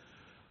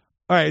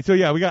 all right, so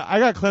yeah, I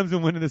got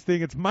Clemson winning this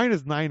thing. It's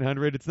minus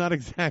 900. It's not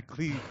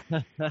exactly.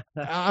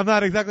 I'm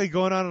not exactly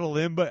going on a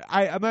limb, but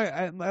I'm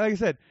not, like I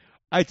said,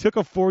 I took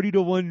a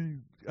 40-1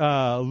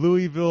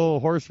 Louisville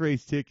horse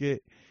race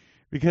ticket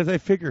because I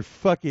figured,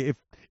 fuck it,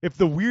 if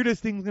the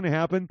weirdest thing's gonna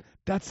happen,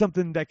 that's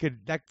something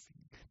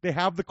they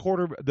have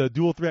the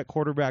dual threat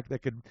quarterback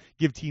that could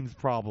give teams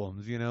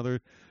problems.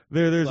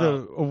 There's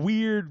a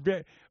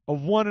weird. A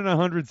 1 in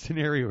 100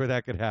 scenario where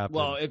that could happen.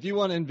 Well, if you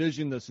want to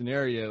envision the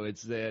scenario,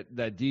 it's that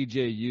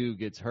DJU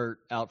gets hurt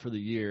out for the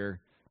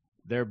year.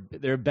 Their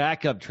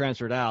backup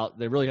transferred out.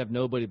 They really have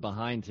nobody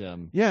behind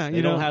him. Yeah,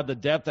 they don't have the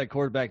depth at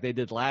quarterback they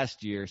did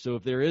last year. So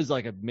if there is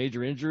like a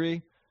major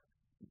injury,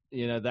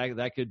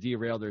 that could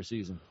derail their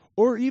season.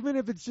 Or even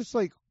if it's just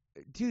like,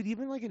 dude,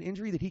 even like an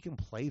injury that he can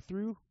play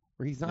through,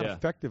 where he's not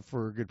effective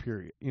for a good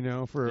period,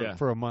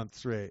 for a month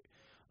straight.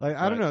 Like,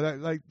 I don't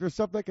know, there's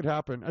stuff that could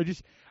happen.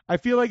 I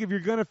feel like if you're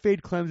gonna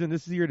fade Clemson,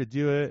 this is the year to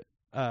do it.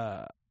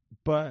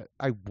 But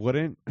I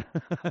wouldn't.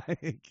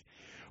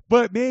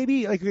 But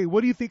maybe, okay,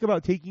 what do you think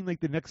about taking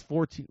the next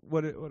 14?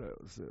 What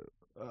was it?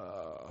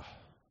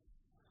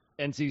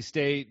 NC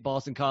State,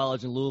 Boston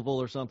College, and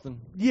Louisville or something.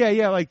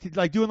 Yeah, like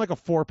doing like a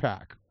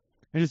 4-pack.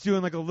 and just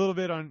doing like a little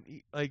bit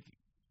on like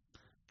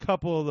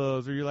couple of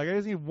those, where you're like, I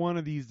just need one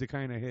of these to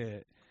kind of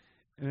hit.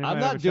 And I'm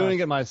not doing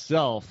it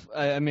myself.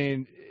 I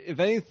mean, if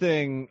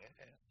anything,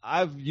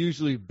 I've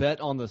usually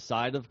bet on the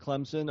side of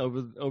Clemson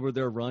over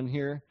their run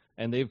here,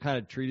 and they've kind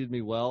of treated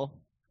me well.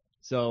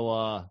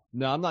 So,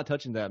 no, I'm not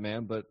touching that,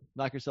 man, but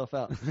knock yourself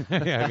out.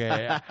 Okay,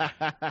 yeah.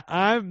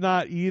 I'm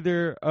not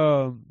either.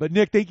 But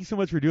Nick, thank you so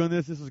much for doing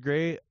this. This was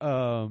great.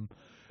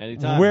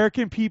 Anytime. Where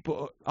can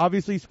people,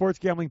 obviously Sports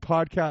Gambling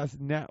Podcast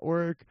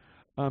Network,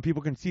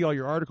 people can see all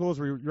your articles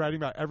where you're writing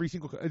about every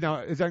single, now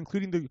is that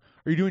including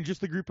are you doing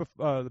just the group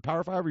of the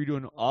Power Five, or are you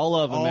doing all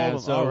of them, all man?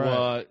 Of them? So,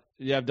 right.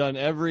 yeah, I've done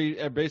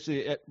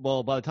basically,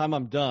 well, by the time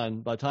I'm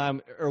done, by the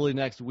time early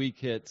next week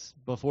hits,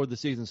 before the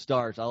season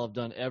starts, I'll have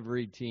done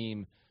every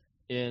team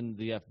in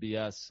the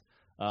FBS.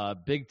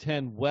 Big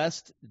Ten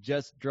West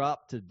just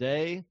dropped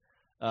today.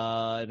 In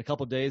a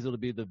couple of days, it'll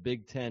be the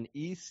Big Ten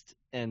East,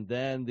 and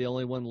then the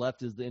only one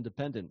left is the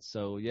Independents.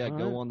 So, yeah, all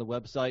go right on the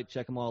website,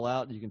 check them all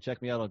out. You can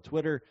check me out on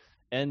Twitter,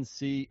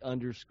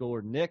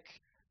 NC_Nick.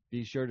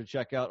 Be sure to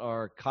check out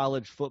our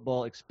college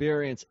football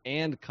experience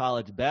and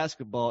college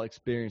basketball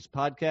experience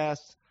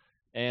podcasts.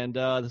 And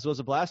this was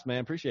a blast, man.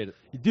 Appreciate it.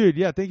 Dude,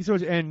 yeah, thank you so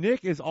much. And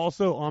Nick is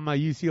also on my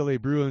UCLA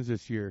Bruins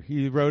this year.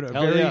 He wrote a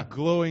very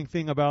glowing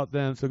thing about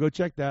them, so go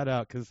check that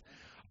out, because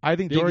I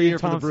think Dorian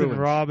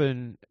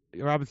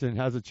Thompson-Robinson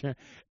has a chance.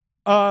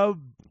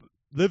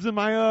 Lives in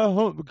my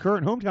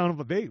current hometown of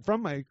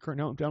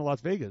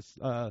Las Vegas.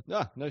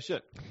 No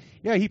shit.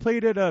 Yeah, he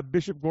played at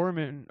Bishop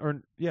Gorman,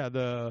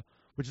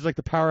 which is like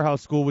the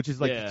powerhouse school, which is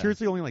like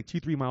seriously only like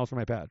 2-3 miles from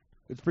my pad.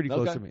 It's pretty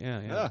close to me.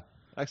 Yeah.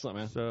 Excellent,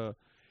 man. So,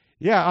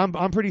 yeah,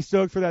 I'm pretty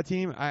stoked for that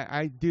team.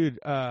 Dude,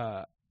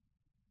 I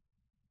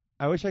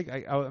wish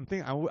I'm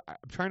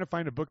trying to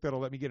find a book that'll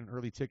let me get an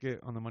early ticket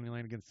on the money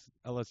line against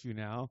LSU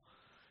now.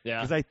 Yeah.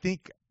 Because I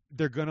think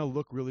they're gonna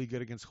look really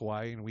good against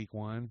Hawaii in week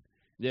 1.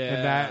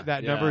 Yeah. And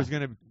that number is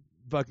gonna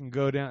fucking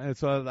go down. And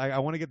so I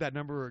want to get that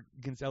number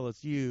against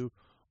LSU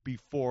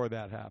before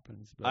that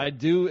happens. But I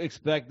do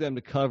expect them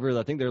to cover.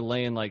 I think they're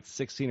laying like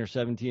 16 or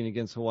 17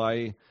 against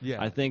Hawaii. Yeah.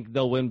 I think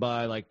they'll win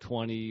by like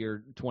 20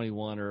 or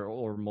 21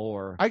 or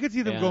more. I could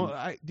see them going.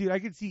 I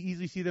could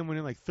easily see them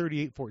winning like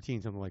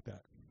 38-14, something like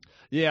that.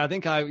 Yeah, I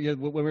think when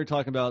we were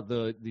talking about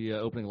the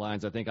opening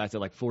lines, I think I said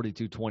like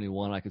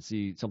 42-21. I could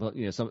see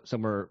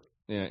somewhere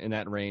in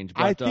that range.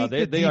 But I think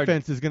the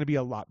defense is going to be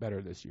a lot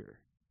better this year.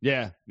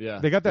 Yeah.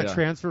 They got that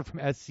transfer from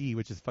SC,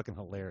 which is fucking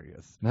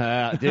hilarious.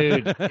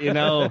 Dude,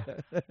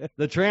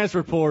 the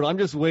transfer portal, I'm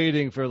just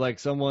waiting for like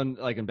someone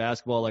like in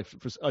basketball, like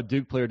for a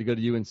Duke player to go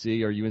to UNC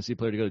or a UNC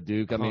player to go to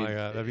Duke. I mean, my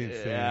God, that'd be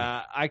insane.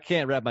 Yeah, I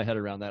can't wrap my head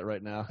around that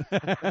right now.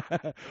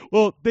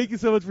 Well, thank you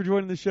so much for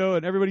joining the show,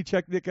 and everybody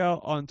check Nick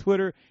out on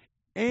Twitter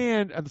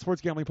and at the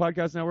Sports Gambling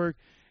Podcast Network.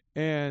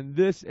 And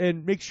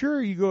make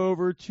sure you go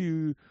over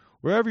to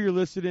wherever you're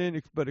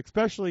listening, but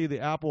especially the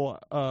Apple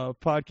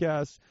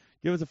podcast.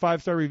 Give us a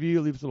 5-star review.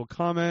 Leave us a little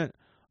comment.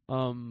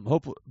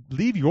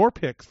 Leave your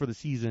picks for the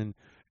season,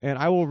 and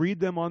I will read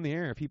them on the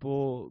air if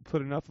people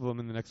put enough of them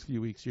in the next few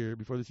weeks here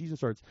before the season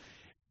starts.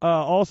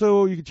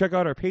 Also, you can check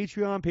out our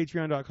Patreon,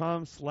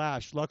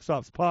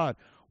 patreon.com/LuxOpsPod,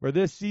 where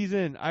this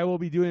season I will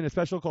be doing a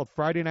special called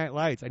Friday Night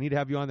Lights. I need to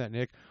have you on that,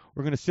 Nick.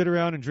 We're going to sit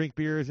around and drink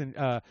beers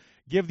and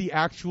give the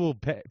actual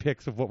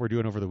picks of what we're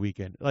doing over the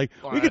weekend. Like,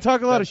 we could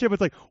talk a lot of shit, but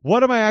it's like,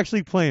 what am I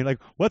actually playing? Like,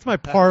 what's my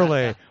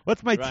parlay?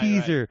 What's my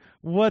teaser? Right.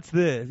 What's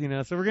this?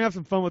 So we're going to have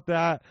some fun with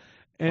that.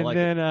 And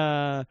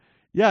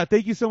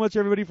thank you so much,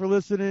 everybody, for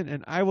listening.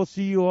 And I will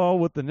see you all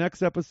with the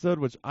next episode,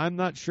 which I'm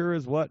not sure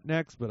is what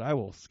next, but I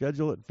will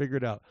schedule it and figure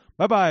it out.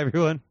 Bye-bye,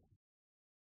 everyone.